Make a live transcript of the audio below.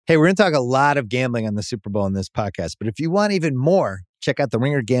Hey, we're going to talk a lot of gambling on the Super Bowl in this podcast, but if you want even more, check out the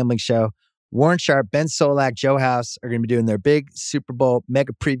Ringer Gambling Show. Warren Sharp, Ben Solak, Joe House are going to be doing their big Super Bowl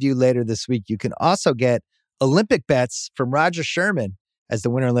mega preview later this week. You can also get Olympic bets from Roger Sherman as the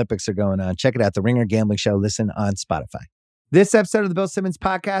Winter Olympics are going on. Check it out, the Ringer Gambling Show. Listen on Spotify. This episode of the Bill Simmons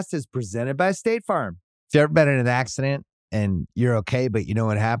Podcast is presented by State Farm. If you've ever been in an accident and you're okay, but you know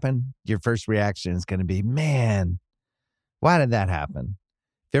what happened, your first reaction is going to be, man, why did that happen?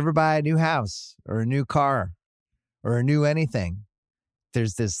 If you ever buy a new house or a new car or a new anything,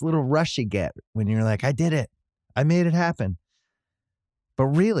 there's this little rush you get when you're like, I did it. I made it happen. But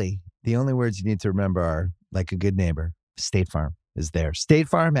really, the only words you need to remember are, like a good neighbor, State Farm is there. State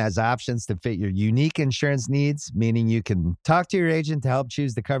Farm has options to fit your unique insurance needs, meaning you can talk to your agent to help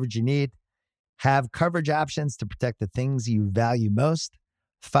choose the coverage you need, have coverage options to protect the things you value most,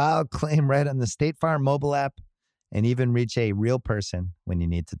 file a claim right on the State Farm mobile app, and even reach a real person when you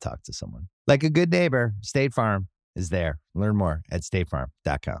need to talk to someone. Like a good neighbor, State Farm is there. Learn more at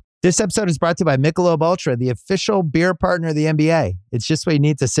statefarm.com. This episode is brought to you by Michelob Ultra, the official beer partner of the NBA. It's just what you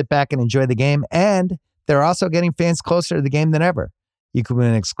need to sit back and enjoy the game, and they're also getting fans closer to the game than ever. You can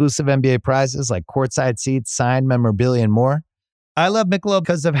win exclusive NBA prizes like courtside seats, signed memorabilia, and more. I love Michelob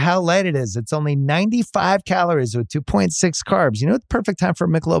because of how light it is. It's only 95 calories with 2.6 carbs. You know what the perfect time for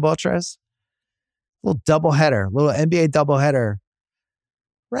Michelob Ultra is? A little doubleheader, little NBA doubleheader.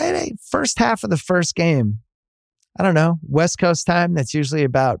 Right? First half of the first game. I don't know, West Coast time. That's usually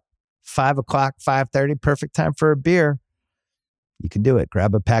about 5 o'clock, 5:30. Perfect time for a beer. You can do it.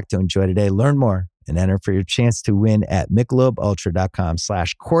 Grab a pack to enjoy today. Learn more and enter for your chance to win at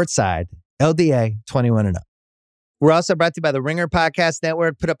michelobultra.com/courtside, LDA 21 and up. We're also brought to you by the Ringer Podcast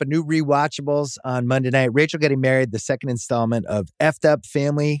Network. Put up a new rewatchables on Monday night. Rachel Getting Married, the second installment of Effed Up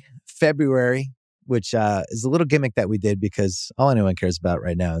Family February, which is a little gimmick that we did because all anyone cares about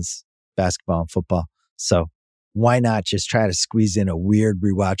right now is basketball and football. So why not just try to squeeze in a weird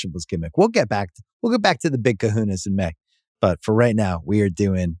rewatchables gimmick? We'll get back to the big kahunas in May. But for right now, we are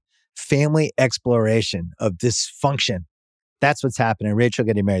doing family exploration of dysfunction. That's what's happening. Rachel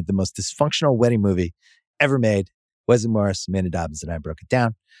Getting Married, the most dysfunctional wedding movie ever made. Wesley Morris, Amanda Dobbins, and I broke it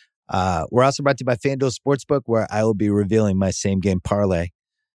down. We're also brought to you by FanDuel Sportsbook, where I will be revealing my same game parlay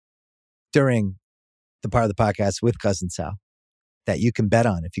during the part of the podcast with Cousin Sal that you can bet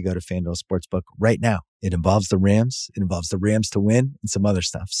on if you go to FanDuel Sportsbook right now. It involves the Rams. It involves the Rams to win and some other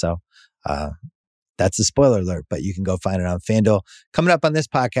stuff. So that's a spoiler alert, but you can go find it on FanDuel. Coming up on this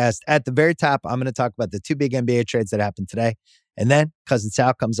podcast, at the very top, I'm going to talk about the two big NBA trades that happened today. And then Cousin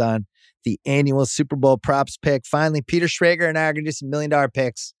Sal comes on, the annual Super Bowl props pick. Finally, Peter Schrager and I are going to do some $1 million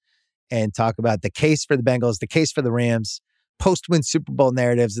picks and talk about the case for the Bengals, the case for the Rams, post-win Super Bowl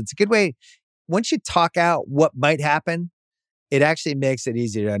narratives. It's a good way. Once you talk out what might happen, it actually makes it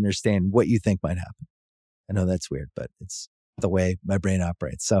easier to understand what you think might happen. I know that's weird, but it's the way my brain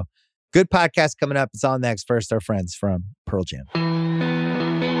operates. So good podcast coming up. It's all next. First, our friends from Pearl Jam.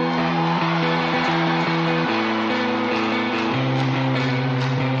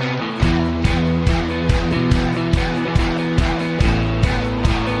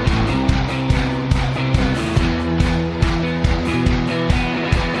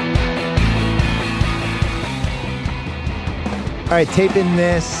 All right, taping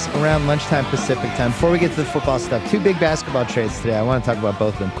this around lunchtime Pacific time. Before we get to the football stuff, two big basketball trades today. I want to talk about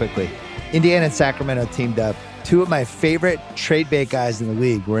both of them quickly. Indiana and Sacramento teamed up. Two of my favorite trade bait guys in the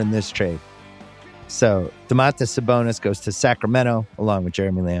league were in this trade. So Domantas Sabonis goes to Sacramento along with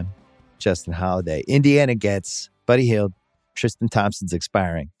Jeremy Lamb, Justin Holiday. Indiana gets Buddy Hield, Tristan Thompson's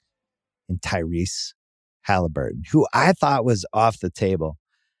expiring, and Tyrese Halliburton, who I thought was off the table.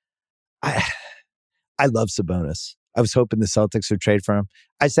 I love Sabonis. I was hoping the Celtics would trade for him.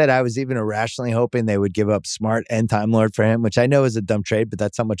 I said I was even irrationally hoping they would give up Smart and Time Lord for him, which I know is a dumb trade, but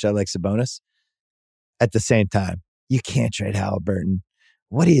that's how much I like Sabonis. At the same time, you can't trade Halliburton.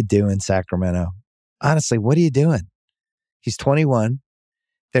 What are you doing, Sacramento? Honestly, what are you doing? He's 21.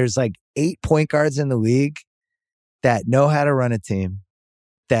 There's like 8 point guards in the league that know how to run a team,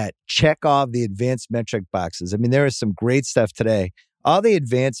 that check off the advanced metric boxes. I mean, there was some great stuff today. All the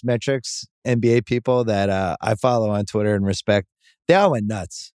advanced metrics NBA people that I follow on Twitter and respect, they all went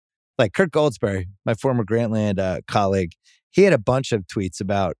nuts. Like Kurt Goldsberry, my former Grantland colleague, he had a bunch of tweets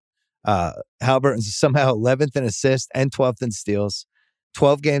about Halliburton's somehow 11th in assists and 12th in steals.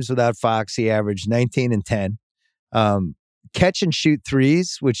 12 games without Fox, he averaged 19 and 10. Catch and shoot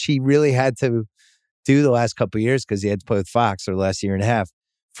threes, which he really had to do the last couple of years because he had to play with Fox for the last year and a half.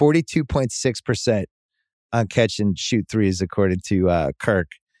 42.6% on catch and shoot threes, according to Kirk.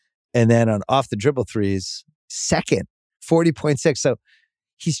 And then on off the dribble threes, second, 40.6. So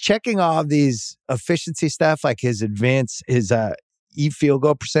he's checking all of these efficiency stuff, like his field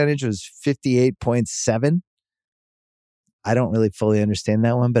goal percentage was 58.7. I don't really fully understand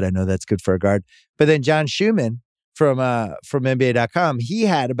that one, but I know that's good for a guard. But then John Schumann from NBA.com, he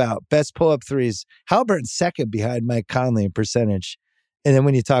had about best pull-up threes. Halliburton's second behind Mike Conley in percentage. And then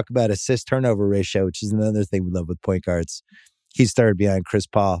when you talk about assist turnover ratio, which is another thing we love with point guards, he's third behind Chris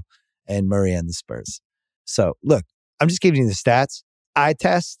Paul and Murray and the Spurs. So look, I'm just giving you the stats. Eye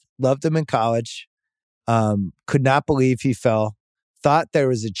test, loved him in college. Could not believe he fell. Thought there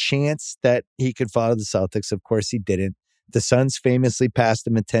was a chance that he could follow the Celtics. Of course, he didn't. The Suns famously passed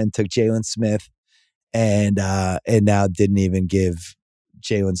him at 10, took Jalen Smith, and now didn't even give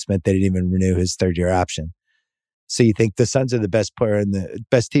Jalen Smith. They didn't even renew his third-year option. So you think the Suns are the best player in the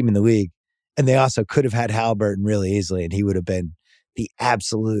best team in the league, and they also could have had Halliburton really easily, and he would have been the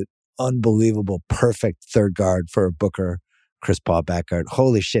absolute unbelievable perfect third guard for a Booker, Chris Paul backguard.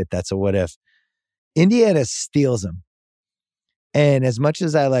 Holy shit, that's a what if. Indiana steals him. And as much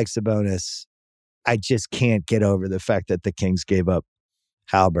as I like Sabonis, I just can't get over the fact that the Kings gave up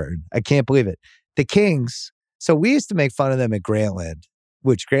Halliburton. I can't believe it. The Kings, so we used to make fun of them at Grantland,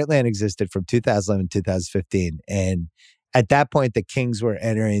 which Grantland existed from 2011 to 2015. And at that point, the Kings were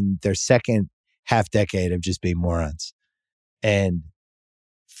entering their second half decade of just being morons. And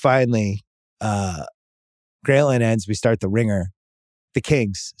finally, Grantland ends, we start the Ringer. The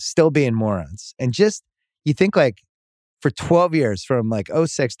Kings still being morons. And just, you think like, for 12 years, from like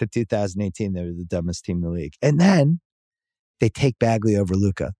 06 to 2018, they were the dumbest team in the league. And then they take Bagley over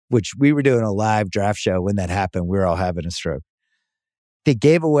Luka, which we were doing a live draft show when that happened. We were all having a stroke. They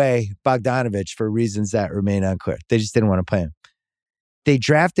gave away Bogdanovich for reasons that remain unclear. They just didn't want to play him. They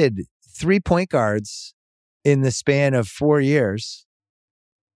drafted 3 point guards in the span of 4 years,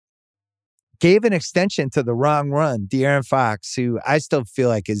 gave an extension to the wrong run, De'Aaron Fox, who I still feel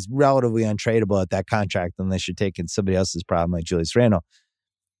like is relatively untradeable at that contract unless you're taking somebody else's problem like Julius Randle.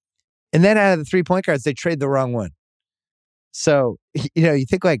 And then out of the 3 point guards, they trade the wrong one. So, you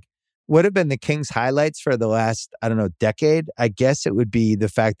think like, what have been the Kings' highlights for the last, decade? I guess it would be the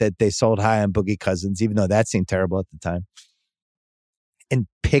fact that they sold high on Boogie Cousins, even though that seemed terrible at the time. And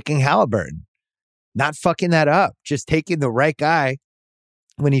picking Halliburton, not fucking that up, just taking the right guy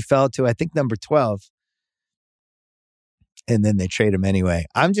when he fell to, I think, number 12. And then they trade him anyway.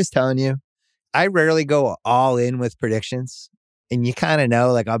 I'm just telling you, I rarely go all in with predictions. And you kind of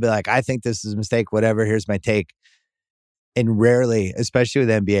know, like, I'll be like, I think this is a mistake, whatever, here's my take. And rarely, especially with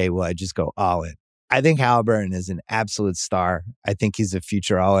NBA, will I just go all in. I think Halliburton is an absolute star. I think he's a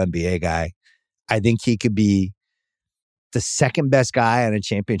future all-NBA guy. I think he could be the second best guy on a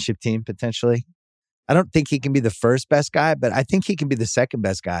championship team, potentially. I don't think he can be the first best guy, but I think he can be the second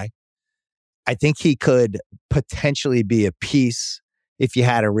best guy. I think he could potentially be a piece if you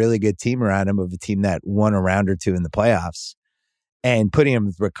had a really good team around him, of a team that won a round or two in the playoffs. And putting him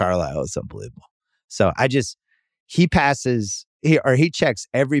with Rick Carlisle is unbelievable. So he checks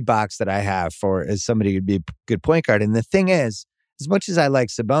every box that I have for as somebody who'd be a good point guard. And the thing is, as much as I like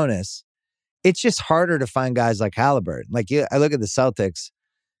Sabonis, it's just harder to find guys like Halliburton. Like, I look at the Celtics,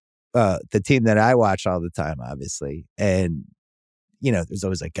 the team that I watch all the time, obviously. And, there's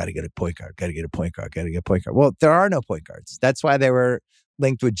always like, got to get a point guard, got to get a point guard, got to get a point guard. Well, there are no point guards. That's why they were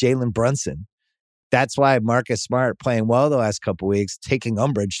linked with Jalen Brunson. That's why Marcus Smart, playing well the last couple of weeks, taking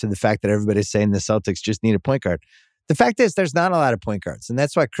umbrage to the fact that everybody's saying the Celtics just need a point guard. The fact is, there's not a lot of point guards. And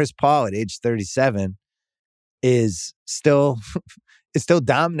that's why Chris Paul at age 37 is still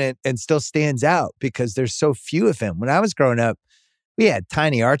dominant and still stands out, because there's so few of him. When I was growing up, we had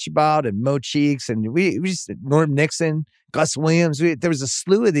Tiny Archibald and Mo Cheeks, and we just Norm Nixon, Gus Williams. There was a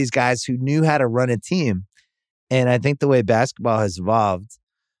slew of these guys who knew how to run a team. And I think the way basketball has evolved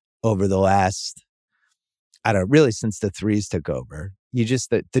over the last, really since the threes took over,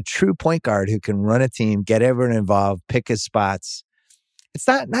 the true point guard who can run a team, get everyone involved, pick his spots. It's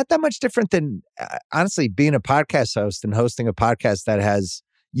not that much different than, honestly, being a podcast host and hosting a podcast that has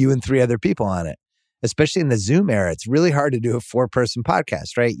you and 3 other people on it. Especially in the Zoom era, it's really hard to do a 4-person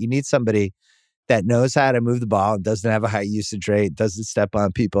podcast, right? You need somebody that knows how to move the ball and doesn't have a high usage rate, doesn't step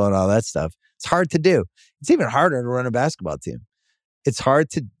on people and all that stuff. It's hard to do. It's even harder to run a basketball team. It's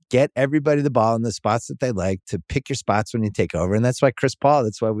hard to get everybody the ball in the spots that they like, to pick your spots when you take over. And that's why Chris Paul,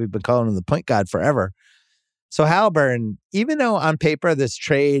 that's why we've been calling him the point guard forever. So Halliburton, even though on paper this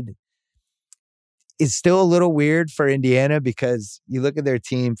trade is still a little weird for Indiana, because you look at their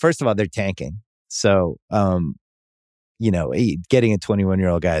team, first of all, they're tanking. So, getting a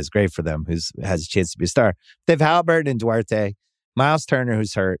 21-year-old guy is great for them, who has a chance to be a star. They have Halliburton and Duarte, Miles Turner,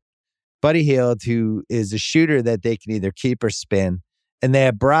 who's hurt, Buddy Hield, who is a shooter that they can either keep or spin, And they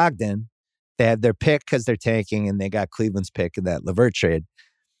have Brogdon. They have their pick because they're tanking, and they got Cleveland's pick in that LeVert trade.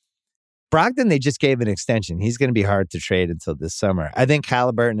 Brogdon, they just gave an extension. He's going to be hard to trade until this summer. I think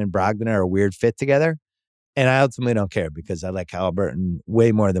Halliburton and Brogdon are a weird fit together. And I ultimately don't care because I like Halliburton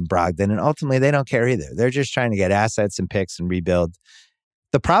way more than Brogdon. And ultimately, they don't care either. They're just trying to get assets and picks and rebuild.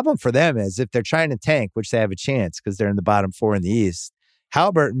 The problem for them is if they're trying to tank, which they have a chance because they're in the bottom four in the East,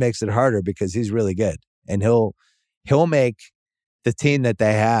 Halliburton makes it harder because he's really good. And he'll make the team that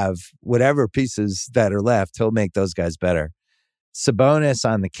they have, whatever pieces that are left, he'll make those guys better. Sabonis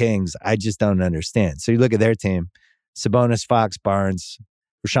on the Kings, I just don't understand. So you look at their team, Sabonis, Fox, Barnes,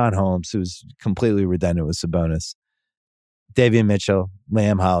 Rashawn Holmes, who's completely redundant with Sabonis, Davion Mitchell,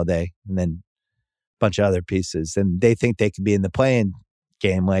 Lamb Holiday, and then a bunch of other pieces. And they think they could be in the play-in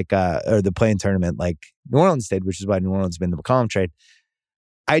game or the play-in tournament like New Orleans did, which is why New Orleans been the McCollum trade.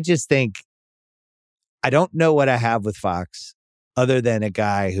 I just think, I don't know what I have with Fox other than a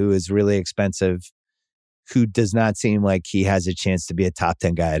guy who is really expensive, who does not seem like he has a chance to be a top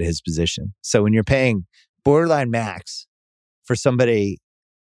 10 guy at his position. So when you're paying borderline max for somebody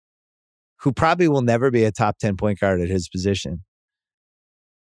who probably will never be a top 10 point guard at his position,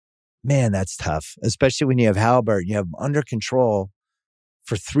 man, that's tough. Especially when you have Halliburton, you have him under control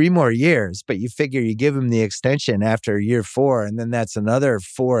for 3 more years, but you figure you give him the extension after year 4, and then that's another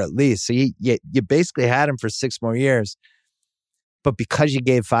 4 at least. So you basically had him for 6 more years. But because you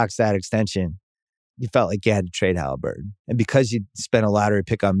gave Fox that extension, you felt like you had to trade Halliburton. And because you spent a lottery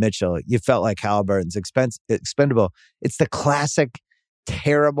pick on Mitchell, you felt like Halliburton's expendable. It's the classic,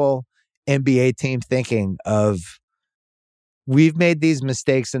 terrible NBA team thinking of, we've made these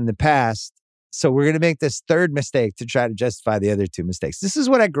mistakes in the past, so we're going to make this third mistake to try to justify the other 2 mistakes. This is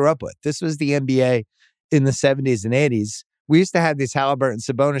what I grew up with. This was the NBA in the 70s and 80s. We used to have these Halliburton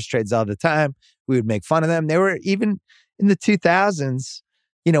Sabonis trades all the time. We would make fun of them. They were even in the 2000s.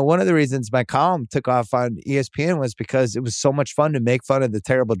 You know, one of the reasons my column took off on ESPN was because it was so much fun to make fun of the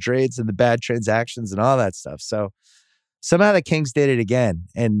terrible trades and the bad transactions and all that stuff. So somehow the Kings did it again.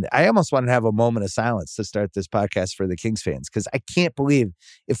 And I almost wanted to have a moment of silence to start this podcast for the Kings fans, because I can't believe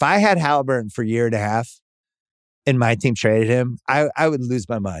if I had Halliburton for a year and a half and my team traded him, I would lose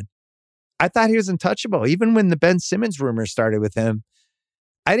my mind. I thought he was untouchable. Even when the Ben Simmons rumor started with him,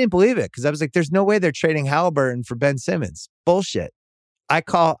 I didn't believe it because I was like, there's no way they're trading Halliburton for Ben Simmons. Bullshit. I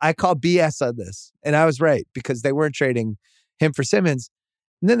call BS on this. And I was right because they weren't trading him for Simmons.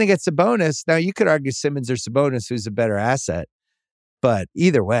 And then they get Sabonis. Now, you could argue Simmons or Sabonis, who's a better asset. But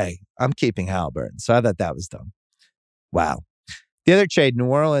either way, I'm keeping Halliburton. So I thought that was dumb. Wow. The other trade, New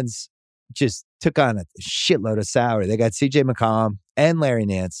Orleans just took on a shitload of salary. They got CJ McCollum and Larry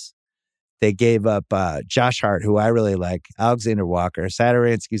Nance. They gave up Josh Hart, who I really like, Alexander Walker.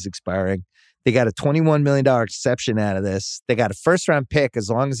 Sadaransky's expiring. They got a $21 million exception out of this. They got a first-round pick as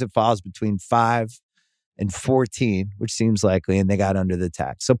long as it falls between 5 and 14, which seems likely, and they got under the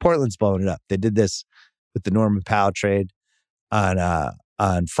tax. So Portland's blowing it up. They did this with the Norman Powell trade on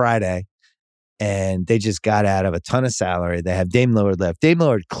Friday, and they just got out of a ton of salary. They have Dame Lillard left. Dame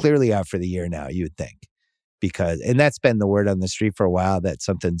Lillard clearly out for the year now, you would think, and that's been the word on the street for a while, that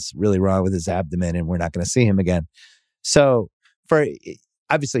something's really wrong with his abdomen and we're not going to see him again. So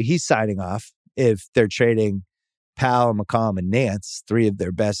obviously he's signing off if they're trading Powell, McCollum, and Nance, 3 of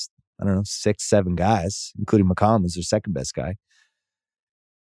their best, 6, 7 guys, including McCollum as their second best guy.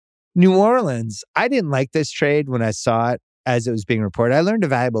 New Orleans, I didn't like this trade when I saw it as it was being reported. I learned a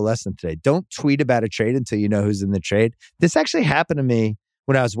valuable lesson today. Don't tweet about a trade until you know who's in the trade. This actually happened to me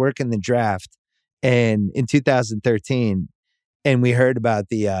when I was working the draft and in 2013, and we heard about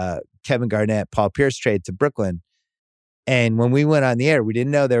the Kevin Garnett, Paul Pierce trade to Brooklyn. And when we went on the air, we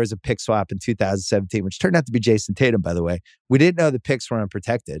didn't know there was a pick swap in 2017, which turned out to be Jason Tatum, by the way. We didn't know the picks were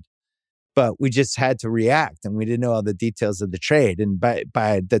unprotected, but we just had to react, and we didn't know all the details of the trade. And by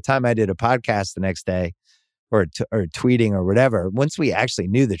the time I did a podcast the next day or tweeting or whatever, once we actually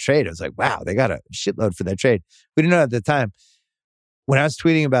knew the trade, I was like, wow, they got a shitload for that trade. We didn't know at the time. When I was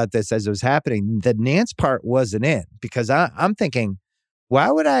tweeting about this as it was happening, the Nance part wasn't in, because I'm thinking, why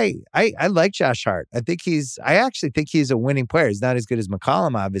would I like Josh Hart. I actually think he's a winning player. He's not as good as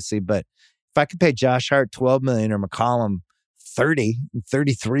McCollum, obviously, but if I could pay Josh Hart $12 million or McCollum 30,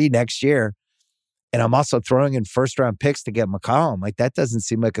 33 next year, and I'm also throwing in first-round picks to get McCollum, like that doesn't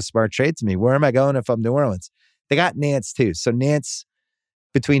seem like a smart trade to me. Where am I going if I'm New Orleans? They got Nance too. So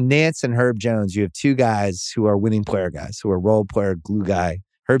between Nance and Herb Jones, you have 2 guys who are winning player guys, who are role player, glue guy.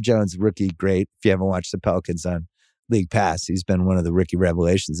 Herb Jones, rookie, great. If you haven't watched the Pelicans on League Pass, he's been one of the rookie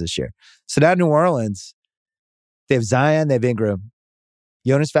revelations this year. So now New Orleans, they have Zion, they have Ingram,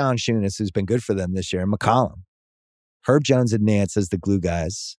 Jonas Valanciunas, who's been good for them this year, and McCollum. Herb Jones and Nance as the glue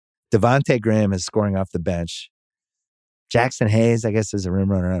guys. Devontae Graham is scoring off the bench. Jackson Hayes, I guess, is a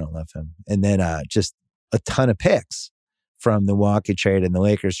rim runner. I don't love him. And then just a ton of picks from the Milwaukee trade and the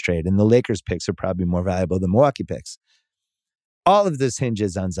Lakers trade. And the Lakers picks are probably more valuable than Milwaukee picks. All of this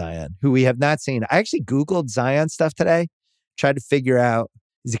hinges on Zion, who we have not seen. I actually Googled Zion stuff today, tried to figure out,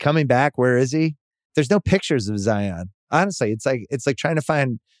 is he coming back? Where is he? There's no pictures of Zion. Honestly, it's like trying to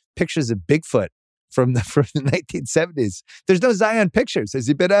find pictures of Bigfoot from the 1970s. There's no Zion pictures. Has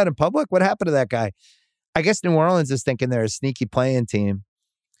he been out in public? What happened to that guy? I guess New Orleans is thinking they're a sneaky playing team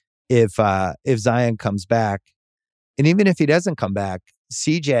if Zion comes back. And even if he doesn't come back,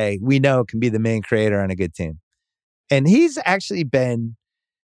 CJ, we know, can be the main creator on a good team. And he's actually been,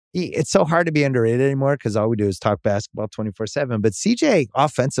 it's so hard to be underrated anymore because all we do is talk basketball 24/7. But CJ,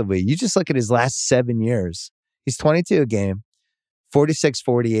 offensively, you just look at his last 7 years. He's 22 a game, 46,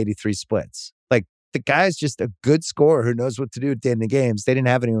 40, 83 splits. Like, the guy's just a good scorer who knows what to do at the end of games. They didn't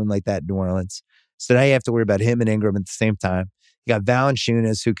have anyone like that in New Orleans. So now you have to worry about him and Ingram at the same time. You got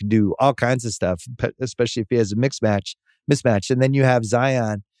Valanciunas, who can do all kinds of stuff, especially if he has a mismatch. And then you have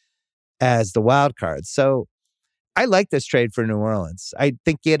Zion as the wild card. So I like this trade for New Orleans. I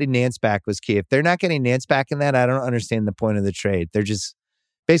think getting Nance back was key. If they're not getting Nance back in that, I don't understand the point of the trade. They're just,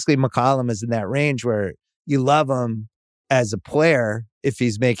 basically McCollum is in that range where you love him as a player if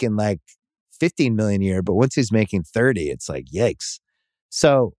he's making like $15 million a year, but once he's making 30, it's like, yikes.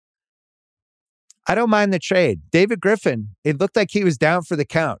 So I don't mind the trade. David Griffin, it looked like he was down for the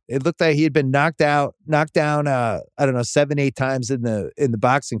count. It looked like he had been knocked down, 7-8 times in the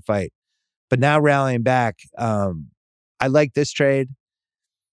boxing fight, but now rallying back. I like this trade.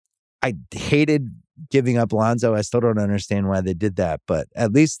 I hated giving up Lonzo. I still don't understand why they did that, but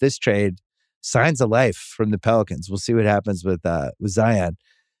at least this trade signs of life from the Pelicans. We'll see what happens with Zion.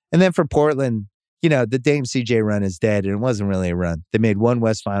 And then for Portland, the Dame CJ run is dead, and it wasn't really a run. They made one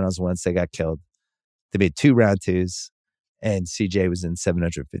West Finals once, they got killed. They made 2 round twos, and CJ was in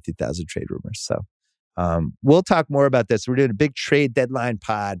 750,000 trade rumors. So we'll talk more about this. We're doing a big trade deadline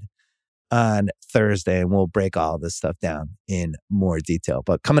pod on Thursday, and we'll break all this stuff down in more detail.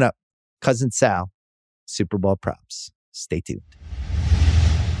 But coming up, Cousin Sal, Super Bowl props. Stay tuned.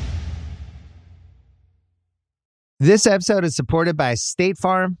 This episode is supported by State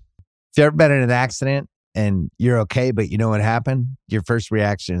Farm. If you've ever been in an accident and you're okay, but you know what happened, your first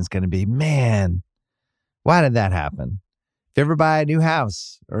reaction is going to be, man, why did that happen? If you ever buy a new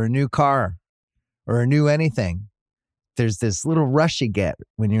house or a new car or a new anything, there's this little rush you get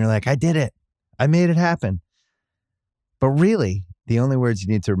when you're like, I did it. I made it happen. But really, the only words you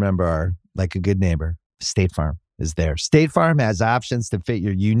need to remember are, like a good neighbor, State Farm is there. State Farm has options to fit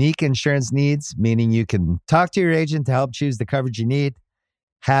your unique insurance needs, meaning you can talk to your agent to help choose the coverage you need,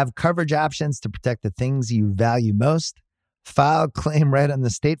 have coverage options to protect the things you value most, file a claim right on the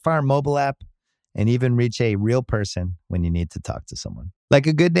State Farm mobile app, and even reach a real person when you need to talk to someone. Like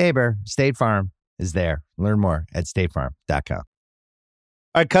a good neighbor, State Farm is there. Learn more at statefarm.com. All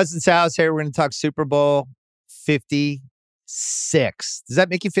right, Cousin Sal's here. We're going to talk Super Bowl 56. Does that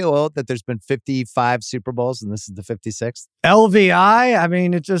make you feel old that there's been 55 Super Bowls and this is the 56th? LVI? I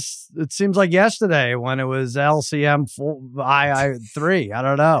mean, it seems like yesterday when it was LCM II3. I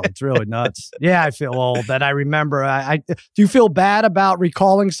don't know. It's really nuts. Yeah, I feel old that I remember. Do you feel bad about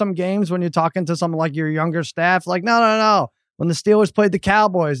recalling some games when you're talking to someone like your younger staff? Like, no. When the Steelers played the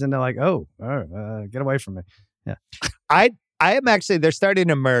Cowboys and they're like, oh, get away from me. Yeah. I am actually, they're starting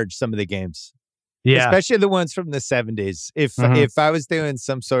to merge some of the games. Yeah. Especially the ones from the 70s. If I was doing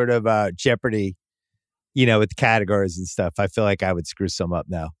some sort of Jeopardy, with categories and stuff, I feel like I would screw some up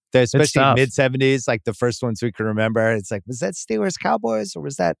now. Especially mid-70s, like the first ones we can remember. It's like, was that Steelers Cowboys or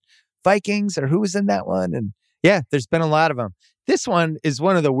was that Vikings or who was in that one? And yeah, there's been a lot of them. This one is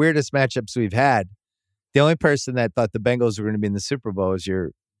one of the weirdest matchups we've had. The only person that thought the Bengals were going to be in the Super Bowl is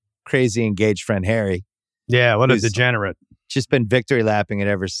your crazy engaged friend, Harry. Yeah, what a degenerate. Just been victory lapping it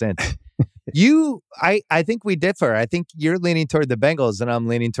ever since. I think we differ. I think you're leaning toward the Bengals and I'm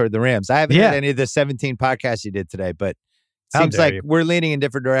leaning toward the Rams. I haven't heard any of the 17 podcasts you did today, but it seems like we're leaning in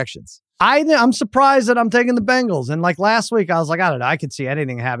different directions. I'm surprised that I'm taking the Bengals. And like last week, I was like, I don't know, I could see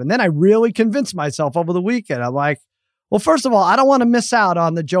anything happen. Then I really convinced myself over the weekend. I'm like, well, first of all, I don't want to miss out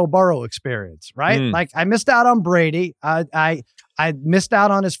on the Joe Burrow experience, right? Like I missed out on Brady. I missed out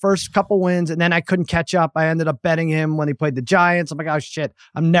on his first couple wins, and then I couldn't catch up. I ended up betting him when he played the Giants. I'm like, oh, shit,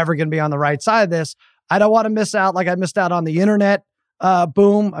 I'm never going to be on the right side of this. I don't want to miss out like I missed out on the internet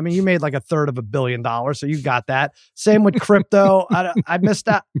boom. I mean, you made like $300 billion, so you got that. Same with crypto. I missed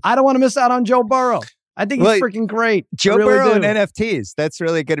out. I don't want to miss out on Joe Burrow. I think he's freaking great. Joe Burrow and NFTs. That's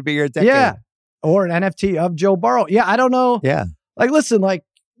really going to be your decade. Yeah. or an NFT of Joe Burrow. Yeah, I don't know. Yeah. Like, listen, like,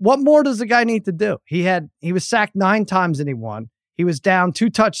 what more does the guy need to do? He was sacked 9 times and he won. He was down 2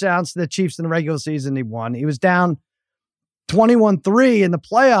 touchdowns to the Chiefs in the regular season. He won. He was down 21-3 in the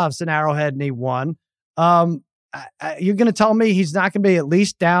playoffs in Arrowhead and he won. You're going to tell me he's not going to be at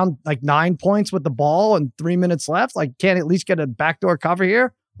least down like 9 points with the ball and 3 minutes left? Like, can't at least get a backdoor cover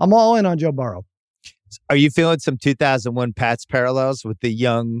here? I'm all in on Joe Burrow. Are you feeling some 2001 Pats parallels with the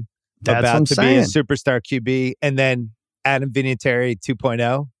young, That's about to saying. be a superstar QB, and then Adam Vinatieri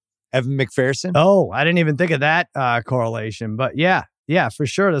 2.0, Evan McPherson? Oh, I didn't even think of that correlation. But yeah, for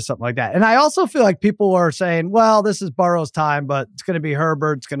sure there's something like that. And I also feel like people are saying, well, this is Burrow's time, but it's going to be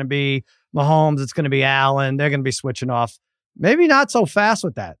Herbert, it's going to be Mahomes, it's going to be Allen. They're going to be switching off. Maybe not so fast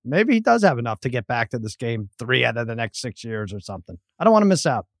with that. Maybe he does have enough to get back to this game 3 out of the next 6 years or something. I don't want to miss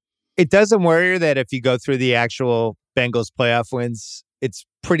out. It doesn't worry you that if you go through the actual Bengals playoff wins, it's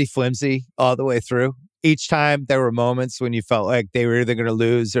pretty flimsy all the way through. Each time there were moments when you felt like they were either going to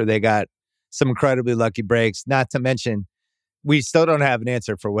lose or they got some incredibly lucky breaks. Not to mention, we still don't have an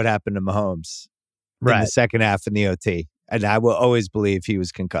answer for what happened to Mahomes in the second half in the OT. And I will always believe he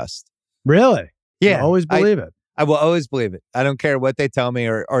was concussed. Really? Yeah. I always believe it. I will always believe it. I don't care what they tell me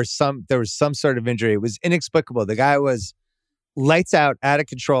or there was some sort of injury. It was inexplicable. The guy was lights out of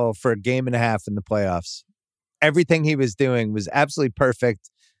control for a game and a half in the playoffs. Everything he was doing was absolutely perfect.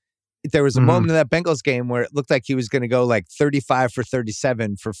 There was a moment in that Bengals game where it looked like he was going to go like 35 for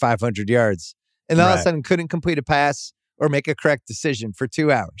 37 for 500 yards. And all of a sudden couldn't complete a pass or make a correct decision for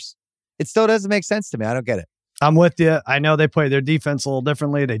 2 hours. It still doesn't make sense to me. I don't get it. I'm with you. I know they play their defense a little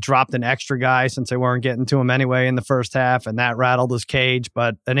differently. They dropped an extra guy since they weren't getting to him anyway in the first half, and that rattled his cage.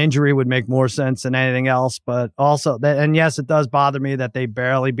 But an injury would make more sense than anything else. But also, and yes, it does bother me that they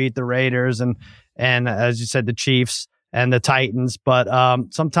barely beat the Raiders and as you said, the Chiefs and the Titans. But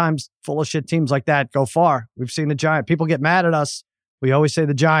sometimes full of shit teams like that go far. We've seen the Giants. People get mad at us. We always say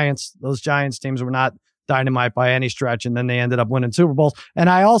the Giants. Those Giants teams were not dynamite by any stretch, and then they ended up winning Super Bowls. And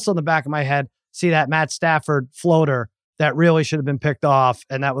I also, in the back of my head, see that Matt Stafford floater that really should have been picked off.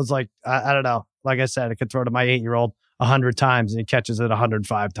 And that was like, I don't know. Like I said, I could throw to my 8-year-old 100 times and he catches it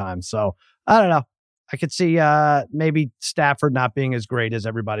 105 times. So I don't know. I could see maybe Stafford not being as great as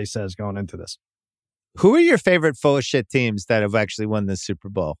everybody says going into this. Who are your favorite full of shit teams that have actually won the Super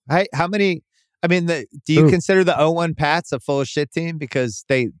Bowl? How many? I mean, do you consider the 0-1 Pats a full of shit team because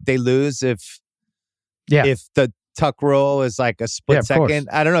they lose if the Tuck roll is like a split second?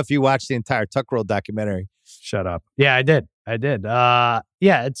 I don't know if you watched the entire Tuck roll documentary. Shut up. Yeah, I did.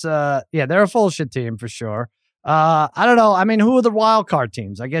 It's they're a full of shit team for sure. I don't know. I mean, who are the wild card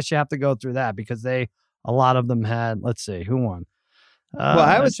teams? I guess you have to go through that because a lot of them had, let's see, who won? Well,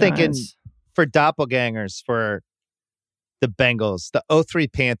 I was thinking for doppelgangers for the Bengals, the 03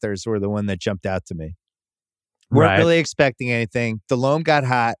 Panthers were the one that jumped out to me. Weren't really expecting anything. Delhomme got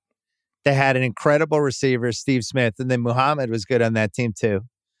hot. They had an incredible receiver, Steve Smith, and then Muhammad was good on that team too.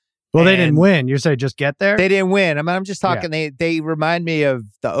 Well, they didn't win. You say just get there? They didn't win. I mean, I'm just talking, they remind me of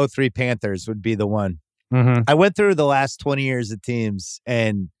the 03 Panthers would be the one. Mm-hmm. I went through the last 20 years of teams,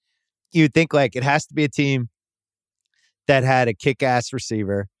 and you'd think like it has to be a team that had a kick-ass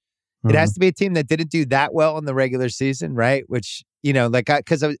receiver. It has to be a team that didn't do that well in the regular season, right? Which,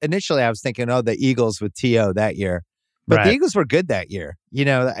 because initially I was thinking, the Eagles with T.O. that year. But the Eagles were good that year.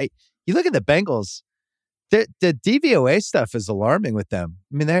 You look at the Bengals, the DVOA stuff is alarming with them.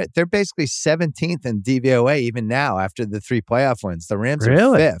 I mean, they're basically 17th in DVOA even now after the 3 playoff wins. The Rams are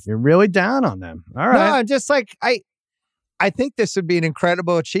 5th. You're really down on them. All right. No, I'm just like, I think this would be an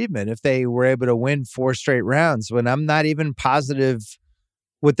incredible achievement if they were able to win 4 straight rounds when I'm not even positive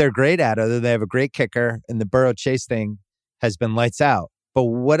what they're great at, other than they have a great kicker and the Burrow Chase thing has been lights out. But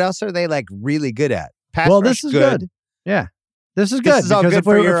what else are they like really good at? This is good. Yeah. This is good. This is all good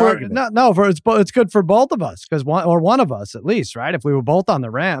for your argument. It's good for both of us because one of us at least, right? If we were both on the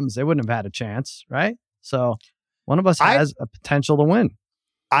Rams, they wouldn't have had a chance, right? So one of us has a potential to win.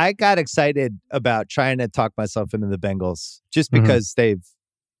 I got excited about trying to talk myself into the Bengals just because they've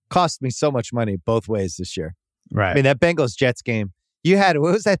cost me so much money both ways this year. Right. I mean, that Bengals Jets game, what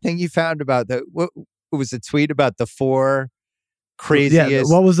was that thing you found about it was a tweet about the 4 craziest. Yeah,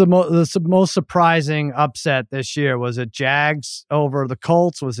 what was the most surprising upset this year? Was it Jags over the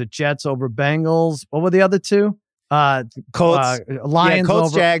Colts? Was it Jets over Bengals? What were the other 2? Colts, Lions.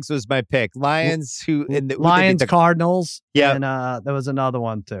 Colts, Jags was my pick. Lions, Lions, Cardinals. Yeah, and there was another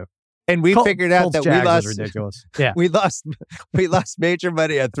one too. And we figured out that Jags we lost. Ridiculous. Yeah, we lost major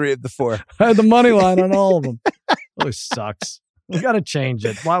money on 3 of the 4. I had the money line on all of them. Oh, sucks. We got to change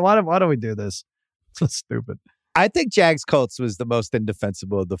it. Why do we do this? So stupid. I think Jags Colts was the most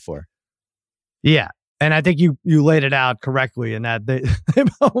indefensible of the 4. Yeah. And I think you laid it out correctly in that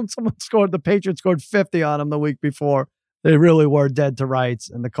the Patriots scored 50 on them the week before. They really were dead to rights,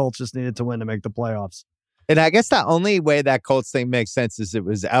 and the Colts just needed to win to make the playoffs. And I guess the only way that Colts thing makes sense is it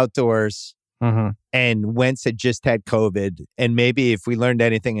was outdoors and Wentz had just had COVID. And maybe if we learned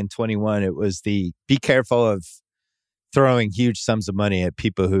anything in 21, it was be careful of throwing huge sums of money at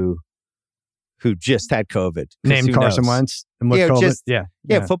people who just had COVID. Named Carson Wentz. And with COVID.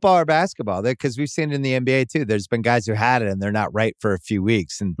 Yeah, football or basketball. Because we've seen it in the NBA too. There's been guys who had it and they're not right for a few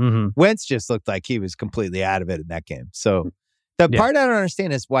weeks. And Wentz just looked like he was completely out of it in that game. So the part I don't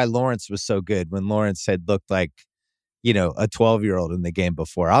understand is why Lawrence was so good when Lawrence had looked like, a 12-year-old in the game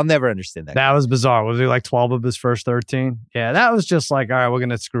before. I'll never understand that. That was bizarre. Was he like 12 of his first 13? Yeah, that was just like, all right, we're going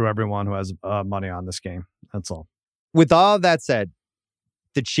to screw everyone who has money on this game. That's all. With all of that said,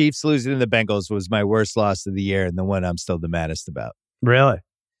 the Chiefs losing to the Bengals was my worst loss of the year and the one I'm still the maddest about. Really?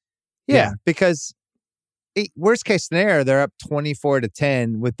 Yeah. Because worst case scenario, they're up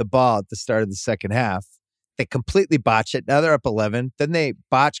 24-10 with the ball at the start of the second half. They completely botch it. Now they're up 11. Then they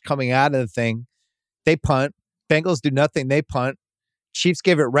botch coming out of the thing. They punt. Bengals do nothing. They punt. Chiefs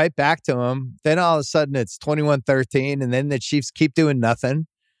give it right back to them. Then all of a sudden it's 21-13, and then the Chiefs keep doing nothing.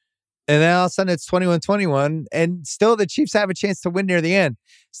 And then all of a sudden it's 21-21, and still the Chiefs have a chance to win near the end.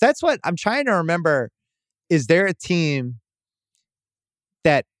 So that's what I'm trying to remember. Is there a team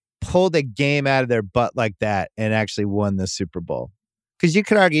that pulled a game out of their butt like that and actually won the Super Bowl? Because you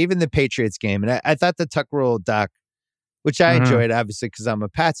could argue even the Patriots game, and I thought the Tuck Rule doc, which I enjoyed obviously because I'm a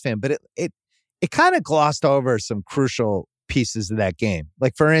Pats fan, but it kind of glossed over some crucial pieces of that game.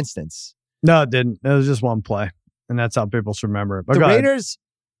 Like for instance, no, it didn't. It was just one play, and that's how people should remember it. But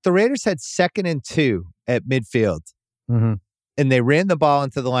the Raiders had 2nd and 2 at midfield, and they ran the ball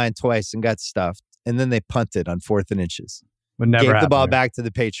into the line twice and got stuffed, and then they punted on 4th and inches. Gave the ball back to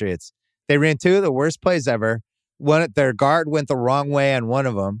the Patriots. They ran 2 of the worst plays ever. Their guard went the wrong way on one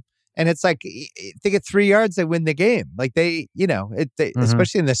of them. And it's like, if they get 3 yards, they win the game. Like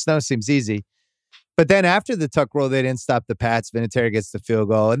especially in the snow, seems easy. But then after the Tuck Rule, they didn't stop the Pats. Vinatieri gets the field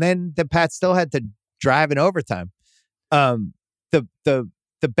goal. And then the Pats still had to drive in overtime. The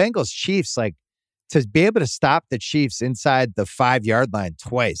Bengals Chiefs, like to be able to stop the Chiefs inside the 5-yard line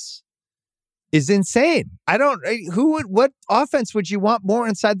twice is insane. What offense would you want more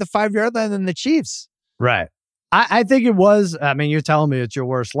inside the 5-yard line than the Chiefs? Right. I think it was, you're telling me it's your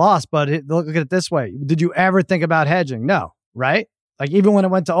worst loss, but look at it this way. Did you ever think about hedging? No, right? Like even when it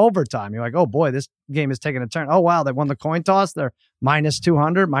went to overtime, you're like, oh boy, this game is taking a turn. Oh wow, they won the coin toss. They're minus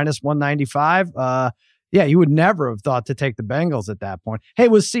 200, minus 195. Yeah, you would never have thought to take the Bengals at that point. Hey,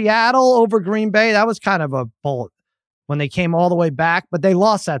 was Seattle over Green Bay? That was kind of a bullet when they came all the way back, but they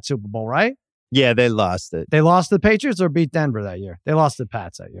lost that Super Bowl, right? Yeah, they lost it. They lost to the Patriots or beat Denver that year? They lost to the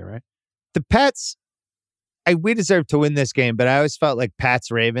Pats that year, right? The Pats, we deserved to win this game, but I always felt like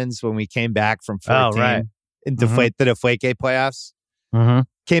Pats Ravens when we came back from 14 in the Deflategate playoffs.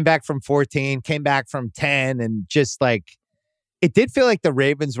 Came back from 14, came back from 10, and just like it did feel like the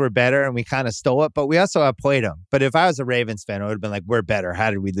Ravens were better and we kind of stole it, but we also outplayed them. But if I was a Ravens fan, I would have been like, we're better.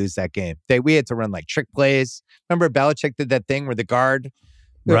 How did we lose that game? We had to run like trick plays. Remember Belichick did that thing where the guard,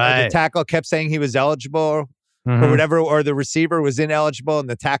 the tackle kept saying he was eligible or whatever, or the receiver was ineligible and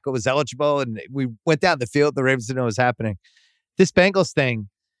the tackle was eligible. And we went down the field. The Ravens didn't know what was happening. This Bengals thing,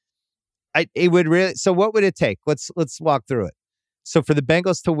 so what would it take? Let's walk through it. So for the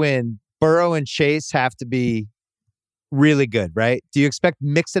Bengals to win, Burrow and Chase have to be really good, right? Do you expect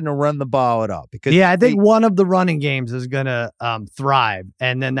Mixon to run the ball at all? Because I think one of the running games is going to thrive,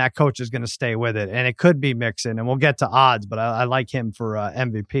 and then that coach is going to stay with it. And it could be Mixon, and we'll get to odds, but I like him for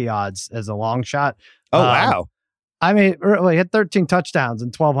MVP odds as a long shot. Oh, wow. I mean, he had 13 touchdowns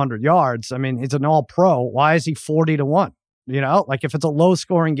and 1,200 yards. I mean, he's an all-pro. Why is he 40-1? Like if it's a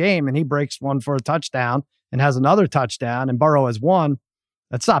low-scoring game and he breaks one for a touchdown and has another touchdown and Burrow has one,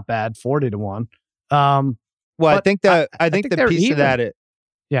 that's not bad, 40-1. Well, I think the piece even. of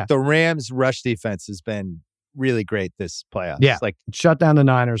that, the Rams' rush defense has been really great this playoffs. Yeah, like shut down the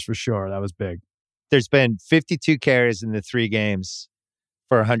Niners for sure. That was big. There's been 52 carries in the 3 games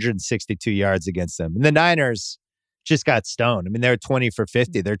for 162 yards against them. And the Niners just got stoned. I mean, they're 20 for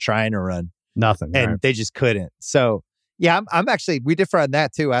 50. They're trying to run. Nothing. And they just couldn't. So, yeah, I'm actually, we differ on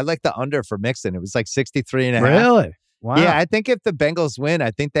that too. I like the under for Mixon. It was like 63.5. Really? Wow. Yeah, I think if the Bengals win, I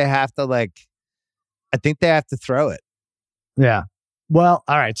think they have to throw it. Yeah. Well,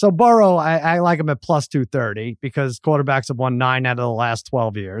 all right. So Burrow, I like him at plus 230 because quarterbacks have won 9 out of the last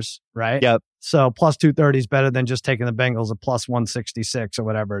 12 years, right? Yep. So plus 230 is better than just taking the Bengals at plus 166 or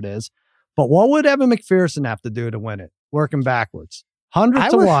whatever it is. But what would Evan McPherson have to do to win it? Working backwards. 100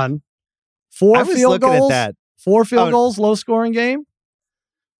 to 1 Four field goals. That. 4 field goals, low scoring game.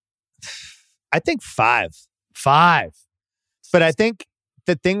 I think 5. 5. But I think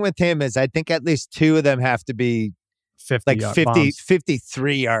the thing with him is I think at least 2 of them have to be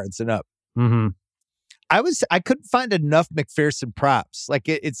 53 yards and up. Mm-hmm. I couldn't find enough McPherson props. Like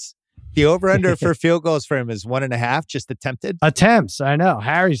it's the over under for field goals for him is 1.5 just attempted. Attempts. I know.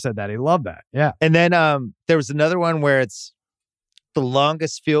 Harry said that. He loved that. Yeah. And then there was another one where it's the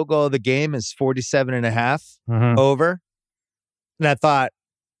longest field goal of the game is 47.5 over. And I thought,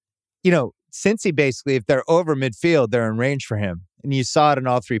 Cincy basically, if they're over midfield, they're in range for him. And you saw it in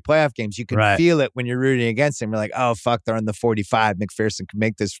all 3 playoff games. You can feel it when you're rooting against him. You're like, oh, fuck, they're on the 45. McPherson can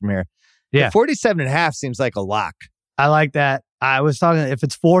make this from here. Yeah. 47.5 seems like a lock. I like that. I was talking, if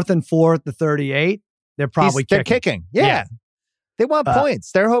it's 4th and 4 at the 38, they're probably kicking. They're kicking. Yeah. They want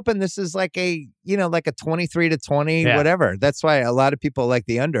points. They're hoping this is like a 23-20, whatever. That's why a lot of people like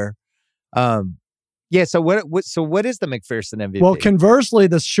the under. So what is the McPherson MVP? Well, conversely,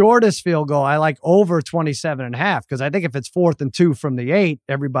 the shortest field goal, I like over 27.5 because I think if it's 4th and 2 from the 8,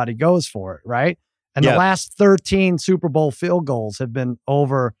 everybody goes for it, right? And the last 13 Super Bowl field goals have been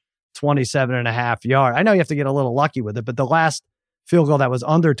over 27.5 yards. I know you have to get a little lucky with it, but the last field goal that was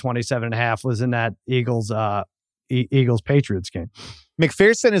under 27.5 was in that Eagles Patriots game.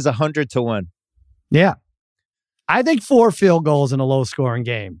 McPherson is 100-1. Yeah. I think 4 field goals in a low scoring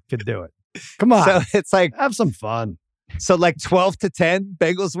game could do it. Come on. So it's like, have some fun. So like 12-10,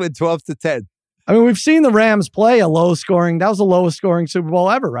 Bengals win 12-10. I mean, we've seen the Rams play that was the lowest scoring Super Bowl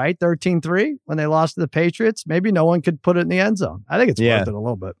ever, right? 13-3 when they lost to the Patriots. Maybe no one could put it in the end zone. I think it's worth it a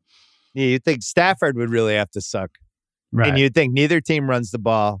little bit. Yeah, you'd think Stafford would really have to suck. Right. And you'd think neither team runs the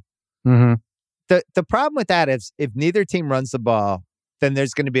ball. Mm-hmm. The problem with that is if neither team runs the ball, then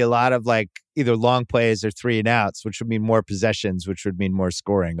there's going to be a lot of like either long plays or 3 and outs, which would mean more possessions, which would mean more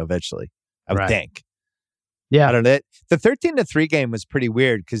scoring eventually, I would think. Yeah. I don't know. The 13-3 game was pretty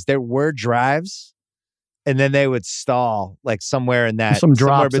weird because there were drives and then they would stall like somewhere in that. Some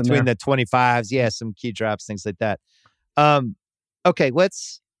drops somewhere between the 25s. Yeah, some key drops, things like that. Okay, we're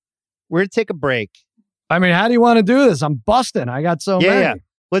going to take a break. I mean, how do you want to do this? I'm busting. I got so many. Yeah.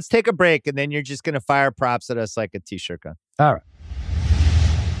 Let's take a break, and then you're just going to fire props at us like a T-shirt gun. All right.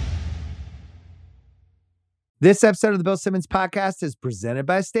 This episode of the Bill Simmons Podcast is presented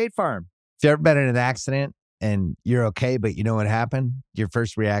by State Farm. If you've ever been in an accident and you're okay, but you know what happened, your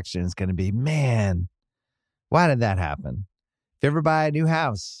first reaction is going to be, man, why did that happen? If you ever buy a new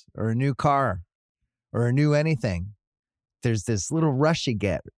house or a new car or a new anything, there's this little rush you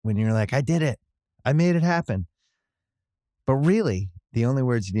get when you're like, I did it. I made it happen. But really, the only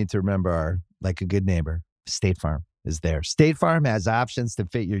words you need to remember are, like a good neighbor, State Farm is there. State Farm has options to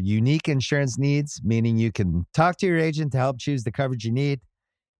fit your unique insurance needs, meaning you can talk to your agent to help choose the coverage you need,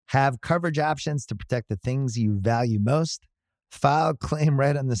 have coverage options to protect the things you value most, file a claim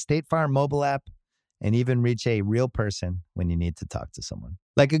right on the State Farm mobile app, and even reach a real person when you need to talk to someone.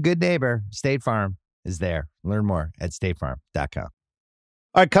 Like a good neighbor, State Farm is there. Learn more at statefarm.com.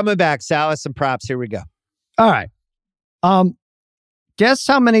 All right, coming back, Sal, some props. Here we go. All right. Guess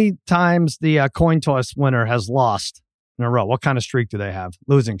how many times the coin toss winner has lost in a row? What kind of streak do they have?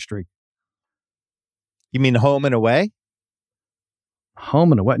 Losing streak. You mean home and away?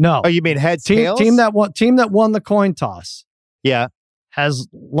 Home and away. No. Oh, you mean heads, tails? Team that won the coin toss. Yeah. Has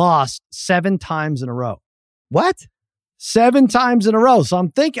lost 7 times in a row. What? 7 times in a row. So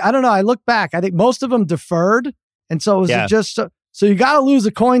I'm thinking, I don't know. I look back. I think most of them deferred. And so it was just, so you got to lose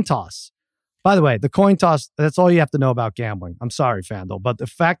a coin toss. By the way, the coin toss, that's all you have to know about gambling. I'm sorry, FanDuel. But the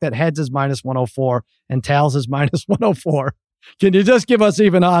fact that heads is minus 104 and tails is minus 104, can you just give us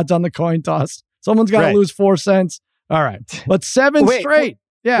even odds on the coin toss? Someone's got to lose 4 cents. All right. But 7 straight.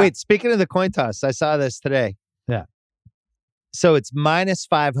 Yeah. Wait, speaking of the coin toss, I saw this today. Yeah. So it's minus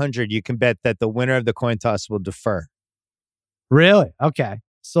 500. You can bet that the winner of the coin toss will defer. Really? Okay.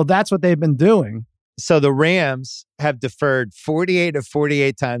 So that's what they've been doing. So the Rams have deferred 48 of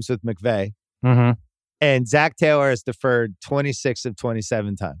 48 times with McVay. Mm-hmm. And Zach Taylor has deferred 26 of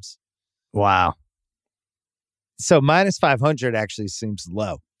 27 times. Wow. So minus 500 actually seems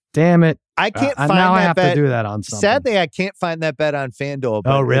low. Damn it. I can't find now that I have bet. To do that on something. Sadly, I can't find that bet on FanDuel.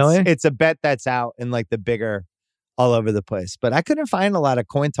 But oh, really? It's a bet that's out in like the bigger all over the place. But I couldn't find a lot of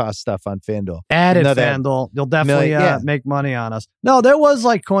coin toss stuff on FanDuel. Add it, FanDuel. You'll definitely make money on us. No, there was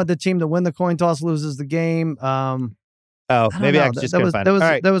like the team to win the coin toss loses the game. Maybe I just couldn't find it. All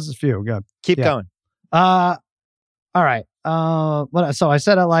right. There was a few. Good. Keep going. All right. So I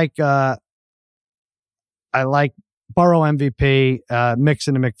said I like Burrow MVP,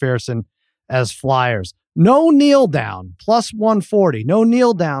 Mixon and McPherson as flyers. No kneel down, plus 140. No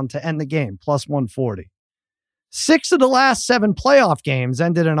kneel down to end the game, plus 140. 6 of the last 7 playoff games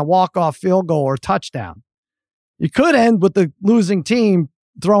ended in a walk-off field goal or touchdown. You could end with the losing team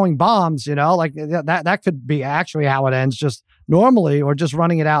throwing bombs, like that could be actually how it ends just normally or just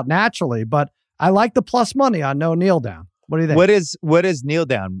running it out naturally. But I like the plus money on no kneel down. What do you think? What is kneel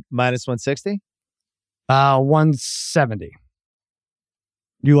down? Minus 160? 170.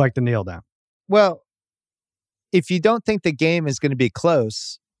 You like the kneel down? Well, if you don't think the game is going to be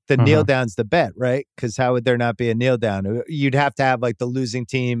close, the kneel down's the bet, right? Because how would there not be a kneel down? You'd have to have like the losing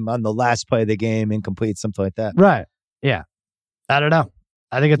team on the last play of the game, incomplete, something like that. Right. Yeah. I don't know.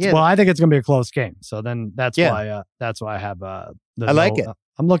 I think it's I think it's going to be a close game. So then that's why I have I like it.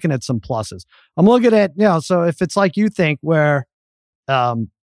 I'm looking at some pluses. I'm looking at, so if it's like you think where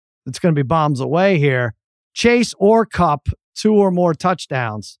it's going to be bombs away here, Chase or Cup, 2 or more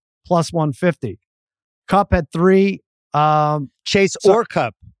touchdowns, plus 150. Cup had 3. Chase or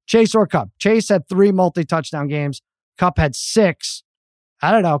Cup. Chase or Cup. Chase had 3 multi-touchdown games. Cup had 6.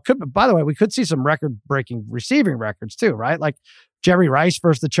 I don't know. By the way, we could see some record-breaking receiving records too, right? Like Jerry Rice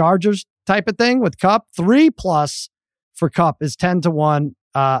versus the Chargers type of thing with Cup. 3+ for Cup is 10-1.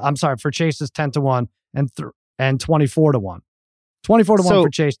 I'm sorry, for Chase is 10-1 and 24-1. 24-1 for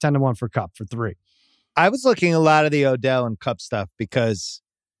Chase, 10-1 for Cup for 3. I was looking a lot of the Odell and Cup stuff because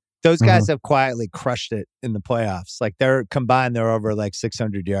those guys have quietly crushed it in the playoffs. Like they're combined, they're over like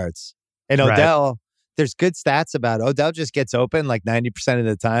 600 yards. And Odell, there's good stats about Odell just gets open like 90% of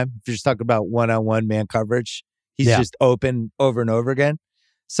the time. If you're just talking about one-on-one man coverage, he's just open over and over again.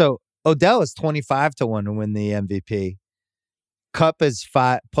 So Odell is 25-1 to win the MVP. Cup is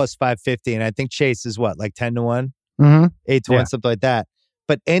plus 550. And I think Chase is what, like 10-1, 8-1, something like that.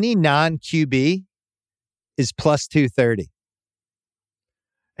 But any non-QB is plus 230.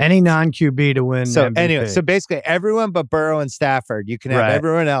 Any non-QB to win So MVP. Anyway, so basically everyone but Burrow and Stafford, you can have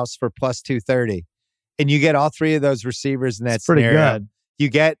everyone else for plus 230. And you get all 3 of those receivers in that scenario. Pretty good. You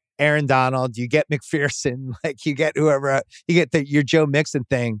get Aaron Donald, you get McPherson, like you get whoever, you get your Joe Mixon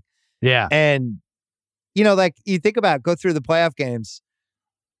thing. Yeah. And, like you think about go through the playoff games.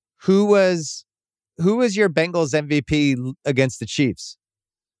 Who was your Bengals MVP against the Chiefs?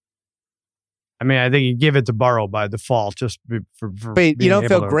 I mean, I think you give it to Burrow by default, just for but you don't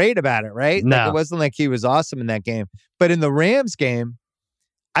feel great about it, right? No. Like it wasn't like he was awesome in that game. But in the Rams game,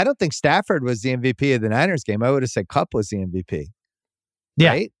 I don't think Stafford was the MVP of the Niners game. I would have said Kupp was the MVP. Yeah.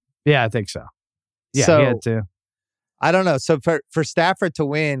 Right? Yeah, I think so. Yeah, so, he had to. I don't know. So for Stafford to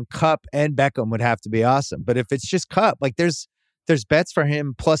win, Kupp and Beckham would have to be awesome. But if it's just Kupp, like there's bets for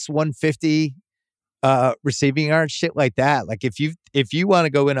him plus 150 receiving yards, shit like that. Like if you want to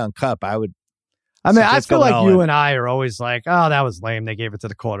go in on Kupp, I would. I mean, I feel like you and I are always like, oh, that was lame. They gave it to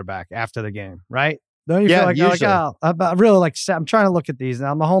the quarterback after the game, right? Don't you feel like, I'm really like, I'm trying to look at these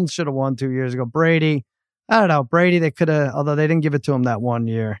now. Mahomes should have won 2 years ago. Brady, I don't know. Brady, they could have, although they didn't give it to him that one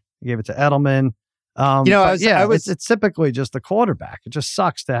year. They gave it to Edelman. It's typically just the quarterback. It just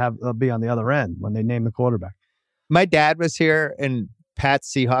sucks to have be on the other end when they name the quarterback. My dad was here and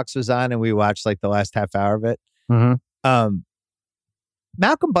Pat's Seahawks was on and we watched like the last half hour of it. Mm-hmm.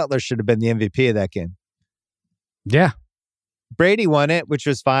 Malcolm Butler should have been the MVP of that game. Yeah. Brady won it, which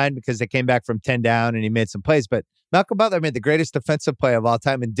was fine because they came back from 10 down and he made some plays. But Malcolm Butler made the greatest defensive play of all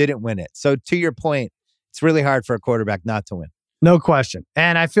time and didn't win it. So to your point, it's really hard for a quarterback not to win. No question.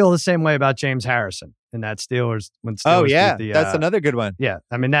 And I feel the same way about James Harrison in that Steelers. That's another good one. Yeah.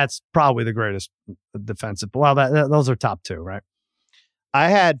 I mean, that's probably the greatest defensive. Well, those are top 2, right? I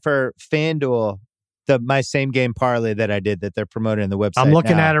had for FanDuel my same game parlay that I did that they're promoting on the website. I'm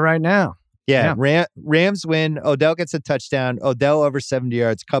looking at it right now. Yeah. Rams win. Odell gets a touchdown. Odell over 70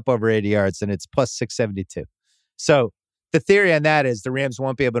 yards, Kupp over 80 yards, and it's plus 672. So the theory on that is the Rams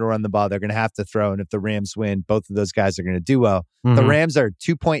won't be able to run the ball. They're going to have to throw. And if the Rams win, both of those guys are going to do well. Mm-hmm. The Rams are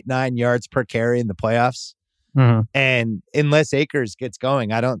 2.9 yards per carry in the playoffs. Mm-hmm. And unless Akers gets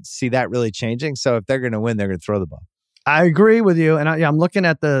going, I don't see that really changing. So if they're going to win, they're going to throw the ball. I agree with you. And I'm looking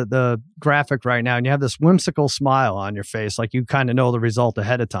at the graphic right now, and you have this whimsical smile on your face, like you kind of know the result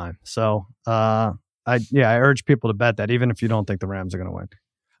ahead of time. So I urge people to bet that, even if you don't think the Rams are going to win.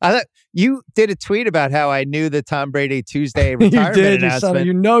 I thought you did a tweet about how I knew the Tom Brady Tuesday retirement announcement.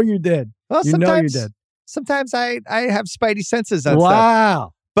 You know you did. Well, you did. Sometimes I have spidey senses on stuff.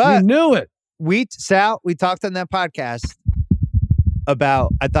 Wow. But you knew it. We talked on that podcast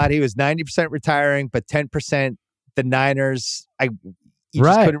about, I thought he was 90% retiring, but 10% the Niners,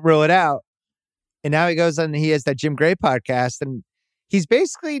 just couldn't rule it out. And now he goes on, he has that Jim Gray podcast, and he's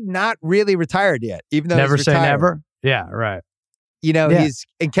basically not really retired yet, even though never he's say retired. never. Yeah, right. he's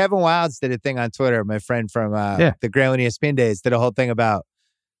and Kevin Wildes did a thing on Twitter. My friend from the Grambling ESPN days did a whole thing about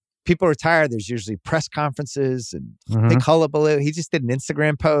people retire. There's usually press conferences and big hullabaloo. He just did an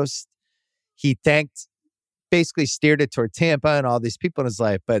Instagram post. He basically steered it toward Tampa and all these people in his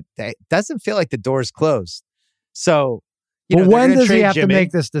life, but it doesn't feel like the door's closed. So, when does he have to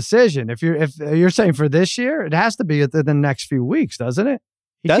make this decision? If you're saying for this year, it has to be within the next few weeks, doesn't it?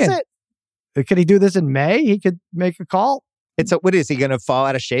 Does it? Could he do this in May? He could make a call. What is he going to fall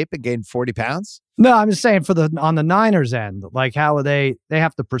out of shape and gain 40 pounds? No, I'm just saying on the Niners end, like how are they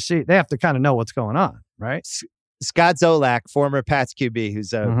have to proceed. They have to kind of know what's going on, right? Scott Zolak, former Pats QB,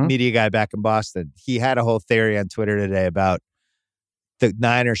 who's a media guy back in Boston, he had a whole theory on Twitter today about the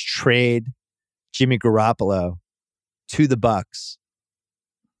Niners trade Jimmy Garoppolo to the Bucs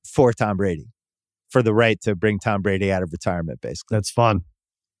for Tom Brady, for the right to bring Tom Brady out of retirement, basically. That's fun.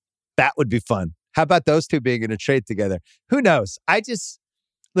 That would be fun. How about those two being in a trade together? Who knows?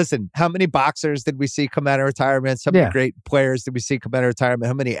 Listen, how many boxers did we see come out of retirement? How many great players did we see come out of retirement?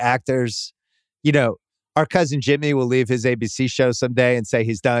 How many actors? Our cousin Jimmy will leave his ABC show someday and say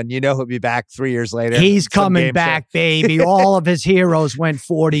he's done. He'll be back 3 years later. He's coming back, baby. All of his heroes went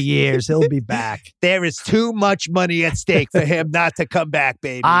 40 years. He'll be back. There is too much money at stake for him not to come back,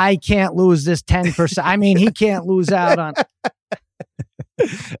 baby. I can't lose this 10%. I mean, he can't lose out on...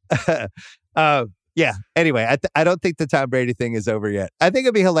 Yeah. Anyway, I don't think the Tom Brady thing is over yet. I think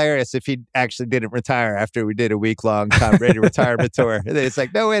it'd be hilarious if he actually didn't retire after we did a week-long Tom Brady retirement tour. It's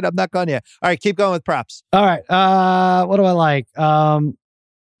like, no, wait, I'm not gone yet. All right, keep going with props. All right. What do I like?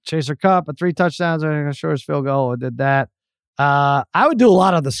 Chaser Cup, 3 touchdowns, shortest field goal. I did that. I would do a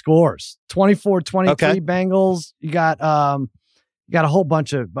lot of the scores. 24-23 Bengals. You got a whole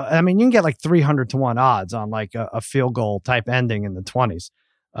bunch of, you can get like 300-1 odds on like a field goal type ending in the 20s.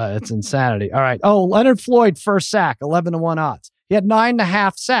 It's insanity. All right. Oh, Leonard Floyd, first sack, 11-1 odds. He had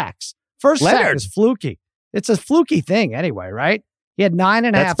 9.5 sacks. First sack is fluky. It's a fluky thing anyway, right? He had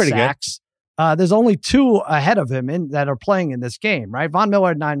 9.5 sacks. There's only 2 ahead of him that are playing in this game, right? Von Miller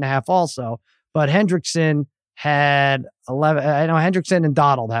had 9.5 also, but Hendrickson had 11. I know Hendrickson and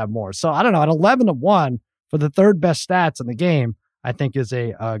Donald have more. So I don't know. At 11-1 for the third best stats in the game, I think is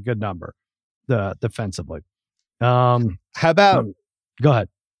a good number defensively. How about go ahead?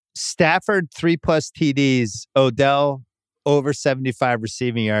 Stafford 3+ TDs, Odell over 75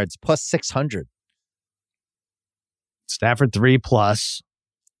 receiving yards, plus 600. Stafford 3+.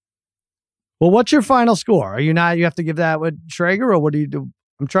 Well, what's your final score? Are you not? You have to give that with Schrager, or what do you do?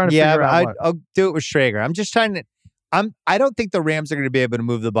 I'm trying to figure out. I'll do it with Schrager. I'm just trying to. I don't think the Rams are going to be able to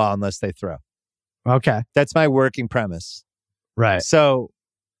move the ball unless they throw. Okay, that's my working premise. Right. So,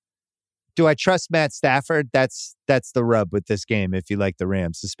 do I trust Matt Stafford? That's the rub with this game. If you like the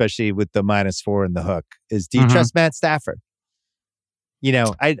Rams, especially with the -4 in the hook, do you trust Matt Stafford?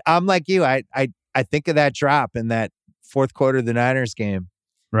 I'm like you. I think of that drop in that fourth quarter of the Niners game,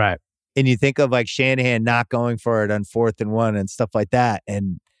 right? And you think of like Shanahan not going for it on 4th and 1 and stuff like that,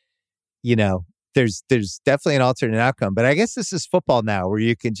 and there's definitely an alternate outcome. But I guess this is football now, where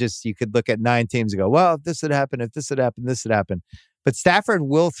you could look at 9 teams and go, well, if this would happen, if this would happen, this would happen. But Stafford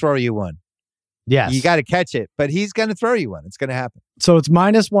will throw you one. Yes. You got to catch it, but he's going to throw you one. It's going to happen. So it's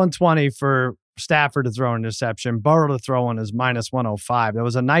 -120 for Stafford to throw an interception. Burrow to throw one is -105. That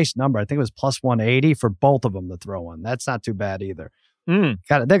was a nice number. I think it was +180 for both of them to throw one. That's not too bad either. They're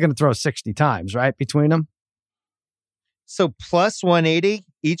going to throw 60 times, right? Between them. So +180,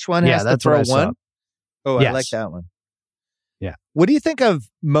 each one has to throw one? Oh, yes. I like that one. Yeah. What do you think of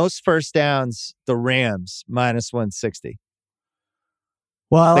most first downs, the Rams, -160?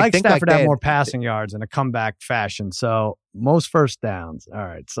 Well, I like Stafford to have more passing yards in a comeback fashion. So most first downs. All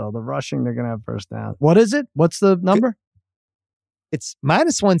right. So the rushing, they're going to have first down. What is it? What's the number? It's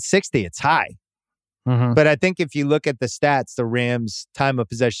 -160. It's high. But I think if you look at the stats, the Rams' time of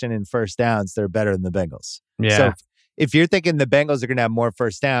possession and first downs, they're better than the Bengals. Yeah. So if you're thinking the Bengals are going to have more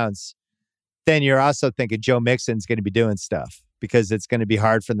first downs, then you're also thinking Joe Mixon's going to be doing stuff, because it's going to be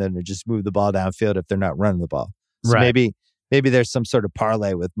hard for them to just move the ball downfield if they're not running the ball. So maybe there's some sort of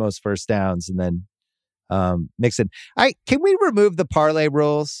parlay with most first downs and then Mixon. Can we remove the parlay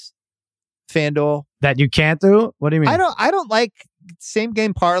rules, FanDuel? That you can't do? What do you mean? I don't like same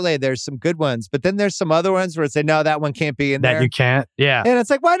game parlay. There's some good ones, but then there's some other ones where it's like, no, that one can't be in there. That you can't? Yeah. And it's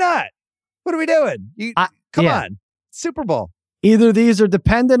like, why not? What are we doing? Come on. Super Bowl. Either these are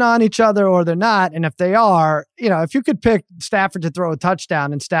dependent on each other or they're not. And if they are, if you could pick Stafford to throw a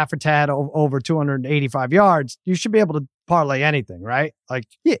touchdown and Stafford to add over 285 yards, you should be able to parlay anything, right? Like,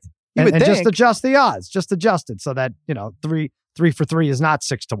 yeah, and just adjust the odds, just adjust it so that, 3 for 3 is not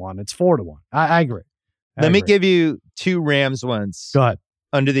 6-1. It's 4-1. I agree. Let me give you 2 Rams ones. Go ahead.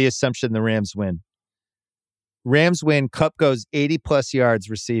 Under the assumption the Rams win. Rams win. Kupp goes 80+ yards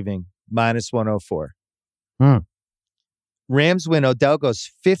receiving, -104. Rams win. Odell goes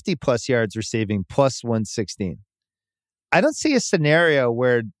 50+ yards receiving, +116. I don't see a scenario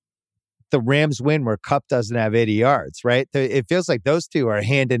where the Rams win where Kupp doesn't have 80 yards, right? It feels like those two are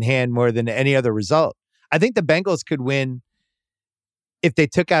hand in hand more than any other result. I think the Bengals could win if they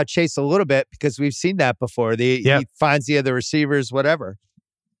took out Chase a little bit, because we've seen that before. He finds the other receivers, whatever.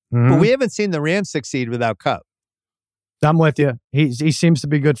 But we haven't seen the Rams succeed without Kupp. I'm with you. He seems to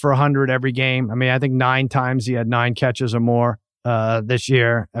be good for 100 every game. I mean, I think 9 times he had 9 catches or more this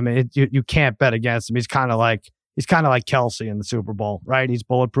year. I mean, you can't bet against him. He's kind of like Kelsey in the Super Bowl, right? He's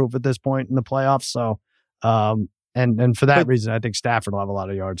bulletproof at this point in the playoffs. So, and for that reason, I think Stafford will have a lot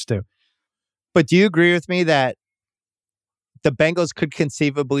of yards too. But do you agree with me that the Bengals could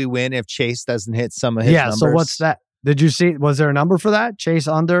conceivably win if Chase doesn't hit some of his numbers? So what's that? Did you see? Was there a number for that? Chase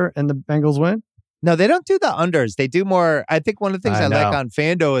under and the Bengals win? No, they don't do the unders. They do more. I think one of the things I like on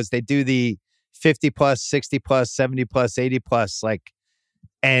FanDuel is they do the 50+, 60+, 70+, 80+. Like,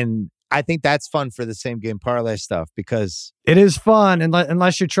 and I think that's fun for the same game parlay stuff, because it is fun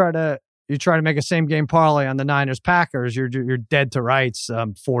unless you try to make a same game parlay on the Niners Packers. You're dead to rights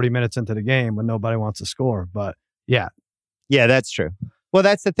 40 minutes into the game when nobody wants to score. But yeah, that's true. Well,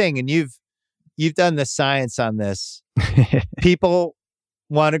 that's the thing, and you've done the science on this. People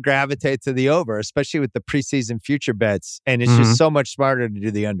want to gravitate to the over, especially with the preseason future bets, and it's just so much smarter to do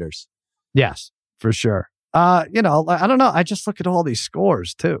the unders. Yes, for sure. I don't know. I just look at all these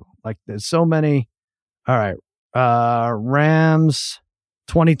scores too. Like, there's so many. All right. Rams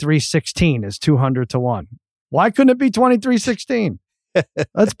 23-16 is 200 to 1. Why couldn't it be 23-16?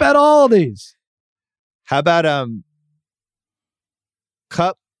 Let's bet all of these. How about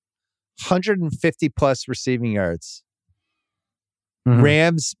Kupp 150+ receiving yards.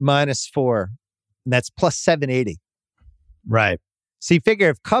 Rams -4. And that's +780. Right. So you figure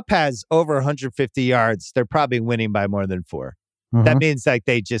if Kupp has over 150 yards, they're probably winning by more than 4. That means like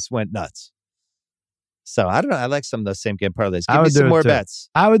they just went nuts. So I don't know. I like some of those same game parlays. Give me some more bets.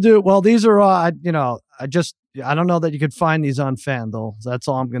 I would do it. Well, these are, I don't know that you could find these on FanDuel. That's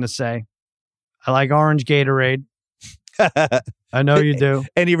all I'm going to say. I like orange Gatorade. I know you do.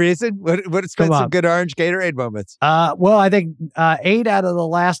 Any reason? What has been some good orange Gatorade moments? Well, I think 8 out of the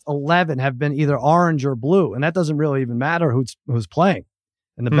last 11 have been either orange or blue, and that doesn't really even matter who's playing.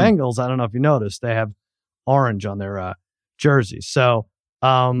 And the Bengals, I don't know if you noticed, they have orange on their jerseys. So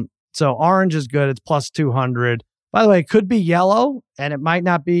orange is good. It's +200. By the way, it could be yellow, and it might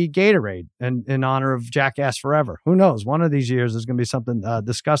not be Gatorade in honor of Jackass Forever. Who knows? One of these years there's going to be something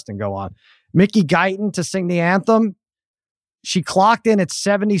disgusting go on. Mickey Guyton to sing the anthem. She clocked in at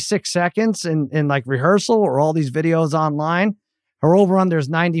 76 seconds in like rehearsal or all these videos online. Her over-under is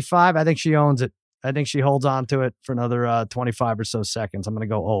 95. I think she owns it. I think she holds on to it for another 25 or so seconds. I'm going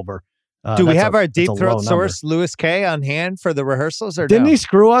to go over. Do we have our deep throat source, Louis K., on hand for the rehearsals? Or didn't he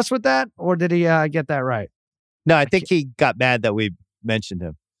screw us with that? Or did he get that right? No, I think he got mad that we mentioned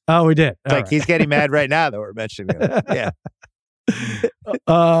him. Oh, we did. He's getting mad right now that we're mentioning him.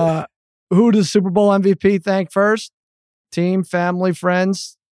 Yeah. Who does Super Bowl MVP thank first? Team, family,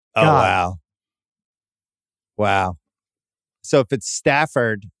 friends? Oh, God. Wow. So if it's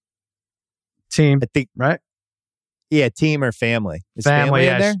Stafford. Team, I think, right? Yeah, team or family. Is family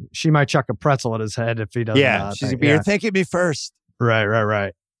in there? She might chuck a pretzel at his head if he doesn't. Yeah, you're thanking me first.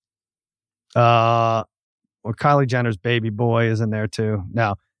 Right. Well, Kylie Jenner's baby boy is in there too.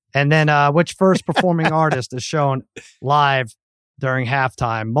 No. And then which first performing artist is shown live during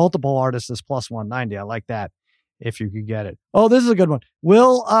halftime? Multiple artists is +190. I like that. If you could get it. Oh, this is a good one.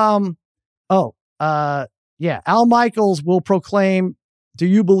 Al Michaels will proclaim, "Do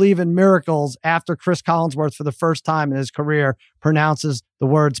you believe in miracles?" after Chris Collinsworth, for the first time in his career, pronounces the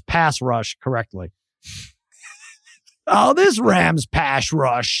words pass rush correctly. Oh, this Rams pass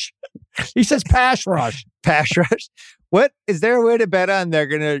rush. He says pass rush. Pass rush. What is there a way to bet on they're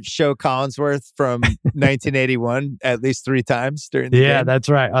going to show Collinsworth from 1981 at least 3 times during the game? Yeah, that's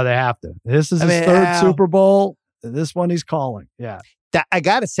right. Oh, they have to. This is his third Super Bowl. This one he's calling. Yeah. I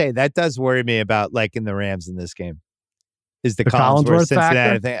got to say, that does worry me about liking the Rams in this game. Is the Collinsworth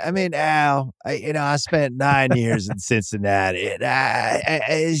Cincinnati thing. I mean, Al, I spent 9 years in Cincinnati.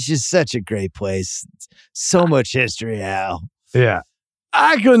 It's just such a great place. So much history, Al. Yeah.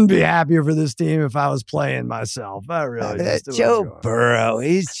 I couldn't be happier for this team if I was playing myself. I really just Joe Burrow,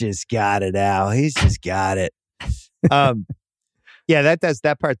 he's just got it, Al. He's just got it. Yeah,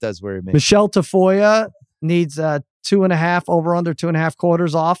 that part does worry me. Michelle Tafoya needs 2.5 over under 2.5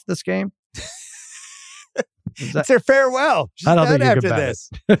 quarters off this game. It's their farewell. She's I don't done think you after can this.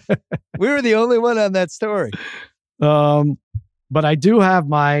 We were the only one on that story. But I do have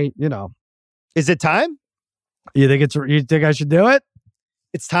my, Is it time? You think I should do it?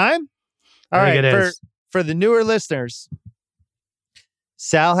 It's time? All right. For the newer listeners,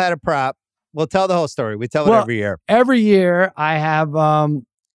 Sal had a prop. We'll tell the whole story. We tell it every year. Every year I have,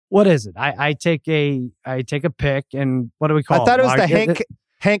 what is it? I take a pick, and what do we call it? I thought it was the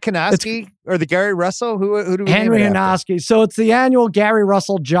Hank Kanoski or the Gary Russell. Who do we Henry name it Hanoski. So it's the annual Gary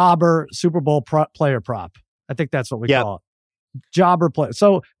Russell Jobber Super Bowl player prop. I think that's what we call it. Jobber player.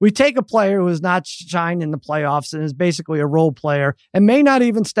 So we take a player who has not shined in the playoffs and is basically a role player and may not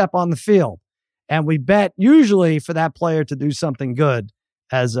even step on the field. And we bet usually for that player to do something good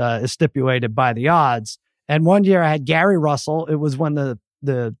as is stipulated by the odds. And one year I had Gary Russell. It was when the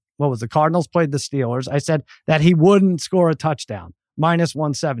Cardinals played the Steelers. I said that he wouldn't score a touchdown.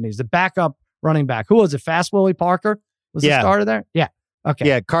 -170. He's the backup running back. Who was it? Fast Willie Parker was the starter there? Yeah. Okay.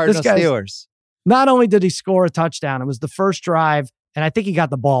 Yeah, Cardinals Steelers. Not only did he score a touchdown, it was the first drive, and I think he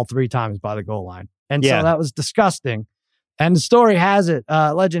got the ball 3 times by the goal line. And so that was disgusting. And the story has it,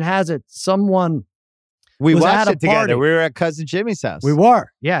 legend has it, someone we was watched at it together. Party. We were at Cousin Jimmy's house. We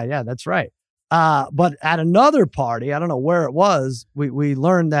were. Yeah, that's right. But at another party, I don't know where it was, we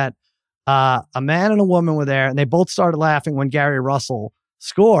learned that a man and a woman were there, and they both started laughing when Gary Russell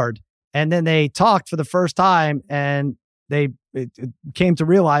scored. And then they talked for the first time, and it came to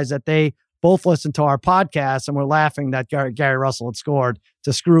realize that they both listened to our podcast and were laughing that Gary Russell had scored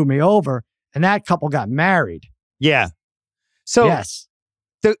to screw me over. And that couple got married. Yeah. So yes,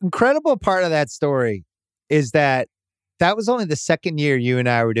 the incredible part of that story is that was only the second year you and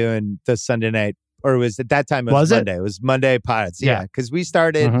I were doing the Sunday night, or was at that time it was Monday. It was Monday Pods. Yeah. Because we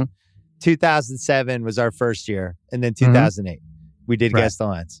started 2007 was our first year. And then 2008, we did guest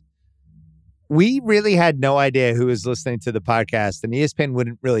lines. We really had no idea who was listening to the podcast, and ESPN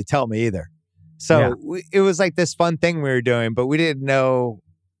wouldn't really tell me either. So it was like this fun thing we were doing, but we didn't know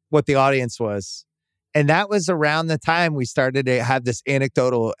what the audience was. And that was around the time we started to have this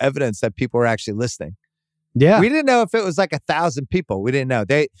anecdotal evidence that people were actually listening. Yeah. We didn't know if it was like 1,000 people. We didn't know.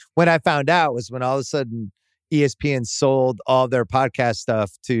 When I found out was when all of a sudden ESPN sold all their podcast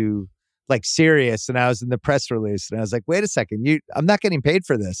stuff to like Sirius, and I was in the press release, and I was like, wait a second, I'm not getting paid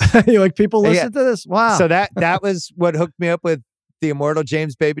for this. You're like, people listen to this? Wow. So that was what hooked me up with the immortal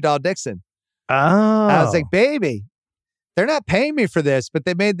James Baby Doll Dixon. Oh. I was like, baby, they're not paying me for this, but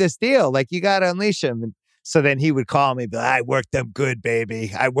they made this deal. Like, you got to unleash them. And so then he would call me, be like, I worked them good,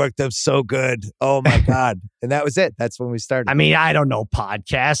 baby. I worked them so good. Oh my God. And that was it. That's when we started. I mean, I don't know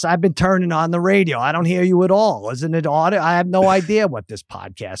podcasts. I've been turning on the radio. I don't hear you at all. Isn't it odd? I have no idea what this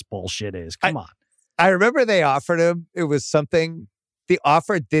podcast bullshit is. Come on. I remember they offered him. It was something. The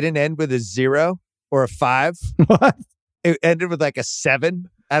offer didn't end with a 0 or a 5. What? It ended with like a 7.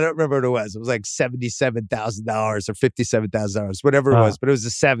 I don't remember what it was. It was like $77,000 or $57,000, whatever it was. But it was a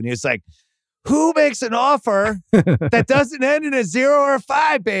 7. He was like, who makes an offer that doesn't end in a 0 or a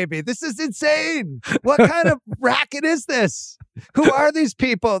 5, baby? This is insane. What kind of racket is this? Who are these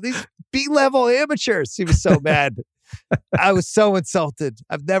people? These B-level amateurs. He was so mad. I was so insulted.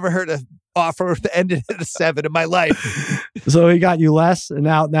 I've never heard an offer that ended in a 7 in my life. So he got you less, and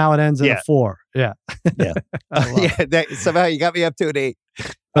now it ends in a 4. Yeah. Yeah. Somehow you got me up to an 8.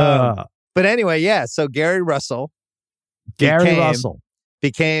 But anyway, so Gary Russell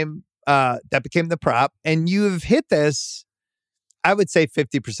became the prop, and you've hit this, I would say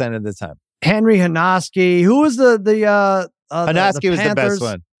 50% of the time. Henry Hanoski, who was the Hanoski was the best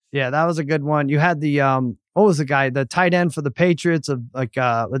one. Yeah, that was a good one. You had the what was the guy, the tight end for the Patriots of like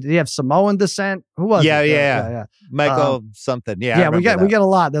did he have Samoan descent? Who was it? Yeah. Michael something. Yeah, we get a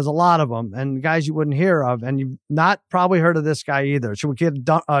lot. There's a lot of them, and guys you wouldn't hear of, and you've not probably heard of this guy either. Should we get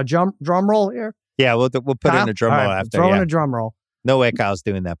a drum roll here? Yeah, we'll put in a drum roll after. Throw in a drum roll. No way Kyle's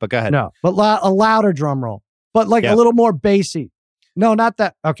doing that, but go ahead. No, but a louder drum roll, but like a little more bassy. No, not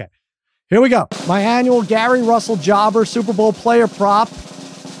that. Okay, here we go. My annual Gary Russell Jobber Super Bowl player prop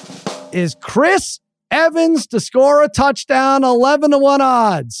is Chris Evans to score a touchdown, 11-1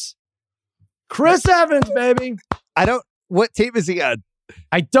 odds. Chris Evans, baby. What team is he on?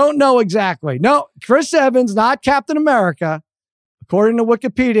 I don't know exactly. No, Chris Evans, not Captain America. According to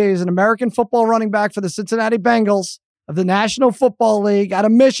Wikipedia, he's an American football running back for the Cincinnati Bengals of the National Football League out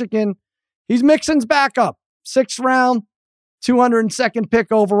of Michigan. He's Mixon's backup. 6th round, 202nd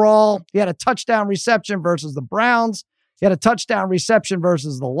pick overall. He had a touchdown reception versus the Browns. He had a touchdown reception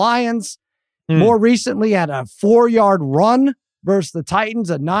versus the Lions. More recently, had a 4-yard run versus the Titans,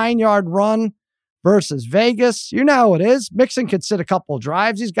 a 9-yard run versus Vegas. You know how it is. Mixon could sit a couple of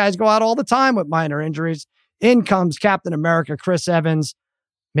drives. These guys go out all the time with minor injuries. In comes Captain America, Chris Evans,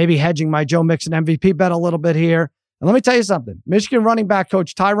 maybe hedging my Joe Mixon MVP bet a little bit here. And let me tell you something. Michigan running back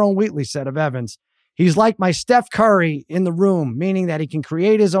coach Tyrone Wheatley said of Evans, he's like my Steph Curry in the room, meaning that he can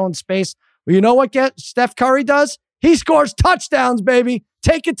create his own space. Well, you know what Steph Curry does? He scores touchdowns, baby.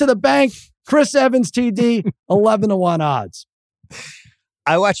 Take it to the bank. Chris Evans, TD, 11-1 odds.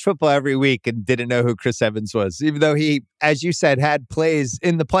 I watch football every week and didn't know who Chris Evans was, even though he, as you said, had plays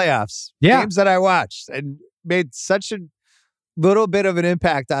in the playoffs. Yeah. Games that I watched and made such a little bit of an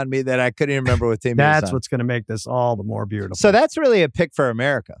impact on me that I couldn't even remember what team he was on. That's what's going to make this all the more beautiful. So that's really a pick for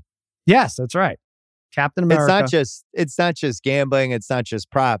America. Yes, that's right. Captain America. It's not just gambling. It's not just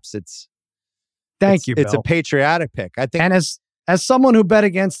props. Thank you, Bill. It's a patriotic pick. I think. And as someone who bet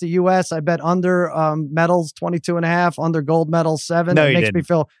against the U.S., I bet under medals 22.5, under gold medals 7. No, it you makes didn't. me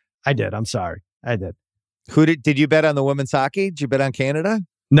feel. I did. I'm sorry. I did. Who did you bet on the women's hockey? Did you bet on Canada?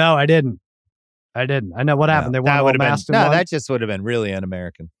 No, I didn't. I know what happened. They won all masked and won. That just would have been really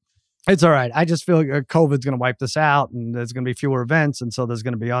un-American. It's all right. I just feel like COVID's going to wipe this out, and there's going to be fewer events, and so there's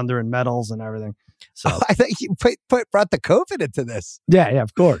going to be under and medals and everything. So I think you brought the COVID into this. Yeah,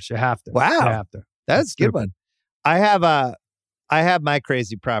 of course you have to. Wow, you have to. That's a good one. I have my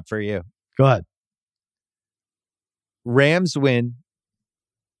crazy prop for you. Go ahead. Rams win.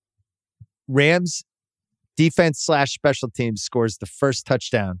 Rams defense / special teams scores the first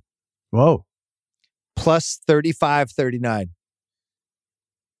touchdown. Whoa. Plus 35-39.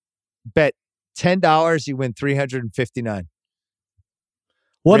 Bet $10, you win $359.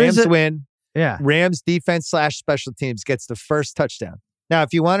 What Rams is it? Win. Yeah. Rams defense / special teams gets the first touchdown. Now,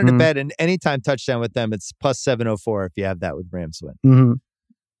 if you wanted to bet an anytime touchdown with them, it's plus 704 if you have that with Rams win. Mm-hmm.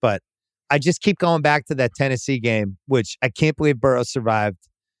 But I just keep going back to that Tennessee game, which I can't believe Burrow survived.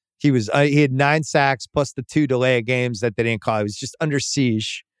 He had 9 sacks plus the 2 delay of games that they didn't call. He was just under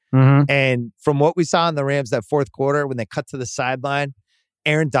siege. Mm-hmm. And from what we saw in the Rams that fourth quarter, when they cut to the sideline,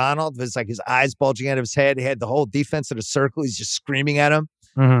 Aaron Donald was like his eyes bulging out of his head. He had the whole defense in a circle. He's just screaming at him.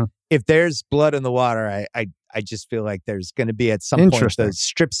 Mm-hmm. If there's blood in the water, I just feel like there's going to be at some point the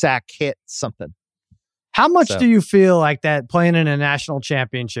strip sack hit something. How much do you feel like that playing in a national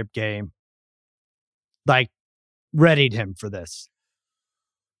championship game, like, readied him for this?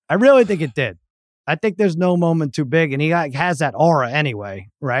 I really think it did. I think there's no moment too big, and he has that aura anyway,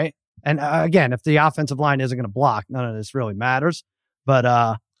 right? And again, if the offensive line isn't going to block, none of this really matters. But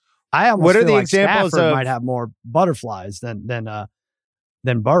I almost feel like Stafford might have more butterflies than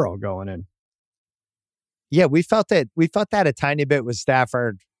Burrow going in. Yeah, we felt that a tiny bit with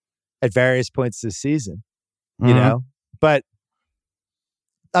Stafford at various points this season, you know. But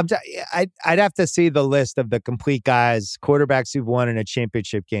I'd have to see the list of the complete guys, quarterbacks who've won in a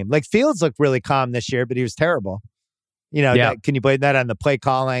championship game. Like Fields looked really calm this year, but he was terrible. You know, can you blame that on the play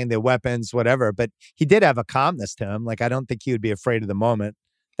calling, the weapons, whatever? But he did have a calmness to him. Like, I don't think he would be afraid of the moment.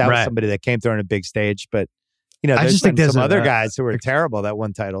 That was somebody that came through on a big stage. But, you know, there's some other guys who were terrible that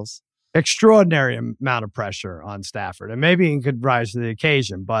won titles. Extraordinary amount of pressure on Stafford. And maybe he could rise to the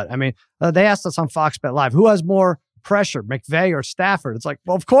occasion. But, I mean, they asked us on Fox Bet Live, who has more pressure, McVay or Stafford? It's like,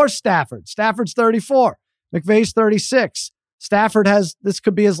 well, of course Stafford. Stafford's 34. McVay's 36. Stafford this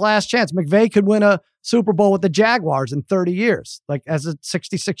could be his last chance. McVay could win a Super Bowl with the Jaguars in 30 years, like as a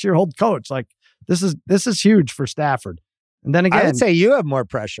 66-year-old coach. Like this is huge for Stafford. And then again, I would say you have more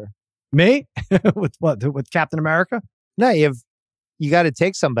pressure. Me? With what? With Captain America? No, you got to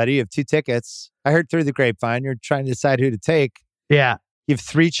take somebody. You have 2 tickets. I heard through the grapevine you're trying to decide who to take. Yeah. You have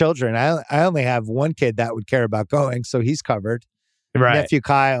 3 children. I only have 1 kid that would care about going, so he's covered. Right. Nephew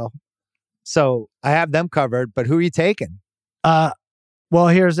Kyle. So I have them covered, but who are you taking? Well,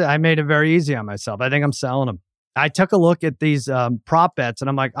 I made it very easy on myself. I think I'm selling them. I took a look at these prop bets, and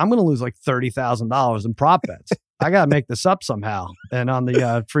I'm like, I'm going to lose like $30,000 in prop bets. I got to make this up somehow. And on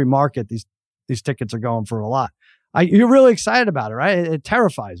the free market, these tickets are going for a lot. You're really excited about it, right? It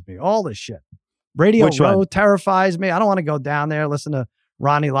terrifies me. All this shit. Radio Row terrifies me. I don't want to go down there, listen to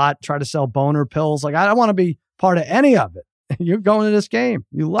Ronnie Lott try to sell boner pills. Like, I don't want to be part of any of it. You're going to this game.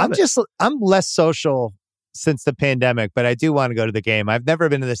 You love it. I'm less social since the pandemic, but I do want to go to the game. I've never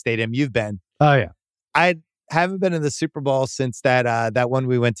been to the stadium. You've been. Oh, yeah. I haven't been in the Super Bowl since that one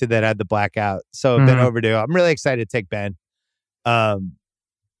we went to that had the blackout. So I've been overdue. I'm really excited to take Ben.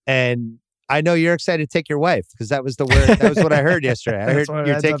 And I know you're excited to take your wife because that was what I heard yesterday. I heard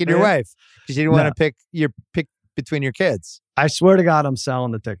you're taking your wife because you didn't want to pick between your kids. I swear to God, I'm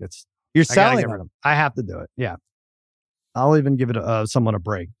selling the tickets. You're selling them. I have to do it. Yeah. I'll even give it someone a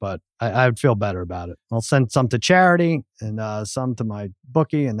break, but I'd feel better about it. I'll send some to charity and some to my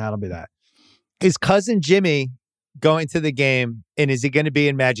bookie, and that'll be that. Is cousin Jimmy going to the game, and is he going to be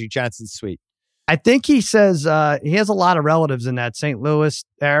in Magic Johnson's suite? I think he says he has a lot of relatives in that St. Louis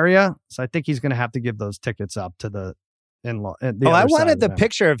area. So I think he's going to have to give those tickets up to the in-law. I wanted the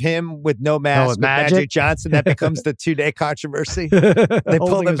picture of him with no mask with Magic Johnson. That becomes the 2-day controversy. They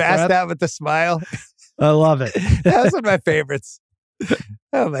pull the mask out with the smile. I love it. That was one of my favorites.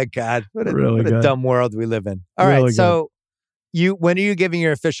 Oh my God. What a dumb world we live in. All right. So when are you giving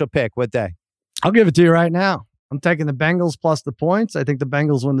your official pick? What day? I'll give it to you right now. I'm taking the Bengals plus the points. I think the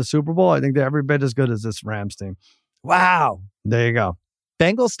Bengals win the Super Bowl. I think they're every bit as good as this Rams team. Wow. There you go.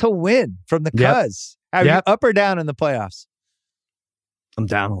 Bengals to win from the Cuz. Are you up or down in the playoffs? I'm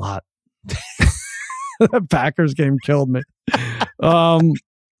down a lot. The Packers game killed me.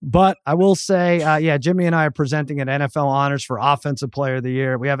 But I will say, Jimmy and I are presenting at NFL Honors for Offensive Player of the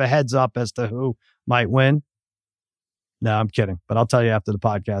Year. We have a heads up as to who might win. No, I'm kidding. But I'll tell you after the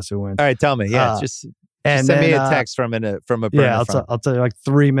podcast who wins. All right, tell me. Yeah, just send me a text from a burner phone. I'll tell you like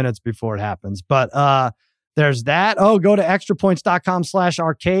 3 minutes before it happens. But there's that. Oh, go to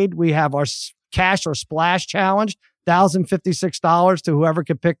extrapoints.com/arcade. We have our cash or splash challenge, $1,056 to whoever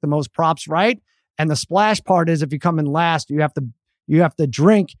can pick the most props right. And the splash part is if you come in last, you have to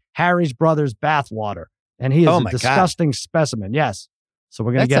drink Harry's brother's bathwater. And he is a disgusting specimen. Yes. So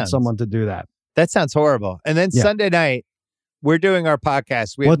we're going to get someone to do that. That sounds horrible. And then Sunday night, we're doing our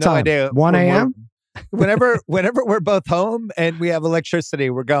podcast. We have no idea. 1 a.m.? Whenever we're both home and we have electricity,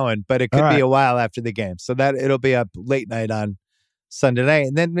 we're going. But it could be a while after the game. So that it'll be up late night on Sunday night.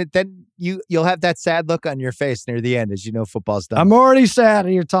 And then you'll have that sad look on your face near the end as you know football's done. I'm already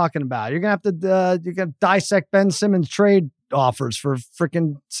sad you're talking about. You're going to have to dissect Ben Simmons trade offers for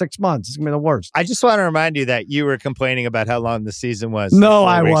freaking 6 months. It's going to be the worst. I just want to remind you that you were complaining about how long the season was. No,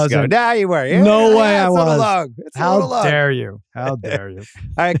 I wasn't. No, you were. Yeah, no way I was. How dare you? How dare you?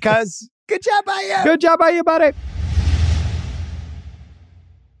 All right, Cuz. Good job by you. Good job by you, buddy.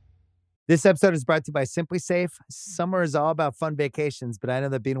 This episode is brought to you by Simply Safe. Summer is all about fun vacations, but I know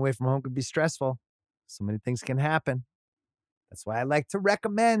that being away from home can be stressful. So many things can happen. That's why I like to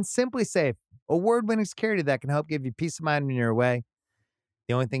recommend Simply Safe, award-winning security that can help give you peace of mind when you're away.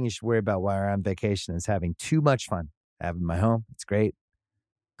 The only thing you should worry about while you're on vacation is having too much fun. I have it in my home. It's great.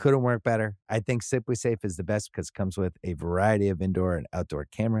 Couldn't work better. I think Simply Safe is the best because it comes with a variety of indoor and outdoor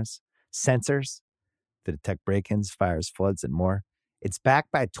cameras, sensors to detect break-ins, fires, floods, and more. It's backed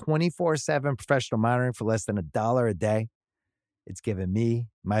by 24/7 professional monitoring for less than $1 a day. It's given me,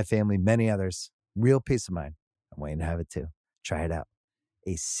 my family, many others real peace of mind. I'm waiting to have it too. Try it out.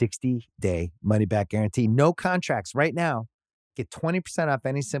 A 60-day money-back guarantee. No contracts right now. Get 20% off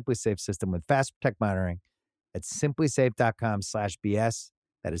any Simply Safe system with Fast Protect monitoring at simplysafe.com/BS.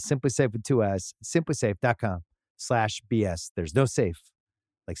 That is Simply Safe with 2 S's. simplysafe.com/BS. There's no safe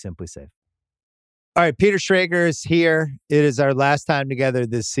like Simply Safe. All right, Peter Schrager is here. It is our last time together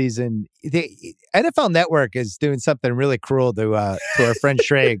this season. The NFL Network is doing something really cruel to our friend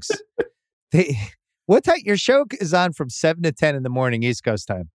Schrags. What time? Your show is on from 7 to 10 in the morning, East Coast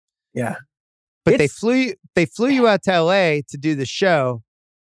time. Yeah, but they flew you out to LA to do the show,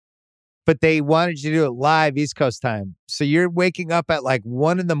 but they wanted you to do it live East Coast time. So you're waking up at like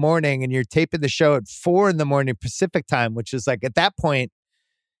 1 in the morning and you're taping the show at 4 in the morning Pacific time, which is like at that point,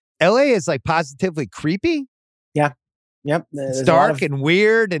 LA is like positively creepy. Yeah. Yep. It's dark and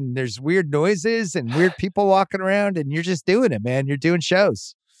weird, and there's weird noises and weird people walking around, and you're just doing it, man. You're doing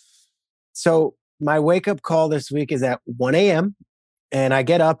shows. So my wake-up call this week is at 1 a.m. and I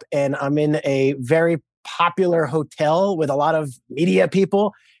get up and I'm in a very popular hotel with a lot of media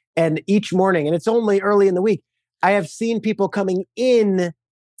people. And each morning, and it's only early in the week, I have seen people coming in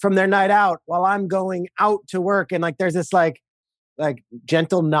from their night out while I'm going out to work. And like, there's this like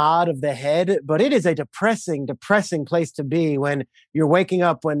gentle nod of the head, but it is a depressing place to be when you're waking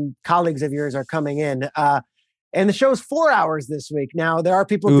up when colleagues of yours are coming in. And the show's 4 hours this week. Now, there are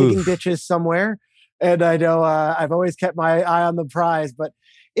people digging ditches somewhere. And I know I've always kept my eye on the prize, but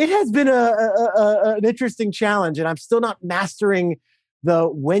it has been an interesting challenge. And I'm still not mastering the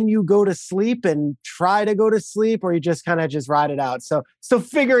when you go to sleep and try to go to sleep, or you just kind of just ride it out. So still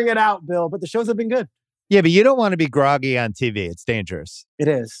figuring it out, Bill, but the shows have been good. Yeah, but you don't want to be groggy on TV. It's dangerous. It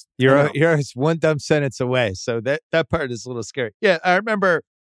is. You're one dumb sentence away. So that part is a little scary. Yeah, I remember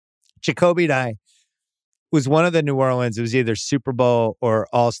Jacoby and I was one of the New Orleans. It was either Super Bowl or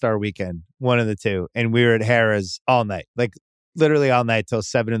All-Star Weekend, one of the two. And we were at Harrah's all night, like literally all night till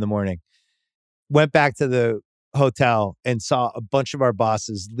 7 a.m. Went back to the hotel and saw a bunch of our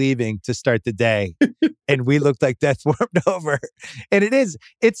bosses leaving to start the day. And we looked like death warmed over. And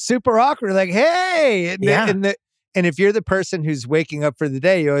it's super awkward. Like, hey, and And if you're the person who's waking up for the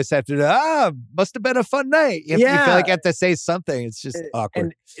day, you always have to, must have been a fun night. You feel like you have to say something. It's just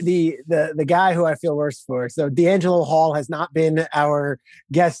awkward. And the guy who I feel worse for. So D'Angelo Hall has not been our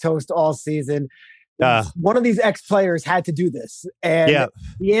guest host all season. One of these ex-players had to do this. And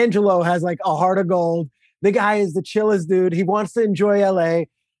D'Angelo has like a heart of gold. The guy is the chillest dude. He wants to enjoy LA.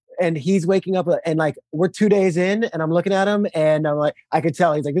 And he's waking up and like, we're 2 days in and I'm looking at him and I'm like, I could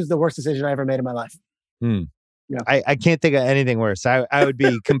tell he's like, this is the worst decision I ever made in my life. Yeah. I can't think of anything worse. I would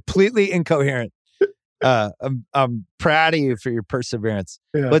be completely incoherent. I'm proud of you for your perseverance.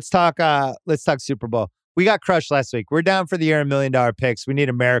 Yeah. Let's talk Super Bowl. We got crushed last week. We're down for the year $1 million picks. We need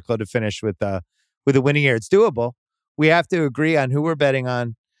a miracle to finish with a winning year. It's doable. We have to agree on who we're betting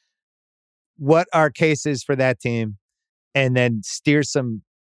on, what our case is for that team, and then steer some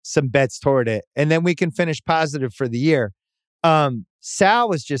bets toward it. And then we can finish positive for the year. Sal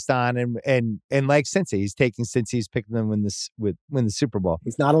was just on and like Cincy, he's taking Cincy, he's picking them win the Super Bowl.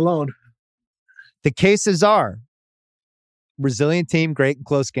 He's not alone. The cases are resilient team, great in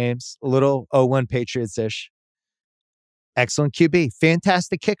close games, a little 0-1 Patriots-ish. Excellent QB,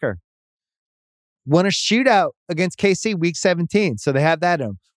 fantastic kicker. Won a shootout against KC week 17, so they have that in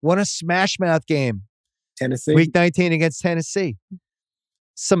them. Won a smash mouth game. Tennessee. Week 19 against Tennessee.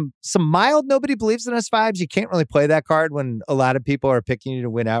 Some mild nobody believes in us vibes. You can't really play that card when a lot of people are picking you to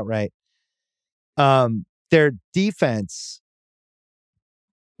win outright. Their defense,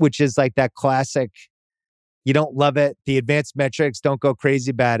 which is like that classic, you don't love it. The advanced metrics don't go crazy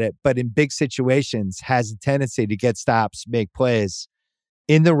about it, but in big situations has a tendency to get stops, make plays.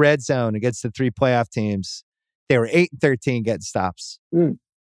 In the red zone against the 3 playoff teams, they were 8-13 getting stops.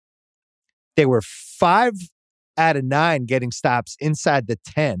 They were 5 out of 9 getting stops inside the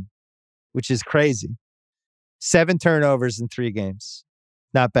 10, which is crazy. 7 turnovers in 3 games.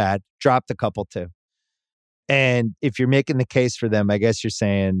 Not bad. Dropped a couple too. And if you're making the case for them, I guess you're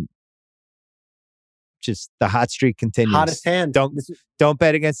saying just the hot streak continues. Hottest hand. Don't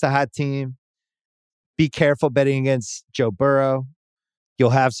bet against the hot team. Be careful betting against Joe Burrow.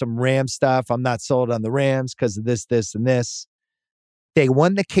 You'll have some Rams stuff. I'm not sold on the Rams because of this, and this. They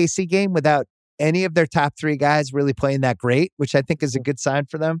won the KC game without any of their top 3 guys really playing that great, which I think is a good sign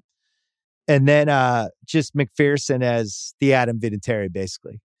for them. And then just McPherson as the Adam Vinatieri,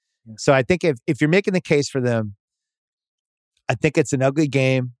 basically. Yeah. So I think if you're making the case for them, I think it's an ugly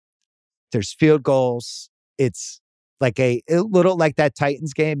game. There's field goals. It's like a little like that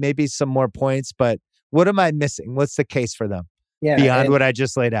Titans game, maybe some more points, but what am I missing? What's the case for them? Yeah, beyond what I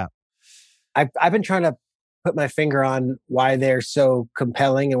just laid out. I've been trying to put my finger on why they're so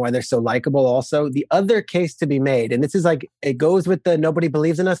compelling and why they're so likable also. The other case to be made, and this is like, it goes with the nobody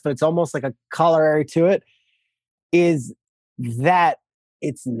believes in us, but it's almost like a corollary to it, is that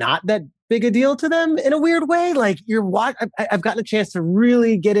it's not that big a deal to them in a weird way. Like I've gotten a chance to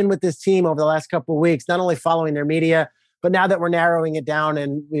really get in with this team over the last couple of weeks, not only following their media, but now that we're narrowing it down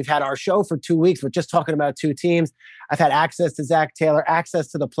and we've had our show for 2 weeks, we're just talking about 2 teams. I've had access to Zach Taylor, access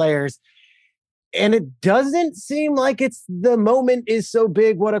to the players. And it doesn't seem like it's the moment is so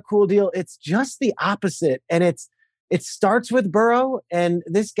big. What a cool deal. It's just the opposite. And it starts with Burrow, and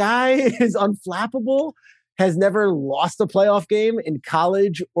this guy is unflappable, has never lost a playoff game in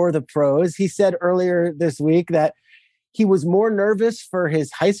college or the pros. He said earlier this week that he was more nervous for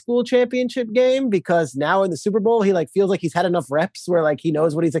his high school championship game because now in the Super Bowl, he like feels like he's had enough reps where like he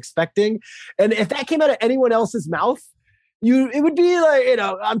knows what he's expecting. And if that came out of anyone else's mouth, it would be like,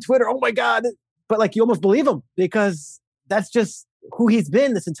 on Twitter, oh my God. But like you almost believe him because that's just who he's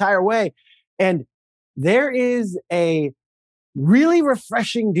been this entire way. And there is a really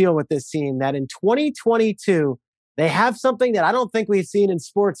refreshing deal with this team that in 2022, they have something that I don't think we've seen in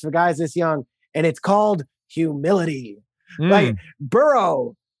sports for guys this young, and it's called humility. Like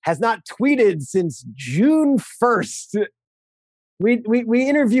Burrow has not tweeted since June 1st. We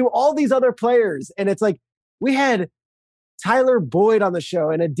interview all these other players, and it's like we had Tyler Boyd on the show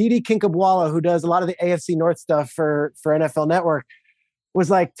and Aditi Kinkabwala, who does a lot of the AFC North stuff for NFL Network, was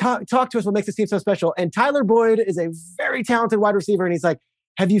like, talk to us what makes this team so special. And Tyler Boyd is a very talented wide receiver, and he's like,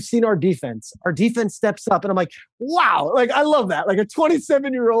 have you seen our defense? Our defense steps up. And I'm like, wow, like I love that. Like a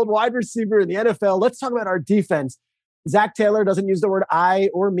 27-year-old wide receiver in the NFL. Let's talk about our defense. Zach Taylor doesn't use the word I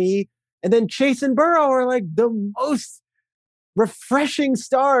or me. And then Chase and Burrow are like the most refreshing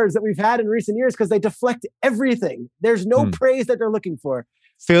stars that we've had in recent years because they deflect everything. There's no praise that they're looking for.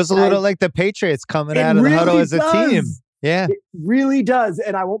 Feels a little like the Patriots coming out of the huddle as a team. Yeah. It really does.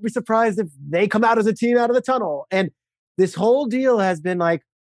 And I won't be surprised if they come out as a team out of the tunnel. And this whole deal has been like,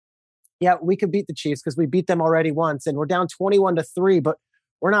 yeah, we could beat the Chiefs because we beat them already once and we're down 21-3, but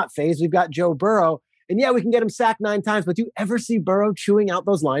we're not phased. We've got Joe Burrow. And yeah, we can get him sacked 9 times, but do you ever see Burrow chewing out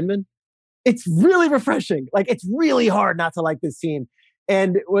those linemen? It's really refreshing. Like, it's really hard not to like this team.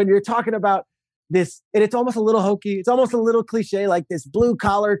 And when you're talking about this, and it's almost a little hokey, it's almost a little cliche, like this blue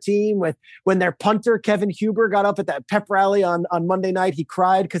collar team with when their punter, Kevin Huber, got up at that pep rally on Monday night, he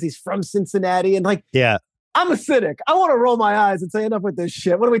cried because he's from Cincinnati. And like, yeah, I'm a cynic. I want to roll my eyes and say, enough with this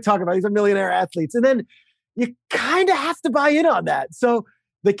shit. What are we talking about? These are millionaire athletes. And then you kind of have to buy in on that. So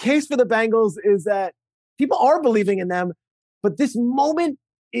the case for the Bengals is that people are believing in them, but this moment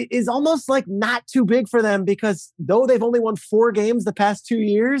is almost like not too big for them because though they've only won 4 games the past 2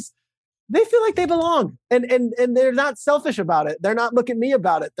 years, they feel like they belong. And they're not selfish about it. They're not look at me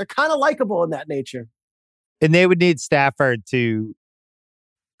about it. They're kind of likable in that nature. And they would need Stafford to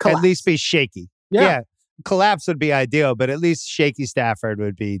Collapse. at least be shaky. Yeah. Collapse would be ideal, but at least shaky Stafford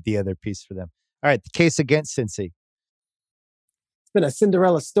would be the other piece for them. All right, the case against Cincy. It's been a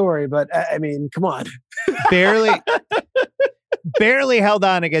Cinderella story, but I mean, come on. barely held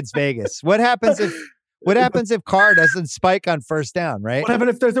on against Vegas. What happens if Carr doesn't spike on first down, right? What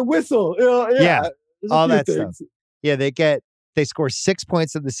happens if there's a whistle? Yeah, all that stuff. Yeah, they score 6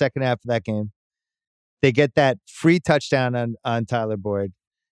 points in the second half of that game. They get that free touchdown on Tyler Boyd.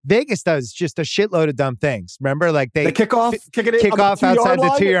 Vegas does just a shitload of dumb things. Remember, like they kick off outside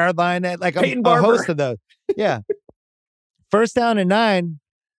the 2-yard line at like a host of those. Yeah. First down and 9,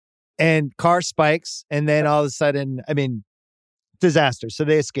 and Carr spikes, and then all of a sudden, I mean, disaster. So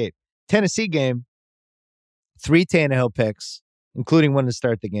they escape. Tennessee game, 3 Tannehill picks, including one to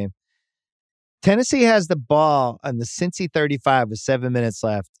start the game. Tennessee has the ball on the Cincy 35 with 7 minutes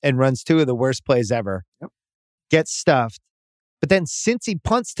left and runs 2 of the worst plays ever. Yep. Gets stuffed. But then Cincy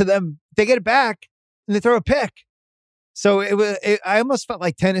punts to them. They get it back and they throw a pick. So I almost felt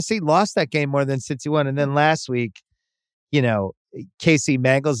like Tennessee lost that game more than Cincy won. And then last week, you know, KC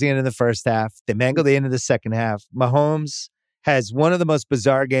mangles the end of the first half. They mangle the end of the second half. Mahomes has one of the most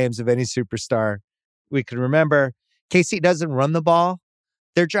bizarre games of any superstar we can remember. KC doesn't run the ball.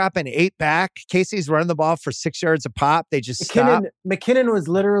 They're dropping 8 back. Casey's running the ball for 6 yards a pop. They just stop. McKinnon was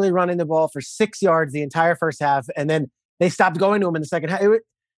literally running the ball for 6 yards the entire first half, and then they stopped going to him in the second half.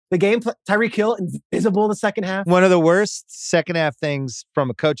 The game, Tyreek Hill, invisible in the second half. One of the worst second half things from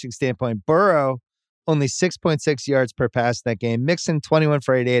a coaching standpoint. Burrow, only 6.6 yards per pass in that game. Mixon, 21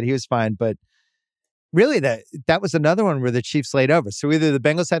 for 88. He was fine, but really that was another one where the Chiefs laid over. So either the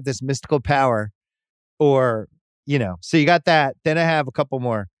Bengals have this mystical power or, you know, so you got that. Then I have a couple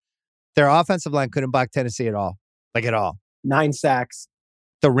more. Their offensive line couldn't block Tennessee at all. Like at all. 9 sacks.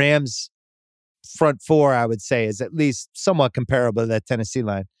 The Rams front 4, I would say, is at least somewhat comparable to that Tennessee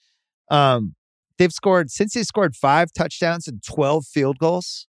line. Since they scored 5 touchdowns and 12 field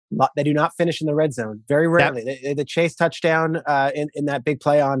goals. They do not finish in the red zone. Very rarely. The Chase touchdown in that big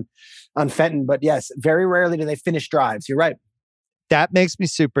play on Fenton. But yes, very rarely do they finish drives. You're right. That makes me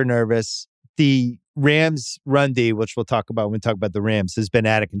super nervous. The Rams run D, which we'll talk about when we talk about the Rams, has been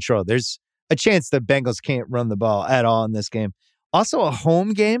out of control. There's a chance the Bengals can't run the ball at all in this game. Also a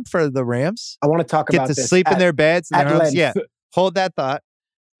home game for the Rams. I want to talk about this. Get to sleep in their beds in their homes. Yeah, hold that thought.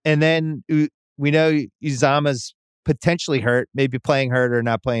 And then we know Uzama's potentially hurt, maybe playing hurt or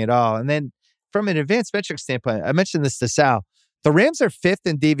not playing at all. And then from an advanced metrics standpoint, I mentioned this to Sal, the Rams are 5th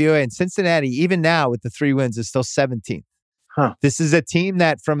in DVOA, and Cincinnati, even now with the 3 wins, is still 17th. Huh. This is a team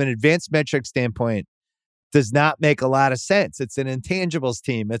that, from an advanced metrics standpoint, does not make a lot of sense. It's an intangibles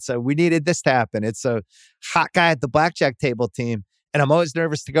team. It's we needed this to happen. It's a hot guy at the blackjack table team. And I'm always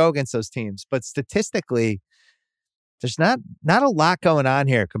nervous to go against those teams. But statistically, there's not a lot going on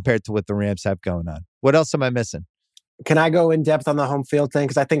here compared to what the Rams have going on. What else am I missing? Can I go in depth on the home field thing?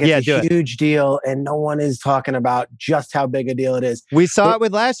 Because I think it's a huge deal and no one is talking about just how big a deal it is. We saw it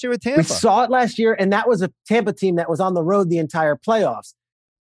with last year with Tampa. We saw it last year, and that was a Tampa team that was on the road the entire playoffs.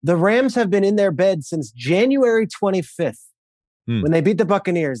 The Rams have been in their bed since January 25th when they beat the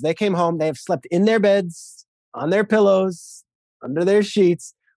Buccaneers. They came home. They have slept in their beds, on their pillows, under their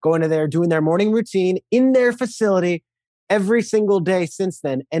sheets, going to there, doing their morning routine in their facility every single day since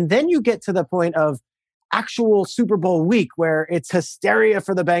then. And then you get to the point of actual Super Bowl week where it's hysteria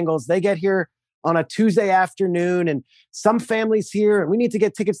for the Bengals. They get here on a Tuesday afternoon and some families here and we need to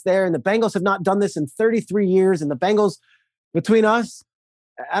get tickets there. And the Bengals have not done this in 33 years. And the Bengals, between us,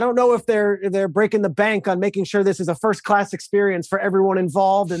 I don't know if they're breaking the bank on making sure this is a first-class experience for everyone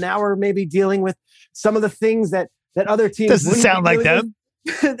involved. And now we're maybe dealing with some of the things that other teams doesn't sound like them.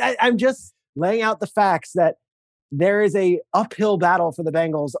 I'm just laying out the facts that there is a uphill battle for the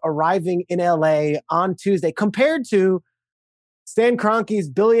Bengals arriving in LA on Tuesday compared to Stan Kroenke's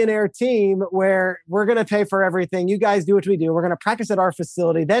billionaire team where we're going to pay for everything. You guys do what we do. We're going to practice at our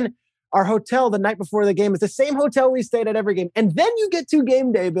facility. Then our hotel the night before the game is the same hotel we stayed at every game. And then you get to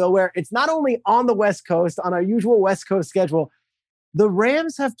game day, Bill, where it's not only on the West Coast, on our usual West Coast schedule. The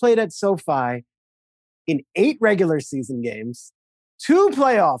Rams have played at SoFi in 8 regular season games, 2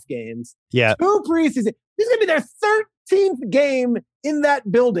 playoff games, 2 preseason. This is going to be their 13th game in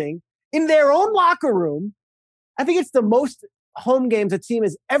that building, in their own locker room. I think it's the most home games a team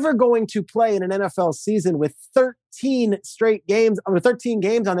is ever going to play in an NFL season, with 13 straight games, 13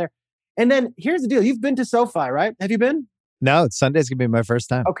 games on there. And then here's the deal. You've been to SoFi, right? Have you been? No, Sunday's going to be my first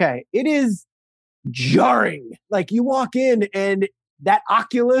time. Okay. It is jarring. Like, you walk in and that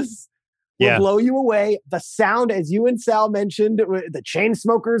Oculus will blow you away. The sound, as you and Sal mentioned, the chain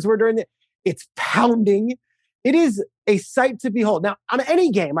smokers were during it's pounding. It is a sight to behold. Now, on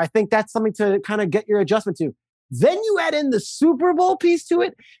any game, I think that's something to kind of get your adjustment to. Then you add in the Super Bowl piece to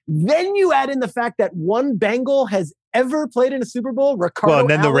it. Then you add in the fact that one Bengal has ever played in a Super Bowl, Ricardo Well, and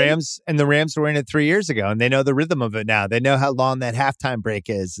then Allen. the Rams were in it 3 years ago, and they know the rhythm of it now. They know how long that halftime break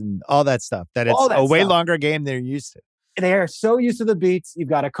is and all that stuff. That it's a way longer game than you're used to. They are so used to the beats. You've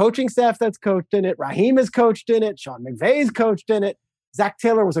got a coaching staff that's coached in it. Raheem has coached in it. Sean McVay's coached in it. Zach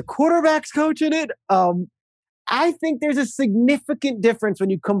Taylor was a quarterback's coach in it. I think there's a significant difference when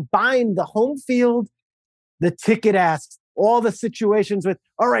you combine the home field, the ticket asks, all the situations with,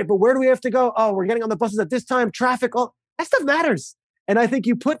 all right, but where do we have to go? Oh, we're getting on the buses at this time, traffic, all that stuff matters. And I think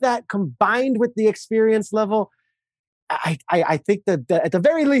you put that combined with the experience level, I think that at the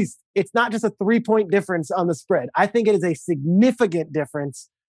very least, it's not just a 3-point difference on the spread. I think it is a significant difference.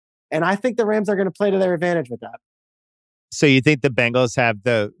 And I think the Rams are going to play to their advantage with that. So you think the Bengals have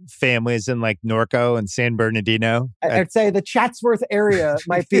the families in like Norco and San Bernardino? I'd say the Chatsworth area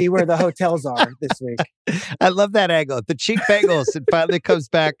might be where the hotels are this week. I love that angle. The cheap Bengals. It finally comes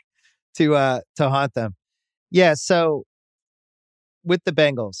back to haunt them. Yeah. So with the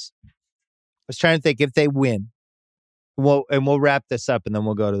Bengals, I was trying to think if they win. We'll wrap this up and then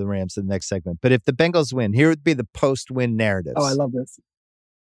we'll go to the Rams in the next segment. But if the Bengals win, here would be the post-win narratives. Oh, I love this.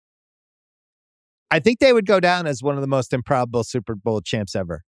 I think they would go down as one of the most improbable Super Bowl champs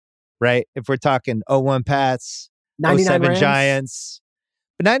ever, right? If we're talking 0-1 Pats, 0-7 Rams. Giants,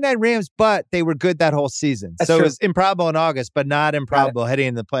 but 99 Rams, but they were good that whole season. That's so true. It was improbable in August, but not improbable heading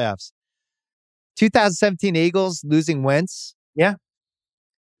into the playoffs. 2017 Eagles losing Wentz. Yeah.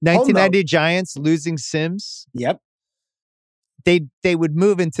 1990 Giants losing Sims. Yep. They would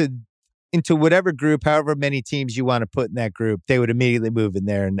move into whatever group, however many teams you want to put in that group, they would immediately move in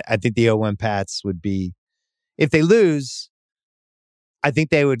there. And I think the 0-1 Pats would be, if they lose, I think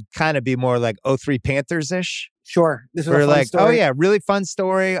they would kind of be more like 0-3 Panthers-ish. Sure. This was We're a fun like, story. oh yeah, really fun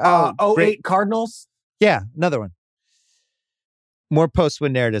story. 08 Cardinals. Yeah, another one. More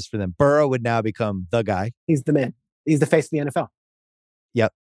post-win narratives for them. Burrow would now become the guy. He's the man. He's the face of the NFL.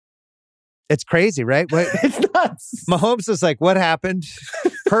 Yep. It's crazy, right? It's nuts. Mahomes is like, what happened?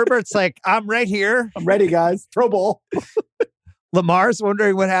 Herbert's like, I'm right here. I'm ready, guys. Pro Bowl. Lamar's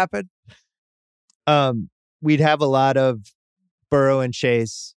wondering what happened. We'd have a lot of Burrow and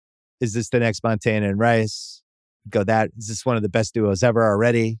Chase. Is this the next Montana and Rice? Is this one of the best duos ever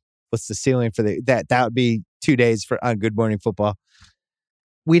already? What's the ceiling for that? That would be 2 days on Good Morning Football.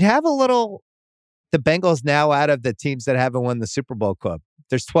 We'd have the Bengals now out of the teams that haven't won the Super Bowl club.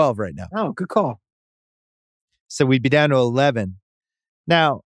 There's 12 right now. Oh, good call. So we'd be down to 11.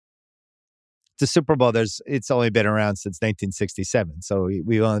 Now, the Super Bowl, it's only been around since 1967. So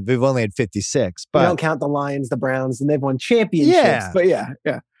we've only had 56. But we don't count the Lions, the Browns, and they've won championships. Yeah. But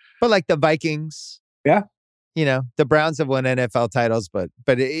yeah. But like the Vikings. Yeah. You know, the Browns have won NFL titles, but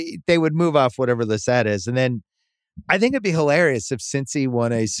they would move off whatever list that is. And then I think it'd be hilarious if Cincy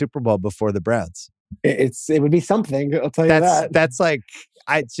won a Super Bowl before the Browns. It would be something. I'll tell you that. That's like,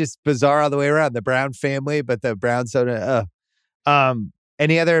 it's just bizarre all the way around. The Brown family, but the Browns don't.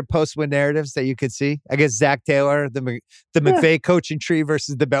 Any other post-win narratives that you could see? I guess Zach Taylor, the McVay coaching tree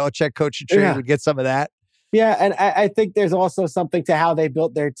versus the Belichick coaching tree would get some of that. Yeah, and I think there's also something to how they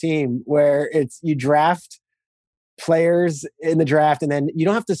built their team where it's you draft players in the draft and then you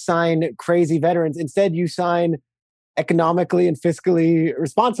don't have to sign crazy veterans. Instead, you sign economically and fiscally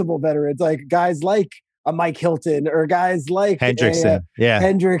responsible veterans, like guys like a Mike Hilton or guys like Hendrickson,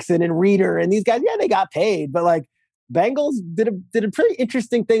 Hendrickson and Reeder. And these guys, they got paid, but like Bengals did a pretty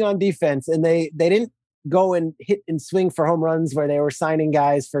interesting thing on defense, and they didn't go and hit and swing for home runs where they were signing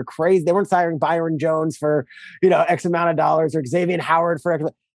guys for crazy. They weren't signing Byron Jones for X amount of dollars or Xavier Howard for X.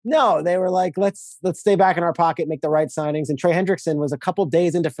 No, they were like, let's stay back in our pocket, make the right signings. And Trey Hendrickson was a couple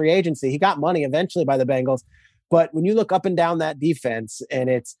days into free agency. He got money eventually by the Bengals. But when you look up and down that defense, and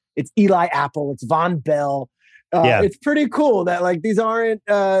it's Eli Apple, it's Von Bell, It's pretty cool that like these aren't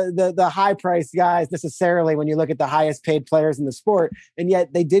the high priced guys necessarily when you look at the highest paid players in the sport, and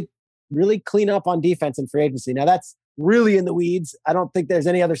yet they did really clean up on defense in free agency. Now that's really in the weeds. I don't think there's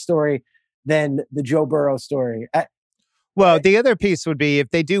any other story than the Joe Burrow story. Well, the other piece would be if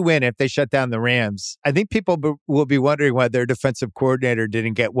they do win, if they shut down the Rams, I think people will be wondering why their defensive coordinator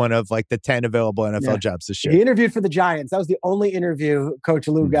didn't get one of like the 10 available NFL jobs this year. He interviewed for the Giants. That was the only interview Coach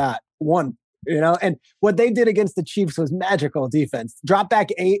Lou got. One. And what they did against the Chiefs was magical defense. Drop back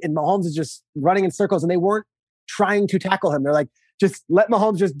 8 and Mahomes is just running in circles and they weren't trying to tackle him. They're like, just let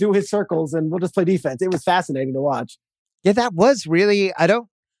Mahomes just do his circles and we'll just play defense. It was fascinating to watch. Yeah, that was really,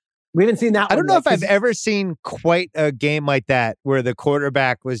 we haven't seen that. I don't know if I've ever seen quite a game like that where the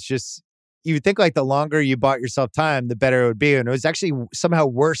quarterback was just, you would think like the longer you bought yourself time, the better it would be. And it was actually somehow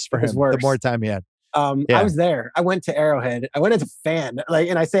worse for him the more time he had. I was there. I went to Arrowhead. I went as a fan,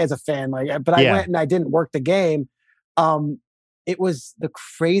 and I say as a fan, but I went and I didn't work the game. It was the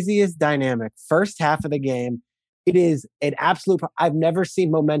craziest dynamic. First half of the game, it is an absolute. I've never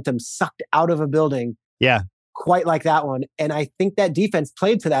seen momentum sucked out of a building. Yeah, quite like that one. And I think that defense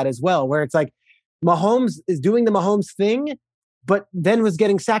played to that as well, where it's like Mahomes is doing the Mahomes thing, but then was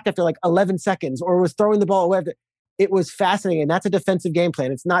getting sacked after like 11 seconds or was throwing the ball away. It was fascinating. And that's a defensive game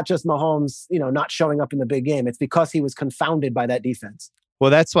plan. It's not just Mahomes, not showing up in the big game. It's because he was confounded by that defense. Well,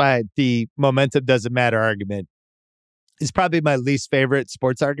 that's why the momentum doesn't matter argument is probably my least favorite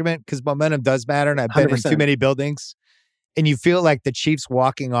sports argument, because momentum does matter. And I've been 100%. In too many buildings and you feel like the Chiefs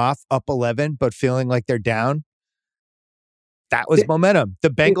walking off up 11, but feeling like they're down. That was momentum. The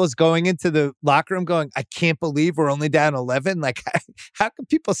Bengals going into the locker room going, I can't believe we're only down 11. Like, how can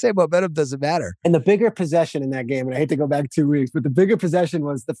people say momentum doesn't matter? And the bigger possession in that game, and I hate to go back 2 weeks, but the bigger possession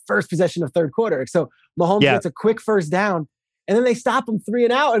was the first possession of third quarter. So Mahomes gets a quick first down, and then they stop him 3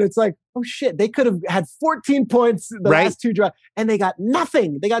 and out. And it's like, oh shit, they could have had 14 points the last 2 drives, and they got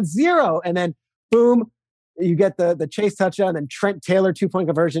nothing. They got 0. And then boom, you get the Chase touchdown, and Trent Taylor 2-point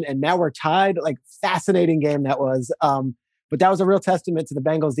conversion, and now we're tied. Like, fascinating game that was. But that was a real testament to the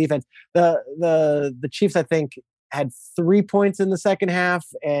Bengals defense. The Chiefs, I think, had 3 points in the second half,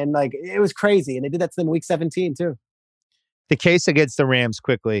 and like it was crazy. And they did that to them in week 17 too. The case against the Rams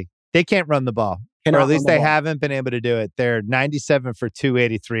quickly. They can't run the ball. Or at least they haven't been able to do it. They're 97 for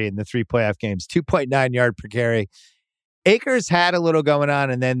 283 in the 3 playoff games, 2.9 yard per carry. Akers had a little going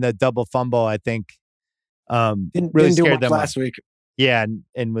on, and then the double fumble, I think, really scared them last week. Yeah,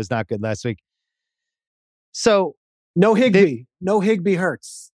 and was not good last week. So no Higbee. No Higbee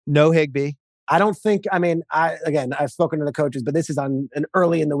hurts. No Higbee. I don't think, I've spoken to the coaches, but this is on an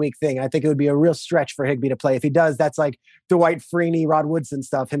early in the week thing. I think it would be a real stretch for Higbee to play. If he does, that's like Dwight Freeney, Rod Woodson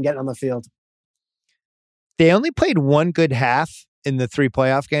stuff, him getting on the field. They only played one good half in the 3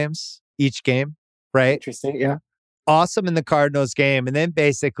 playoff games, each game, right? Interesting, yeah. Awesome in the Cardinals game. And then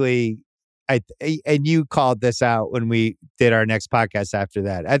basically, and you called this out when we did our next podcast after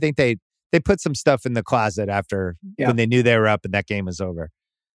that. I think they put some stuff in the closet after when they knew they were up and that game was over.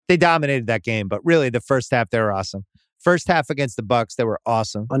 They dominated that game, but really the first half, they were awesome. First half against the Bucs, they were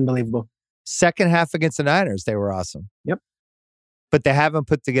awesome. Unbelievable. Second half against the Niners, they were awesome. Yep. But they haven't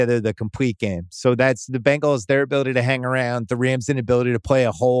put together the complete game. So that's the Bengals, their ability to hang around, the Rams' inability to play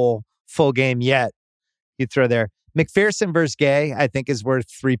a whole full game yet. You throw there. McPherson versus Gay, I think, is worth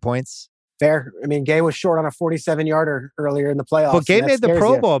 3 points. Fair. I mean, Gay was short on a 47-yarder earlier in the playoffs. Well, Gay made the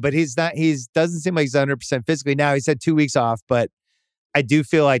Pro Bowl, but he's not. Doesn't seem like he's 100% physically. Now he's had 2 weeks off, but I do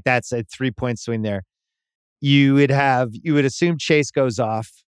feel like that's a 3-point swing there. You would assume Chase goes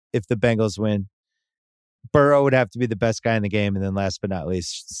off if the Bengals win. Burrow would have to be the best guy in the game, and then last but not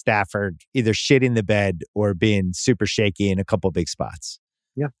least, Stafford either shitting the bed or being super shaky in a couple big spots.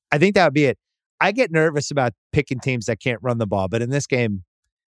 Yeah, I think that would be it. I get nervous about picking teams that can't run the ball, but in this game,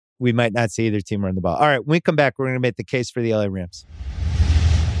 we might not see either team run the ball. All right, when we come back, we're going to make the case for the LA Rams.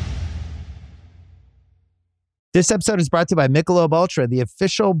 This episode is brought to you by Michelob Ultra, the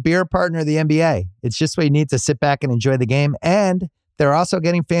official beer partner of the NBA. It's just what you need to sit back and enjoy the game, and they're also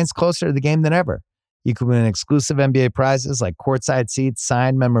getting fans closer to the game than ever. You can win exclusive NBA prizes like courtside seats,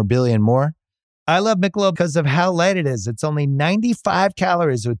 signed memorabilia, and more. I love Michelob because of how light it is. It's only 95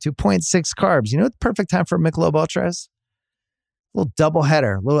 calories with 2.6 carbs. You know what the perfect time for Michelob Ultra is? Little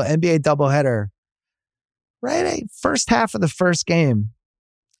doubleheader, little NBA doubleheader. Right? First half of the first game.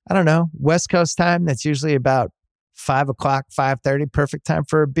 I don't know. West Coast time. That's usually about 5 o'clock, 5:30. Perfect time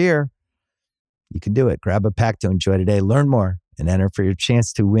for a beer. You can do it. Grab a pack to enjoy today. Learn more and enter for your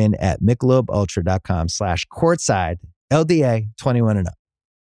chance to win at MichelobUltra.com/courtside. LDA 21 and up.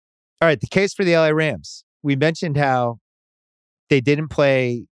 All right. The case for the LA Rams. We mentioned how they didn't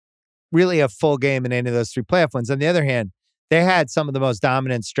play really a full game in any of those 3 playoff wins. On the other hand, they had some of the most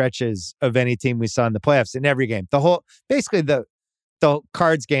dominant stretches of any team we saw in the playoffs in every game. Basically the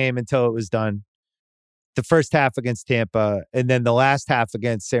Cards game until it was done. The first half against Tampa, and then the last half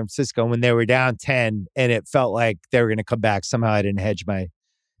against San Francisco when they were down 10, and it felt like they were going to come back. Somehow I didn't hedge my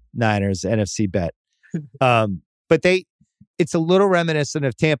Niners NFC bet. But it's a little reminiscent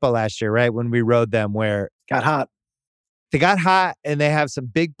of Tampa last year, right? When we rode them, where got hot. They got hot, and they have some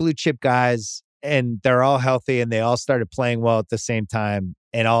big blue chip guys, and they're all healthy, and they all started playing well at the same time.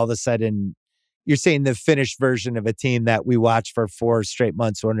 And all of a sudden, you're seeing the finished version of a team that we watched for 4 straight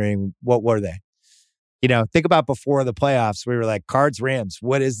months, wondering what were they? Think about before the playoffs, we were like, Cards, Rams,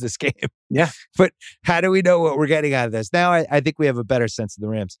 what is this game? Yeah. But how do we know what we're getting out of this? Now I think we have a better sense of the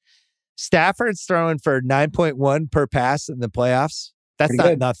Rams. Stafford's throwing for 9.1 per pass in the playoffs. That's pretty not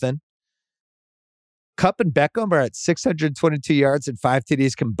good. Nothing. Kupp and Beckham are at 622 yards and 5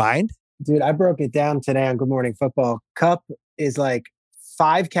 TDs combined. Dude, I broke it down today on Good Morning Football. Kupp is like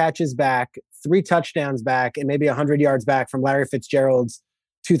 5 catches back, 3 touchdowns back, and maybe 100 yards back from Larry Fitzgerald's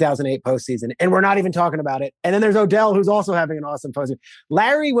 2008 postseason. And we're not even talking about it. And then there's Odell, who's also having an awesome postseason.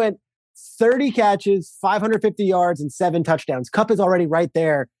 Larry went 30 catches, 550 yards, and 7 touchdowns. Kupp is already right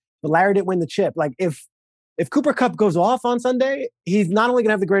there, but Larry didn't win the chip. Like, if Cooper Kupp goes off on Sunday, he's not only going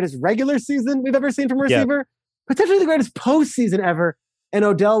to have the greatest regular season we've ever seen from a receiver, potentially the greatest postseason ever. And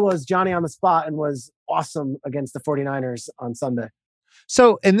Odell was Johnny on the spot and was awesome against the 49ers on Sunday.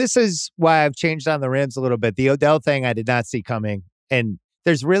 So, and this is why I've changed on the Rams a little bit. The Odell thing I did not see coming. And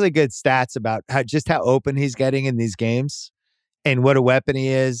there's really good stats about how open he's getting in these games and what a weapon he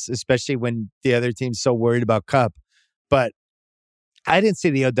is, especially when the other team's so worried about Kupp. But I didn't see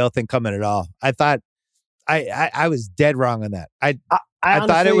the Odell thing coming at all. I thought I was dead wrong on that. I honestly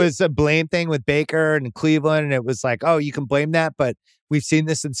thought it was a blame thing with Baker and Cleveland, and it was like, oh, you can blame that, but we've seen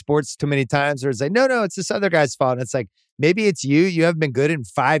this in sports too many times where it's like, no, it's this other guy's fault. And it's like, maybe it's you. You haven't been good in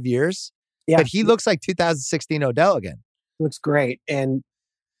 5 years. Yeah. But he looks like 2016 Odell again. Looks great. And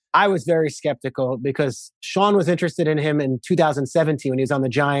I was very skeptical because Sean was interested in him in 2017 when he was on the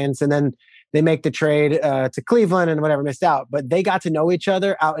Giants, and then they make the trade to Cleveland and whatever, missed out. But they got to know each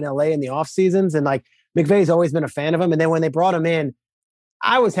other out in LA in the off seasons, and like McVay's always been a fan of him. And then when they brought him in,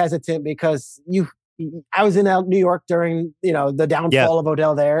 I was hesitant because I was in New York during the downfall of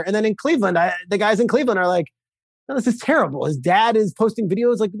Odell there, and then in Cleveland, the guys in Cleveland are like, no, this is terrible. His dad is posting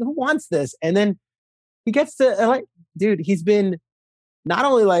videos like, who wants this? And then he gets to like, dude, he's been not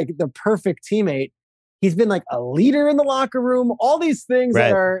only like the perfect teammate, he's been like a leader in the locker room, all these things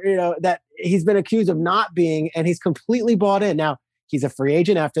that are, that he's been accused of not being, and he's completely bought in. Now, he's a free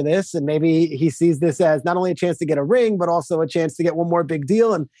agent after this, and maybe he sees this as not only a chance to get a ring, but also a chance to get one more big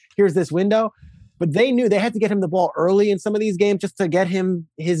deal. And here's this window. But they knew they had to get him the ball early in some of these games just to get him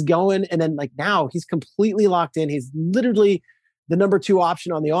his going. And then like now he's completely locked in. He's literally the number 2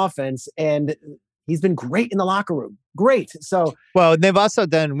 option on the offense. And he's been great in the locker room. Great. So, well, they've also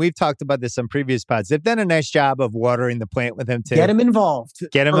done, we've talked about this on previous pods. They've done a nice job of watering the plant with him too. Get him involved.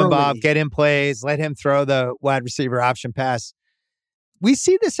 Get him involved, get him plays, let him throw the wide receiver option pass. We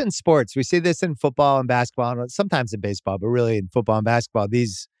see this in sports. We see this in football and basketball, and sometimes in baseball, but really in football and basketball.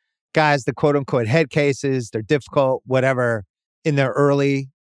 These guys, the quote unquote head cases, they're difficult, whatever, in their early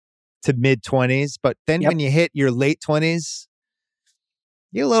to mid 20s. But then when you hit your late 20s,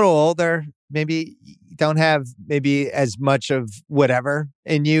 you're a little older. Maybe you don't have maybe as much of whatever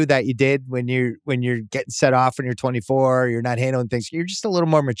in you that you did when you're getting set off when you're 24. You're not handling things. You're just a little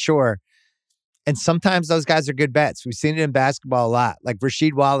more mature. And sometimes those guys are good bets. We've seen it in basketball a lot. Like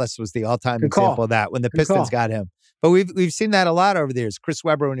Rasheed Wallace was the all-time example of that when the Pistons got him. But we've seen that a lot over the years. Chris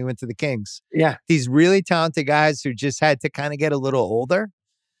Webber when he went to the Kings. Yeah. These really talented guys who just had to kind of get a little older.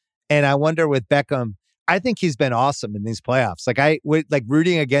 And I wonder with Beckham, I think he's been awesome in these playoffs. Like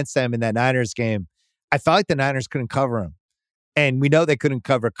rooting against them in that Niners game, I felt like the Niners couldn't cover him. And we know they couldn't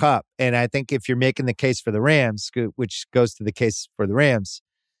cover Kupp. And I think if you're making the case for the Rams, which goes to the case for the Rams,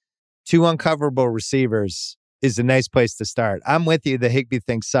 2 uncoverable receivers is a nice place to start. I'm with you. The Higbee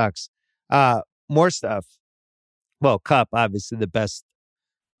thing sucks. More stuff. Well, Kupp, obviously the best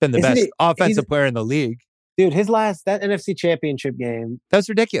offensive player in the league. Dude, that NFC Championship game. That's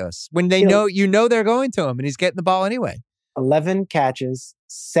ridiculous. When they know they're going to him and he's getting the ball anyway. 11 catches,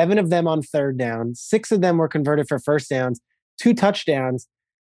 7 of them on third down, 6 of them were converted for first downs, 2 touchdowns.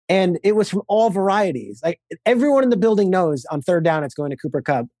 And it was from all varieties. Like everyone in the building knows on third down, it's going to Cooper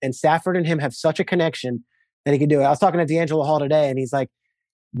Kupp. And Stafford and him have such a connection that he can do it. I was talking to D'Angelo Hall today, and he's like,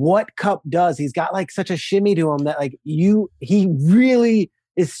 what Kupp does, he's got like such a shimmy to him that like he really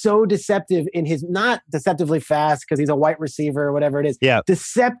is so deceptive in his, not deceptively fast because he's a white receiver or whatever it is. Yeah.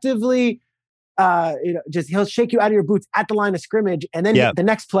 Deceptively, just he'll shake you out of your boots at the line of scrimmage. And then the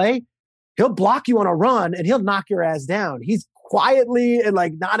next play, he'll block you on a run and he'll knock your ass down. He's quietly and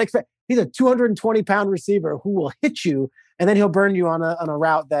like he's a 220-pound receiver who will hit you and then he'll burn you on a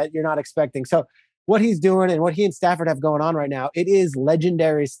route that you're not expecting. So what he's doing and what he and Stafford have going on right now, it is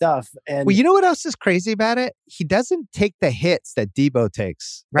legendary stuff. And well, you know what else is crazy about it? He doesn't take the hits that Debo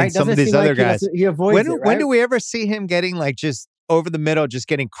takes. Right. And some of these other guys. He avoids it, right? When do we ever see him getting like just over the middle, just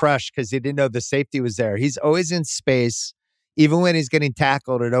getting crushed because he didn't know the safety was there? He's always in space. Even when he's getting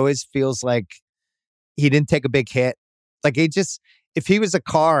tackled, it always feels like he didn't take a big hit. Like if he was a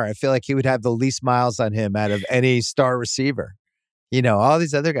car, I feel like he would have the least miles on him out of any star receiver. You know, all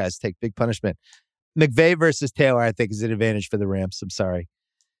these other guys take big punishment. McVay versus Taylor, I think, is an advantage for the Rams. I'm sorry.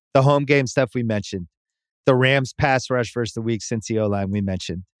 The home game stuff we mentioned. The Rams pass rush versus the weak Cincy O-line we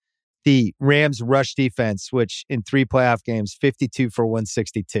mentioned. The Rams rush defense, which in 3 playoff games, 52 for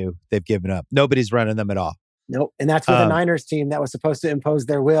 162, they've given up. Nobody's running them at all. Nope. And that's with a Niners team that was supposed to impose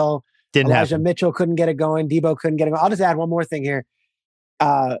their will. Elijah Mitchell couldn't get it going. Debo couldn't get it going. I'll just add one more thing here.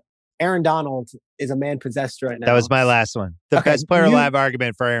 Aaron Donald is a man possessed right now. That was my last one. The best player alive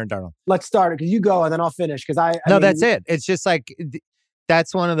argument for Aaron Donald. Let's start it because you go and then I'll finish because I mean, that's it. It's just like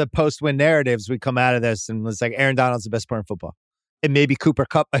that's one of the post-win narratives. We come out of this and it's like Aaron Donald's the best player in football. And maybe Cooper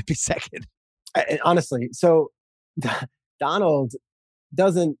Kupp might be second. Honestly, so Donald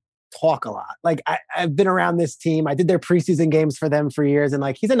doesn't talk a lot. Like I've been around this team. I did their preseason games for them for years. And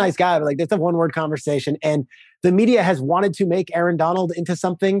like, he's a nice guy, but like that's a one-word conversation. And the media has wanted to make Aaron Donald into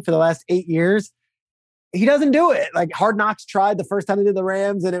something for the last 8 years. He doesn't do it. Like Hard Knocks tried the first time they did the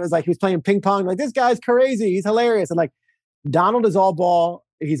Rams and it was like, he was playing ping pong. Like this guy's crazy. He's hilarious. And like Donald is all ball.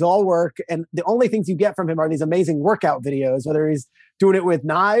 He's all work. And the only things you get from him are these amazing workout videos, whether he's doing it with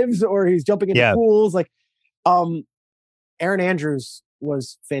knives or he's jumping into pools. Like Aaron Andrews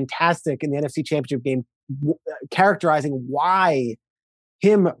was fantastic in the NFC Championship game, characterizing why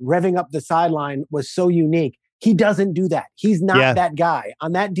him revving up the sideline was so unique. He doesn't do that. He's not that guy.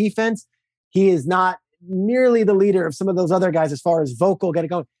 On that defense, he is not nearly the leader of some of those other guys as far as vocal getting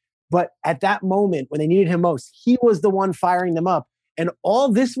going. But at that moment, when they needed him most, he was the one firing them up. And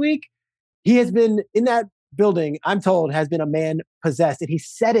all this week, he has been in that building, I'm told, has been a man possessed. And he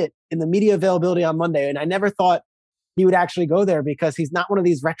said it in the media availability on Monday. And I never thought he would actually go there because he's not one of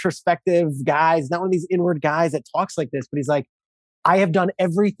these retrospective guys, not one of these inward guys that talks like this. But he's like, I have done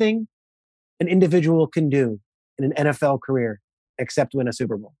everything an individual can do in an NFL career except win a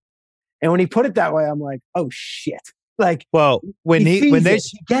Super Bowl. And when he put it that way, I'm like, oh shit. Like, well, when he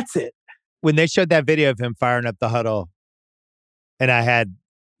gets it. When they showed that video of him firing up the huddle, and I had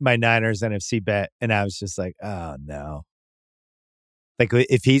my Niners NFC bet, and I was just like, oh no. Like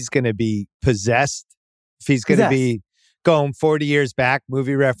if he's going to be possessed, if he's going to be going 40 years back,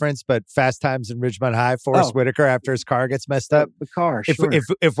 movie reference, but Fast Times in Ridgemont High, Forrest Whitaker after his car gets messed up. The car, sure.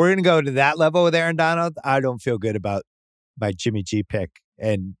 If we're going to go to that level with Aaron Donald, I don't feel good about my Jimmy G pick.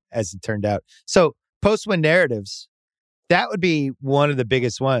 And as it turned out. So post-win narratives, that would be one of the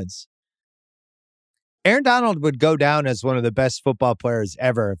biggest ones. Aaron Donald would go down as one of the best football players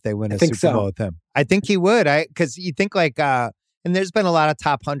ever if they win a Super Bowl with him. I think he would. Because you think like, and there's been a lot of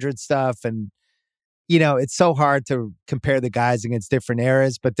top 100 stuff and, you know, it's so hard to compare the guys against different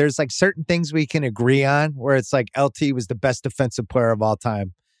eras, but there's like certain things we can agree on where it's like LT was the best defensive player of all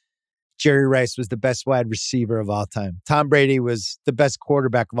time. Jerry Rice was the best wide receiver of all time. Tom Brady was the best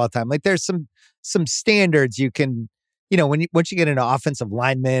quarterback of all time. Like there's some standards you can, you know, once you get into offensive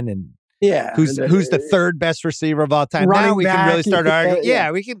linemen and who's the third best receiver of all time. Now we can really start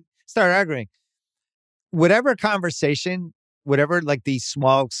arguing. We can start arguing. Whatever conversation, whatever like the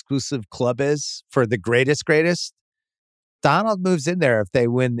small exclusive club is for the greatest, Donald moves in there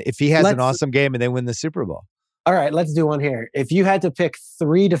if he has an awesome game and they win the Super Bowl. All right, let's do one here. If you had to pick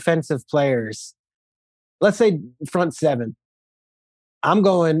 3 defensive players, let's say front 7, I'm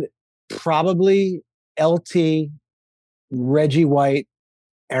going probably LT, Reggie White,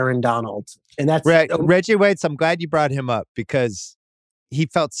 Aaron Donald. And that's Reggie White. I'm glad you brought him up because he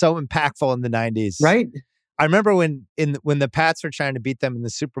felt so impactful in the 90s. Right. I remember when the Pats were trying to beat them in the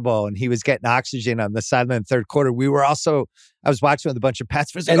Super Bowl and he was getting oxygen on the sideline in the third quarter. I was watching with a bunch of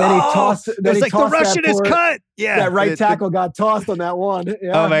Pats fans. And then he tossed. It was like the Russian is cut. Yeah, that right tackle got tossed on that one.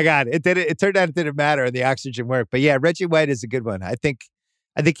 Yeah. Oh my God! It turned out it didn't matter and the oxygen worked. But yeah, Reggie White is a good one. I think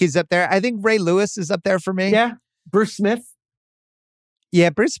he's up there. I think Ray Lewis is up there for me. Yeah, Bruce Smith. Yeah,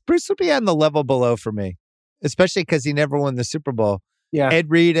 Bruce would be on the level below for me, especially because he never won the Super Bowl. Yeah,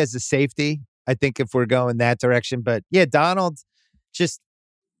 Ed Reed as a safety. I think if we're going that direction, but yeah, Donald, just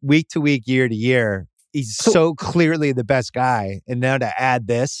week to week, year to year, he's so clearly the best guy. And now to add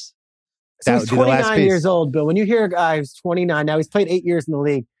this, so he's 29 years old, Bill. When you hear a guy who's 29 now, he's played 8 years in the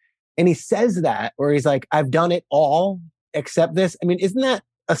league, and he says that, or he's like, I've done it all except this. I mean, isn't that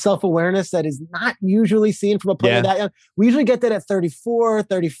a self-awareness that is not usually seen from a player that young? We usually get that at 34,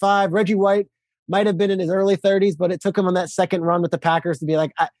 35. Reggie White might have been in his early 30s, but it took him on that second run with the Packers to be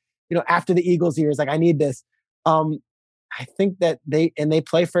like, after the Eagles years, like, I need this. I think that they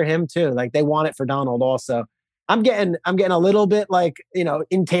play for him too. Like, they want it for Donald also. I'm getting a little bit like,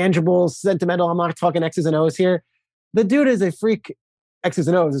 intangible, sentimental. I'm not talking X's and O's here. The dude is a freak X's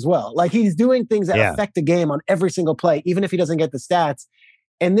and O's as well. Like, he's doing things that affect the game on every single play, even if he doesn't get the stats.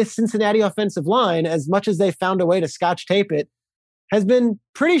 And this Cincinnati offensive line, as much as they found a way to scotch tape it, has been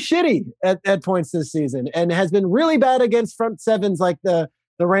pretty shitty at points this season, and has been really bad against front sevens like the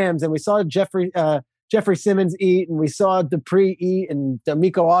Rams. And we saw Jeffrey Simmons eat, and we saw Dupree eat, and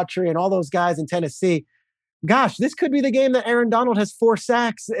D'Amico Autry, and all those guys in Tennessee. Gosh, this could be the game that Aaron Donald has 4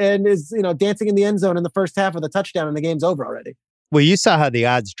 sacks and is dancing in the end zone in the first half with a touchdown, and the game's over already. Well, you saw how the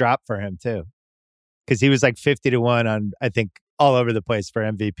odds dropped for him too, because he was like 50-1 on, I think, all over the place for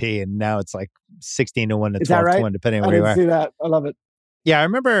MVP, and now it's like 16-1 to 12-1, depending on where you are. I didn't see that. I love it. Yeah, I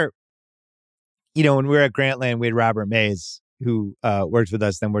remember, when we were at Grantland, we had Robert Mays, who worked with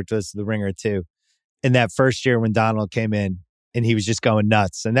us, then worked with us at The Ringer too. In that first year when Donald came in, and he was just going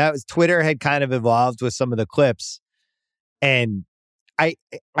nuts. And that was, Twitter had kind of evolved with some of the clips. And I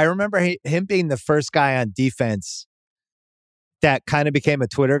remember him being the first guy on defense that kind of became a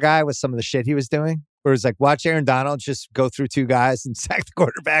Twitter guy with some of the shit he was doing. Where it was like, watch Aaron Donald just go through 2 guys and sack the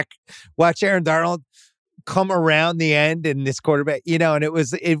quarterback. Watch Aaron Donald come around the end and this quarterback, and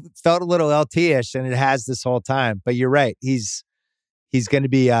it felt a little LT-ish, and it has this whole time. But you're right. He's going to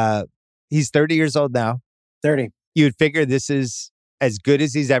be, he's 30 years old now. 30. You'd figure this is as good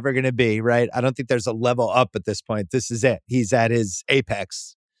as he's ever going to be, right? I don't think there's a level up at this point. This is it. He's at his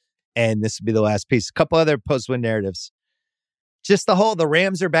apex, and this would be the last piece. A couple other post-win narratives. Just the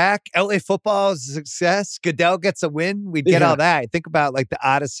Rams are back. LA football is a success. Goodell gets a win. We'd get all that. Think about like the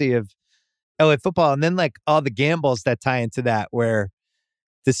odyssey of LA football, and then like all the gambles that tie into that, where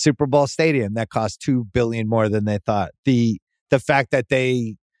the Super Bowl stadium that cost $2 billion more than they thought. The fact that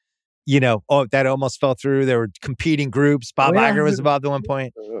they, that almost fell through. There were competing groups. Bob Iger was involved at one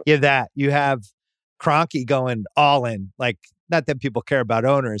point. You have that. You have Kroenke going all in. Like, not that people care about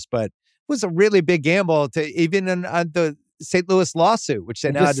owners, but it was a really big gamble to even on the St. Louis lawsuit, which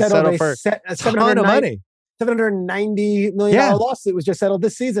they now had to settle for a ton of money. $790 million lawsuit was just settled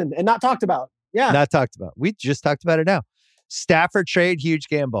this season and not talked about. Yeah. Not talked about. We just talked about it now. Stafford trade, huge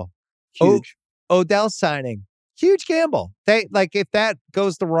gamble. Huge. Odell signing, huge gamble. If that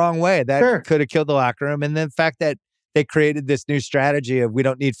goes the wrong way, that could have killed the locker room. And then the fact that they created this new strategy of, we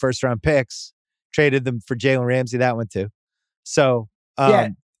don't need first round picks, traded them for Jalen Ramsey, that one too. So,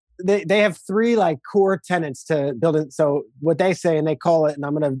 They have 3 like core tenets to build it. So what they say, and they call it, and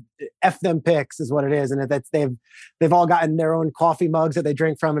I'm going to F them picks is what it is. And that's they've all gotten their own coffee mugs that they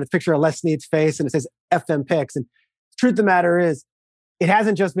drink from, and it's a picture of Les Snead's face, and it says F them picks. And the truth of the matter is, it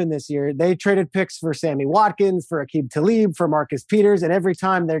hasn't just been this year. They traded picks for Sammy Watkins, for Aqib Talib, for Marcus Peters, and every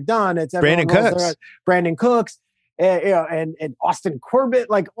time they're done, it's Brandon Cooks, and Austin Corbett.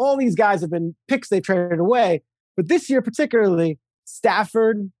 Like, all these guys have been picks they traded away. But this year particularly,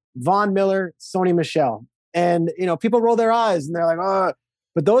 Stafford, Von Miller, Sony Michel. And, people roll their eyes and they're like, oh,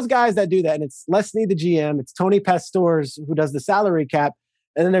 but those guys that do that, and it's Les Snead, the GM, it's Tony Pastors, who does the salary cap,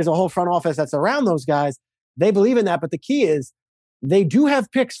 and then there's a whole front office that's around those guys. They believe in that. But the key is, they do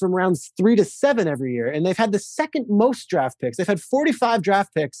have picks from rounds 3 to 7 every year. And they've had the second most draft picks. They've had 45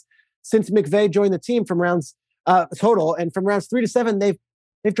 draft picks since McVay joined the team from rounds total. And from rounds 3 to 7, they've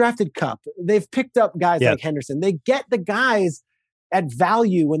drafted Kupp. They've picked up guys like Henderson. They get the guys at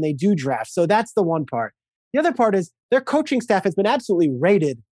value when they do draft. So that's the one part. The other part is, their coaching staff has been absolutely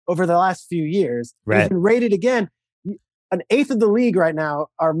rated over the last few years. Right. It's been rated again. An eighth of the league right now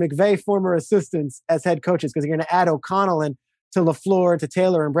are McVay former assistants as head coaches, because you're going to add O'Connell and to LaFleur, to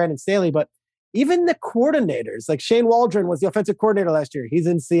Taylor and Brandon Staley. But even the coordinators, like Shane Waldron was the offensive coordinator last year. He's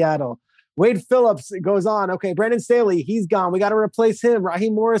in Seattle. Wade Phillips goes on. Okay, Brandon Staley, he's gone. We got to replace him.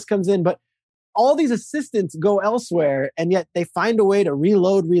 Raheem Morris comes in. But all these assistants go elsewhere, and yet they find a way to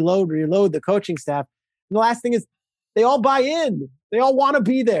reload the coaching staff. And the last thing is, they all buy in. They all want to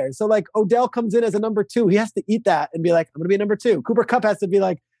be there. So like, Odell comes in as a number 2. He has to eat that and be like, I'm going to be a number 2. Cooper Kupp has to be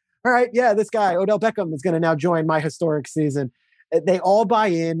like, all right, yeah, this guy, Odell Beckham, is going to now join my historic season. They all buy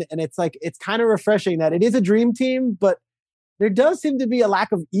in, and it's kind of refreshing that it is a dream team, but there does seem to be a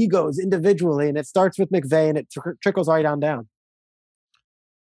lack of egos individually, and it starts with McVay, and it trickles right on down.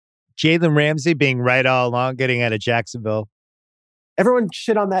 Jalen Ramsey being right all along, getting out of Jacksonville. Everyone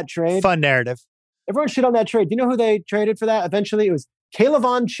shit on that trade. Fun narrative. Everyone shit on that trade. Do you know who they traded for that? Eventually, it was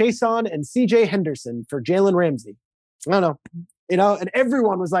Kaylavon Chason and CJ Henderson for Jalen Ramsey. I don't know. And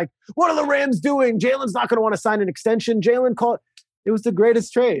everyone was like, what are the Rams doing? Jalen's not going to want to sign an extension. Jalen called. It was the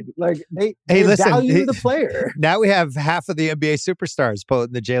greatest trade. Like they value the player. Now we have half of the NBA superstars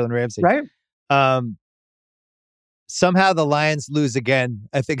pulling the Jalen Ramsey. Right. Somehow the Lions lose again.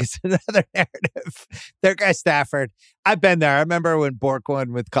 I think it's another narrative. Their guy Stafford. I've been there. I remember when Bork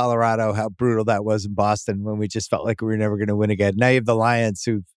won with Colorado, how brutal that was in Boston when we just felt like we were never going to win again. Now you have the Lions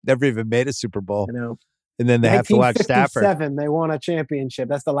who've never even made a Super Bowl. I know. And then they have to watch Stafford. They won a championship.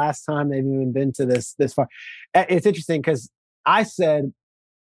 That's the last time they've even been to this far. It's interesting because I said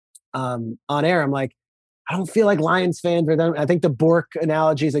on air, I'm like, I don't feel like Lions fans are them. I think the Bork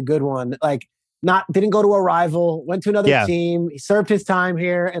analogy is a good one. Like, didn't go to a rival, went to another team. He served his time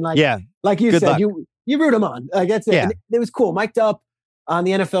here, and like you said, you root him on. Like that's it. Yeah. It was cool. Mic'd up on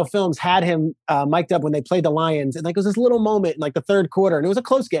the NFL Films had him mic'd up when they played the Lions, and like it was this little moment in like the third quarter, and it was a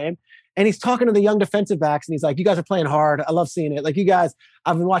close game. And he's talking to the young defensive backs, and he's like, "You guys are playing hard. I love seeing it. Like you guys,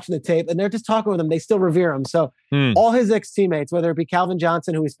 I've been watching the tape, and they're just talking with him. They still revere him. So all his ex-teammates, whether it be Calvin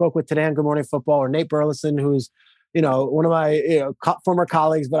Johnson, who we spoke with today on Good Morning Football, or Nate Burleson, who's one of my former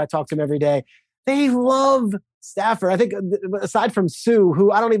colleagues, but I talk to him every day. They love Stafford. I think aside from Sue,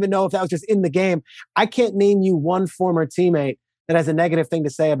 who I don't even know if that was just in the game, I can't name you one former teammate that has a negative thing to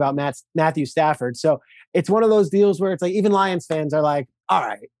say about Matthew Stafford. So it's one of those deals where it's like even Lions fans are like, all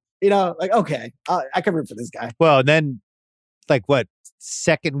right, okay, I can root for this guy. Well, then like what,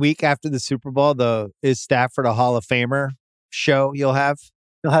 second week after the Super Bowl, is Stafford a Hall of Famer show you'll have?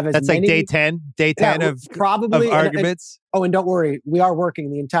 You'll have That's like day 10 of probably of arguments. And don't worry, we are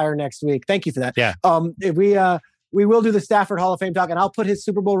working the entire next week. Thank you for that. Yeah. We will do the Stafford Hall of Fame talk, and I'll put his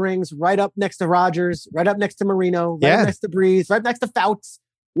Super Bowl rings right up next to Rodgers, right up next to Marino, right up next to Breeze, right next to Fouts,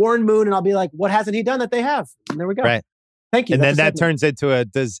 Warren Moon, and I'll be like, what hasn't he done that they have? And there we go. Right. Thank you. And then that turns into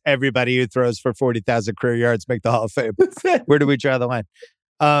does everybody who throws for 40,000 career yards make the Hall of Fame? Where do we draw the line?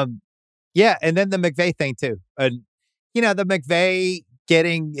 Yeah, and then the McVay thing too. The McVay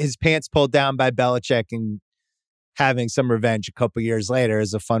getting his pants pulled down by Belichick and having some revenge a couple years later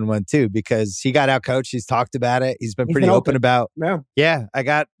is a fun one too, because he got out coached. He's talked about it. He's been pretty open about, I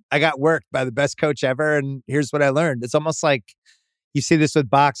got worked by the best coach ever. And here's what I learned. It's almost like you see this with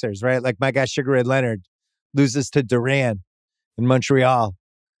boxers, right? Like my guy, Sugar Ray Leonard loses to Duran in Montreal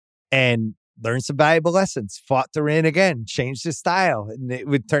and learned some valuable lessons, fought Duran again, changed his style. And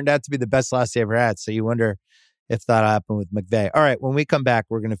it turned out to be the best loss he ever had. So you wonder if that happened with McVay. All right, when we come back,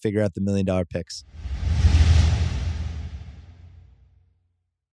 we're going to figure out the $1 million picks.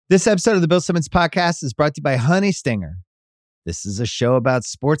 This episode of the Bill Simmons Podcast is brought to you by Honey Stinger. This is a show about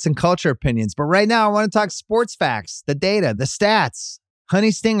sports and culture opinions, but right now I want to talk sports facts, the data, the stats.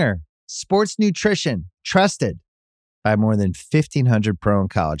 Honey Stinger, sports nutrition, trusted by more than 1,500 pro and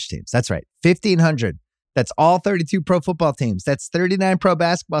college teams. That's right, 1,500. That's all 32 pro football teams. That's 39 pro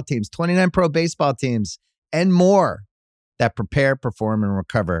basketball teams, 29 pro baseball teams, and more that prepare, perform, and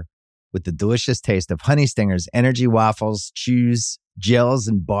recover with the delicious taste of Honey Stinger's energy waffles, chews, gels,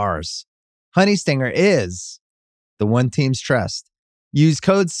 and bars. Honey Stinger is the one teams trust. Use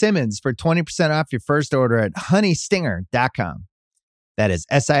code Simmons for 20% off your first order at honeystinger.com. That is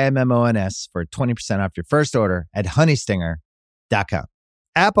SIMMONS for 20% off your first order at honeystinger.com.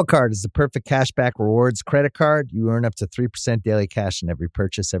 Apple Card is the perfect cashback rewards credit card. You earn up to 3% daily cash in every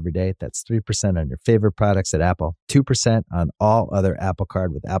purchase every day. That's 3% on your favorite products at Apple, 2% on all other Apple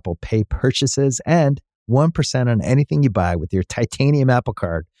Card with Apple Pay purchases, and 1% on anything you buy with your titanium Apple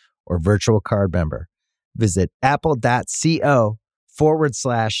Card or virtual card member. Visit apple.co/card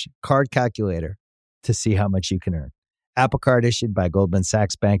calculator to see how much you can earn. Apple Card issued by Goldman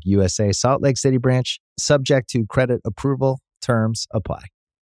Sachs Bank USA, Salt Lake City branch, subject to credit approval. Terms apply.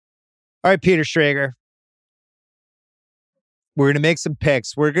 All right, Peter Schrager. We're going to make some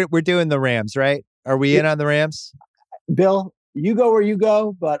picks. We're doing the Rams, right? Are we in on the Rams? Bill, you go where you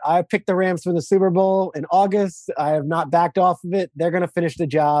go, but I picked the Rams for the Super Bowl in August. I have not backed off of it. They're going to finish the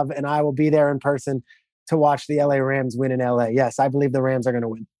job, and I will be there in person to watch the LA Rams win in LA. Yes, I believe the Rams are going to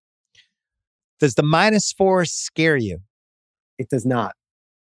win. Does the -4 scare you? It does not.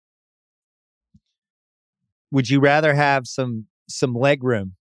 Would you rather have some leg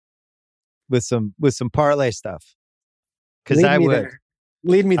room with some parlay stuff? Because I would.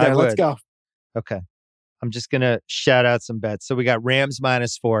 Lead me there. Let's go. Okay. I'm just going to shout out some bets. So we got Rams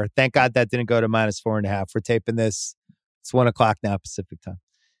 -4. Thank God that didn't go to -4.5. We're taping this. It's 1:00 now Pacific time.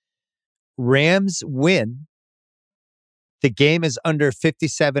 Rams win The game is under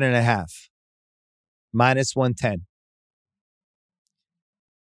 57.5. Minus 110.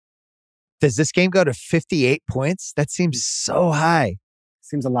 Does this game go to 58 points? That seems so high.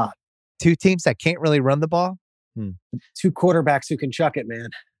 Seems a lot. Two teams that can't really run the ball. Two quarterbacks who can chuck it, man.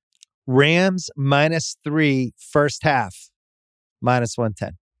 Rams -3 first half. Minus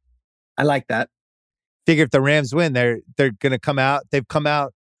 110. I like that. Figure if the Rams win, they're going to come out. They've come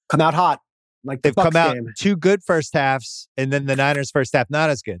out hot. Like they've come out game. Two good first halves, and then the Niners first half not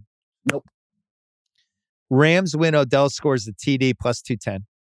as good. Nope. Rams win. Odell scores the TD plus 210.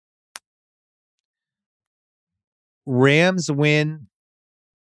 Rams win.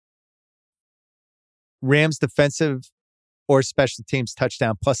 Rams defensive or special teams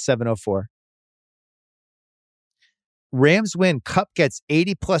touchdown plus 704. Rams win. Kupp gets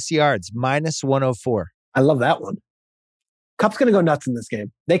 80 plus yards minus 104. I love that one. Kupp's going to go nuts in this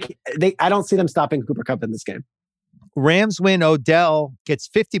game. I don't see them stopping Cooper Kupp in this game. Rams win. Odell gets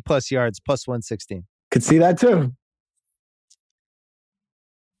 50 plus yards plus 116. Could see that too.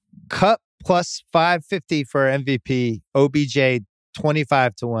 Kupp plus 550 for MVP. OBJ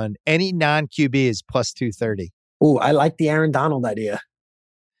 25-1. Any non-QB is plus 230. Ooh, I like the Aaron Donald idea.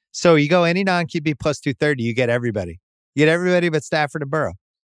 So you go any non-QB plus 230, you get everybody. You get everybody but Stafford and Burrow.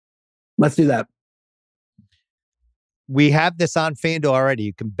 Let's do that. We have this on FanDuel already.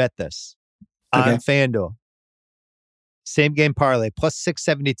 You can bet this on FanDuel. Same game parlay, plus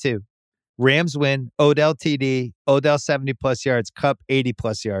 672. Rams win. Odell TD. Odell 70 plus yards. Kupp 80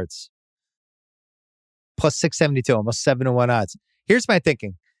 plus yards. Plus 672, almost 7-1 odds. Here's my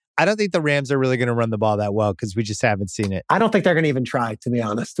thinking. I don't think the Rams are really going to run the ball that well because we just haven't seen it. I don't think they're going to even try, to be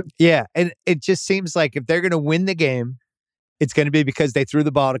honest. Yeah, and it just seems like if they're going to win the game, it's going to be because they threw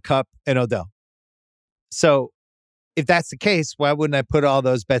the ball to Kupp and Odell. So if that's the case, why wouldn't I put all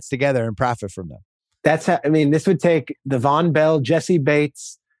those bets together and profit from them? This would take the Von Bell, Jesse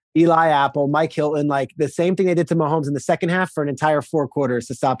Bates, Eli Apple, Mike Hilton, like the same thing they did to Mahomes in the second half for an entire 4 quarters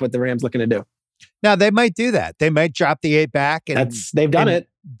to stop what the Rams looking to do. Now, they might do that. They might drop the 8 back and they've done it.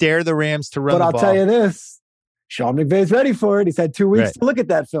 Dare the Rams to run the ball. But I'll tell you this, Sean McVay's ready for it. He's had 2 weeks to look at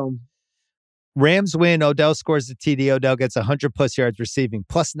that film. Rams win. Odell scores the TD. Odell gets 100 plus yards receiving,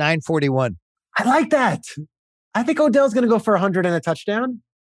 plus 941. I like that. I think Odell's going to go for 100 and a touchdown.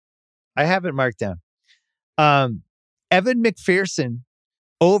 I have it marked down. Evan McPherson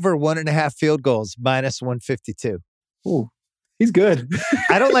over 1.5 field goals, minus 152. Ooh, he's good.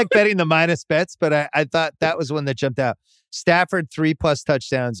 I don't like betting the minus bets, but I thought that was one that jumped out. Stafford 3+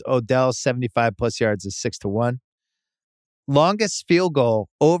 touchdowns. Odell 75 plus yards is 6-1. Longest field goal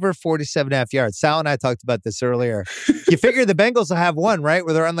over 47.5 yards. Sal and I talked about this earlier. You figure the Bengals will have one, right?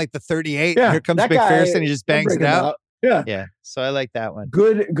 Where they're on like the 38. Yeah, here comes McPherson. He just bangs it out. Yeah. Yeah. So I like that one.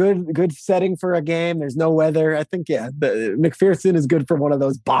 Good setting for a game. There's no weather. I think, McPherson is good for one of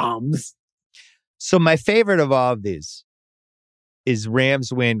those bombs. So my favorite of all of these is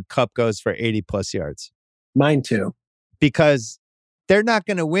Rams win. Kupp goes for 80 plus yards. Mine too. Because they're not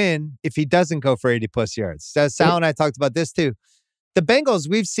going to win if he doesn't go for 80 plus yards. Sal and I talked about this too. The Bengals,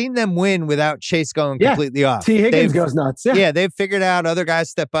 we've seen them win without Chase going completely off. T. Higgins goes nuts. Yeah, they've figured out other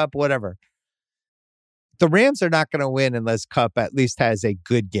guys step up, whatever. The Rams are not going to win unless Kupp at least has a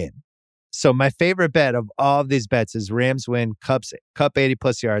good game. So my favorite bet of all of these bets is Rams win, Kupp 80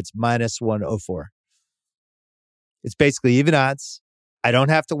 plus yards, minus 104. It's basically even odds. I don't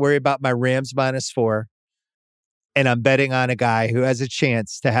have to worry about my Rams -4. And I'm betting on a guy who has a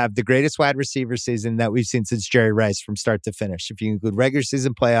chance to have the greatest wide receiver season that we've seen since Jerry Rice from start to finish. If you include regular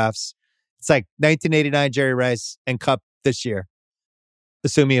season playoffs, it's like 1989 Jerry Rice and Kupp this year,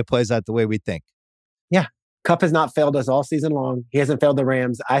 assuming it plays out the way we think. Yeah. Kupp has not failed us all season long. He hasn't failed the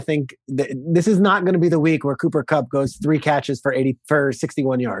Rams. I think this is not going to be the week where Cooper Kupp goes 3 catches for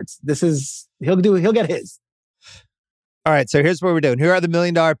 61 yards. He'll get his. All right, so here's what we're doing. Here are the $1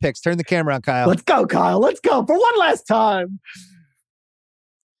 million picks. Turn the camera on, Kyle. Let's go, Kyle. Let's go for one last time.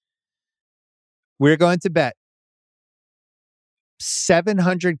 We're going to bet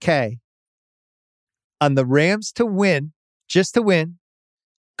 $700K on the Rams to win, just to win,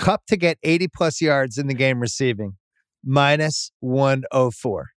 Kupp to get 80 plus yards in the game receiving, minus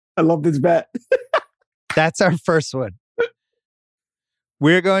 104. I love this bet. That's our first one.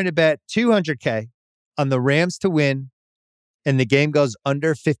 We're going to bet $200K on the Rams to win, and the game goes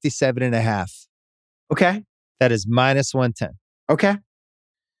under 57.5. Okay. That is minus 110. Okay.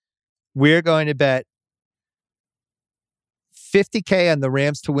 We're going to bet $50K on the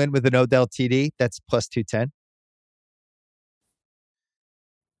Rams to win with an Odell TD. That's plus 210.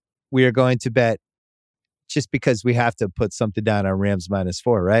 We are going to bet, just because we have to put something down on Rams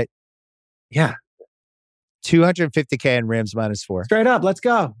 -4, right? Yeah. $250K on Rams -4. Straight up. Let's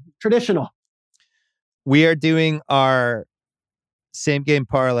go. Traditional. We are doing our same game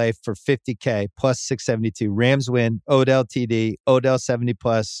parlay for $50K plus 672. Rams win, Odell TD, Odell 70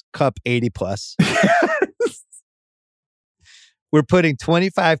 plus, Cup 80 plus. We're putting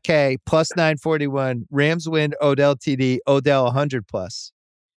 $25K plus 941. Rams win, Odell TD, Odell 100 plus.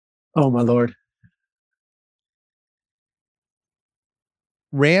 Oh, my Lord.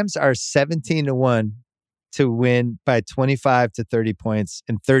 Rams are 17-1 to win by 25 to 30 points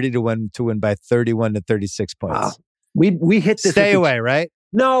and 30-1 to win by 31 to 36 points. Wow. We hit this. Stay away, right?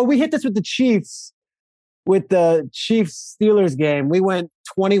 No, we hit this with the Chiefs. With the Chiefs-Steelers game, we went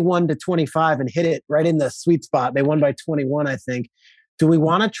 21 to 25 and hit it right in the sweet spot. They won by 21, I think. Do we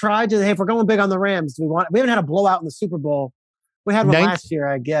want to try? Hey, if we're going big on the Rams, we haven't had a blowout in the Super Bowl. We had one last year,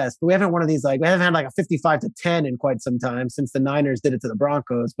 I guess, but we haven't had one of these. We haven't had like a 55 to 10 in quite some time since the Niners did it to the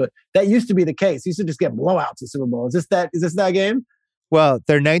Broncos. But that used to be the case. You used to just get blowouts in Super Bowl. Is this that game? Well,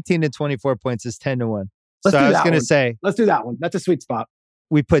 they're 19 to 24 points is 10-1. So I was going to say, let's do that one. That's a sweet spot.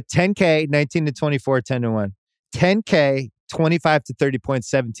 We put 10K, 19 to 24, 10-1. 10K, 25 to 30 points,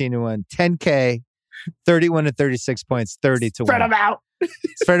 17-1. 10K, 31 to 36 points, 30 to 1. Spread them out.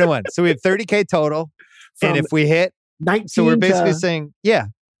 Spread them 1. So we have 30K total. And if we hit, 19 so we're basically saying,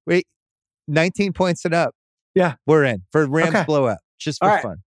 19 points and up. Yeah. We're in for Rams blowout, just for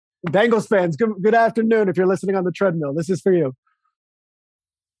fun. Bengals fans, good afternoon. If you're listening on the treadmill, this is for you.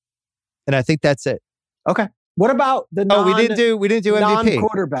 And I think that's it. Okay. What about the we didn't do MVP.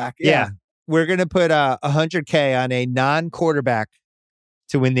 Non-quarterback. Yeah. We're going to put 100K on a non-quarterback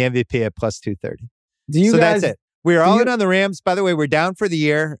to win the MVP at plus 230. That's it. We're all in on the Rams. By the way, we're down for the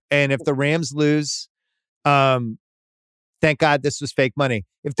year. And if the Rams lose, thank God this was fake money.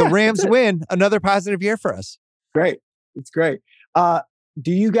 If the Rams win, another positive year for us. Great. It's great.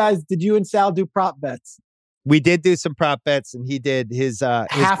 Did you and Sal do prop bets? We did do some prop bets, and he did his prop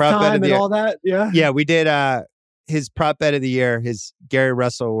bet of the year. All that. Yeah. Yeah, we did his prop bet of the year. His Gary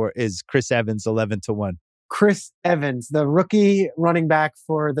Russell is Chris Evans 11-1. Chris Evans, the rookie running back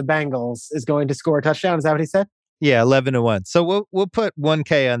for the Bengals, is going to score a touchdown. Is that what he said? Yeah, 11-1. So we'll put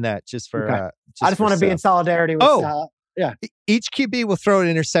 1K on that just for. Okay. I just want to be in solidarity with. Yeah. Each QB will throw an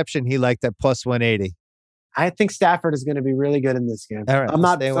interception. He liked that plus 180. I think Stafford is going to be really good in this game. All right, I'm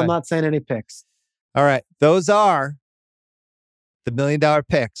not saying any picks. All right. Those are the $1 million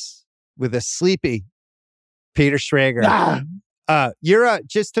picks with a sleepy Peter Schrager. You're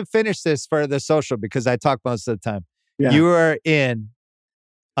just to finish this for the social, because I talk most of the time. Yeah. You are in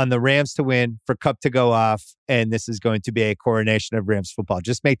on the Rams to win, for Cup to go off, and this is going to be a coronation of Rams football.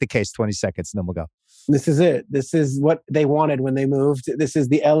 Just make the case 20 seconds and then we'll go. This is it. This is what they wanted when they moved. This is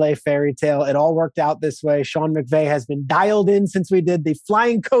the LA fairy tale. It all worked out this way. Sean McVay has been dialed in since we did the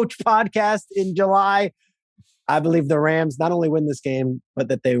Flying Coach podcast in July. I believe the Rams not only win this game, but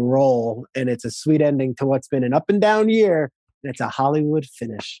that they roll. And it's a sweet ending to what's been an up and down year. And it's a Hollywood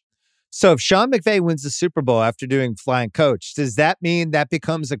finish. So if Sean McVay wins the Super Bowl after doing Flying Coach, does that mean that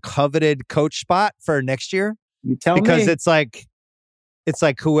becomes a coveted coach spot for next year? You tell me. Because it's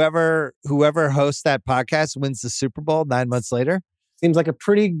like whoever hosts that podcast wins the Super Bowl 9 months later. Seems like a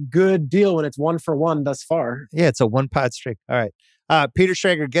pretty good deal when it's 1-for-1 thus far. Yeah, it's a 1-pod streak. All right. Peter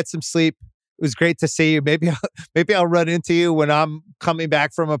Schrager, get some sleep. It was great to see you. Maybe I'll run into you when I'm coming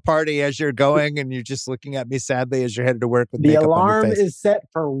back from a party as you're going and you're just looking at me sadly as you're headed to work with makeup on your face. The alarm is set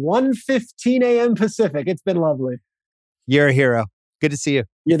for 1:15 a.m. Pacific. It's been lovely. You're a hero. Good to see you.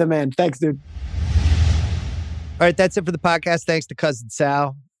 You're the man. Thanks, dude. All right, that's it for the podcast. Thanks to Cousin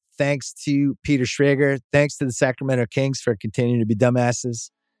Sal. Thanks to Peter Schrager. Thanks to the Sacramento Kings for continuing to be dumbasses.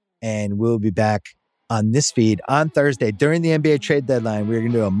 And we'll be back on this feed on Thursday during the NBA trade deadline. We're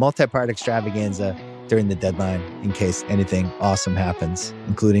going to do a multi-part extravaganza during the deadline in case anything awesome happens,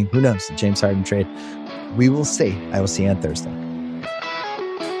 including, who knows, the James Harden trade. We will see. I will see you on Thursday.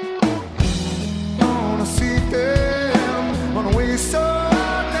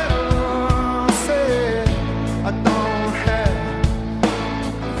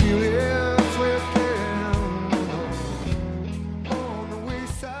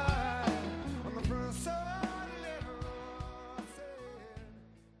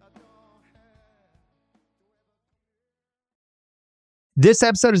 This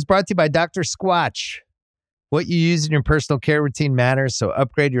episode is brought to you by Dr. Squatch. What you use in your personal care routine matters, so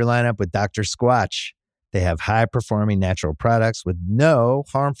upgrade your lineup with Dr. Squatch. They have high-performing natural products with no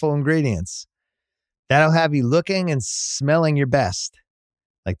harmful ingredients. That'll have you looking and smelling your best,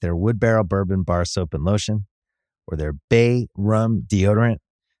 like their Wood Barrel Bourbon Bar Soap and Lotion or their Bay Rum Deodorant.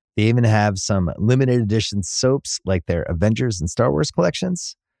 They even have some limited edition soaps like their Avengers and Star Wars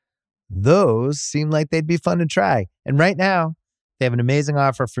collections. those seem like they'd be fun to try. And right now, they have an amazing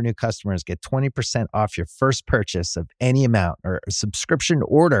offer for new customers. Get 20% off your first purchase of any amount or a subscription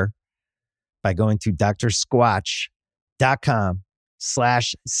order by going to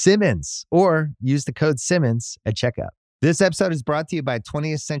drsquatch.com/Simmons or use the code Simmons at checkout. This episode is brought to you by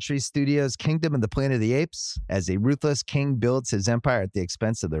 20th Century Studios' Kingdom of the Planet of the Apes. As a ruthless king builds his empire at the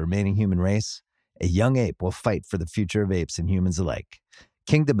expense of the remaining human race, a young ape will fight for the future of apes and humans alike.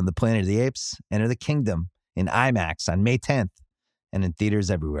 Kingdom of the Planet of the Apes. Enter the kingdom in IMAX on May 10th and in theaters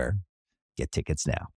everywhere. Get tickets now.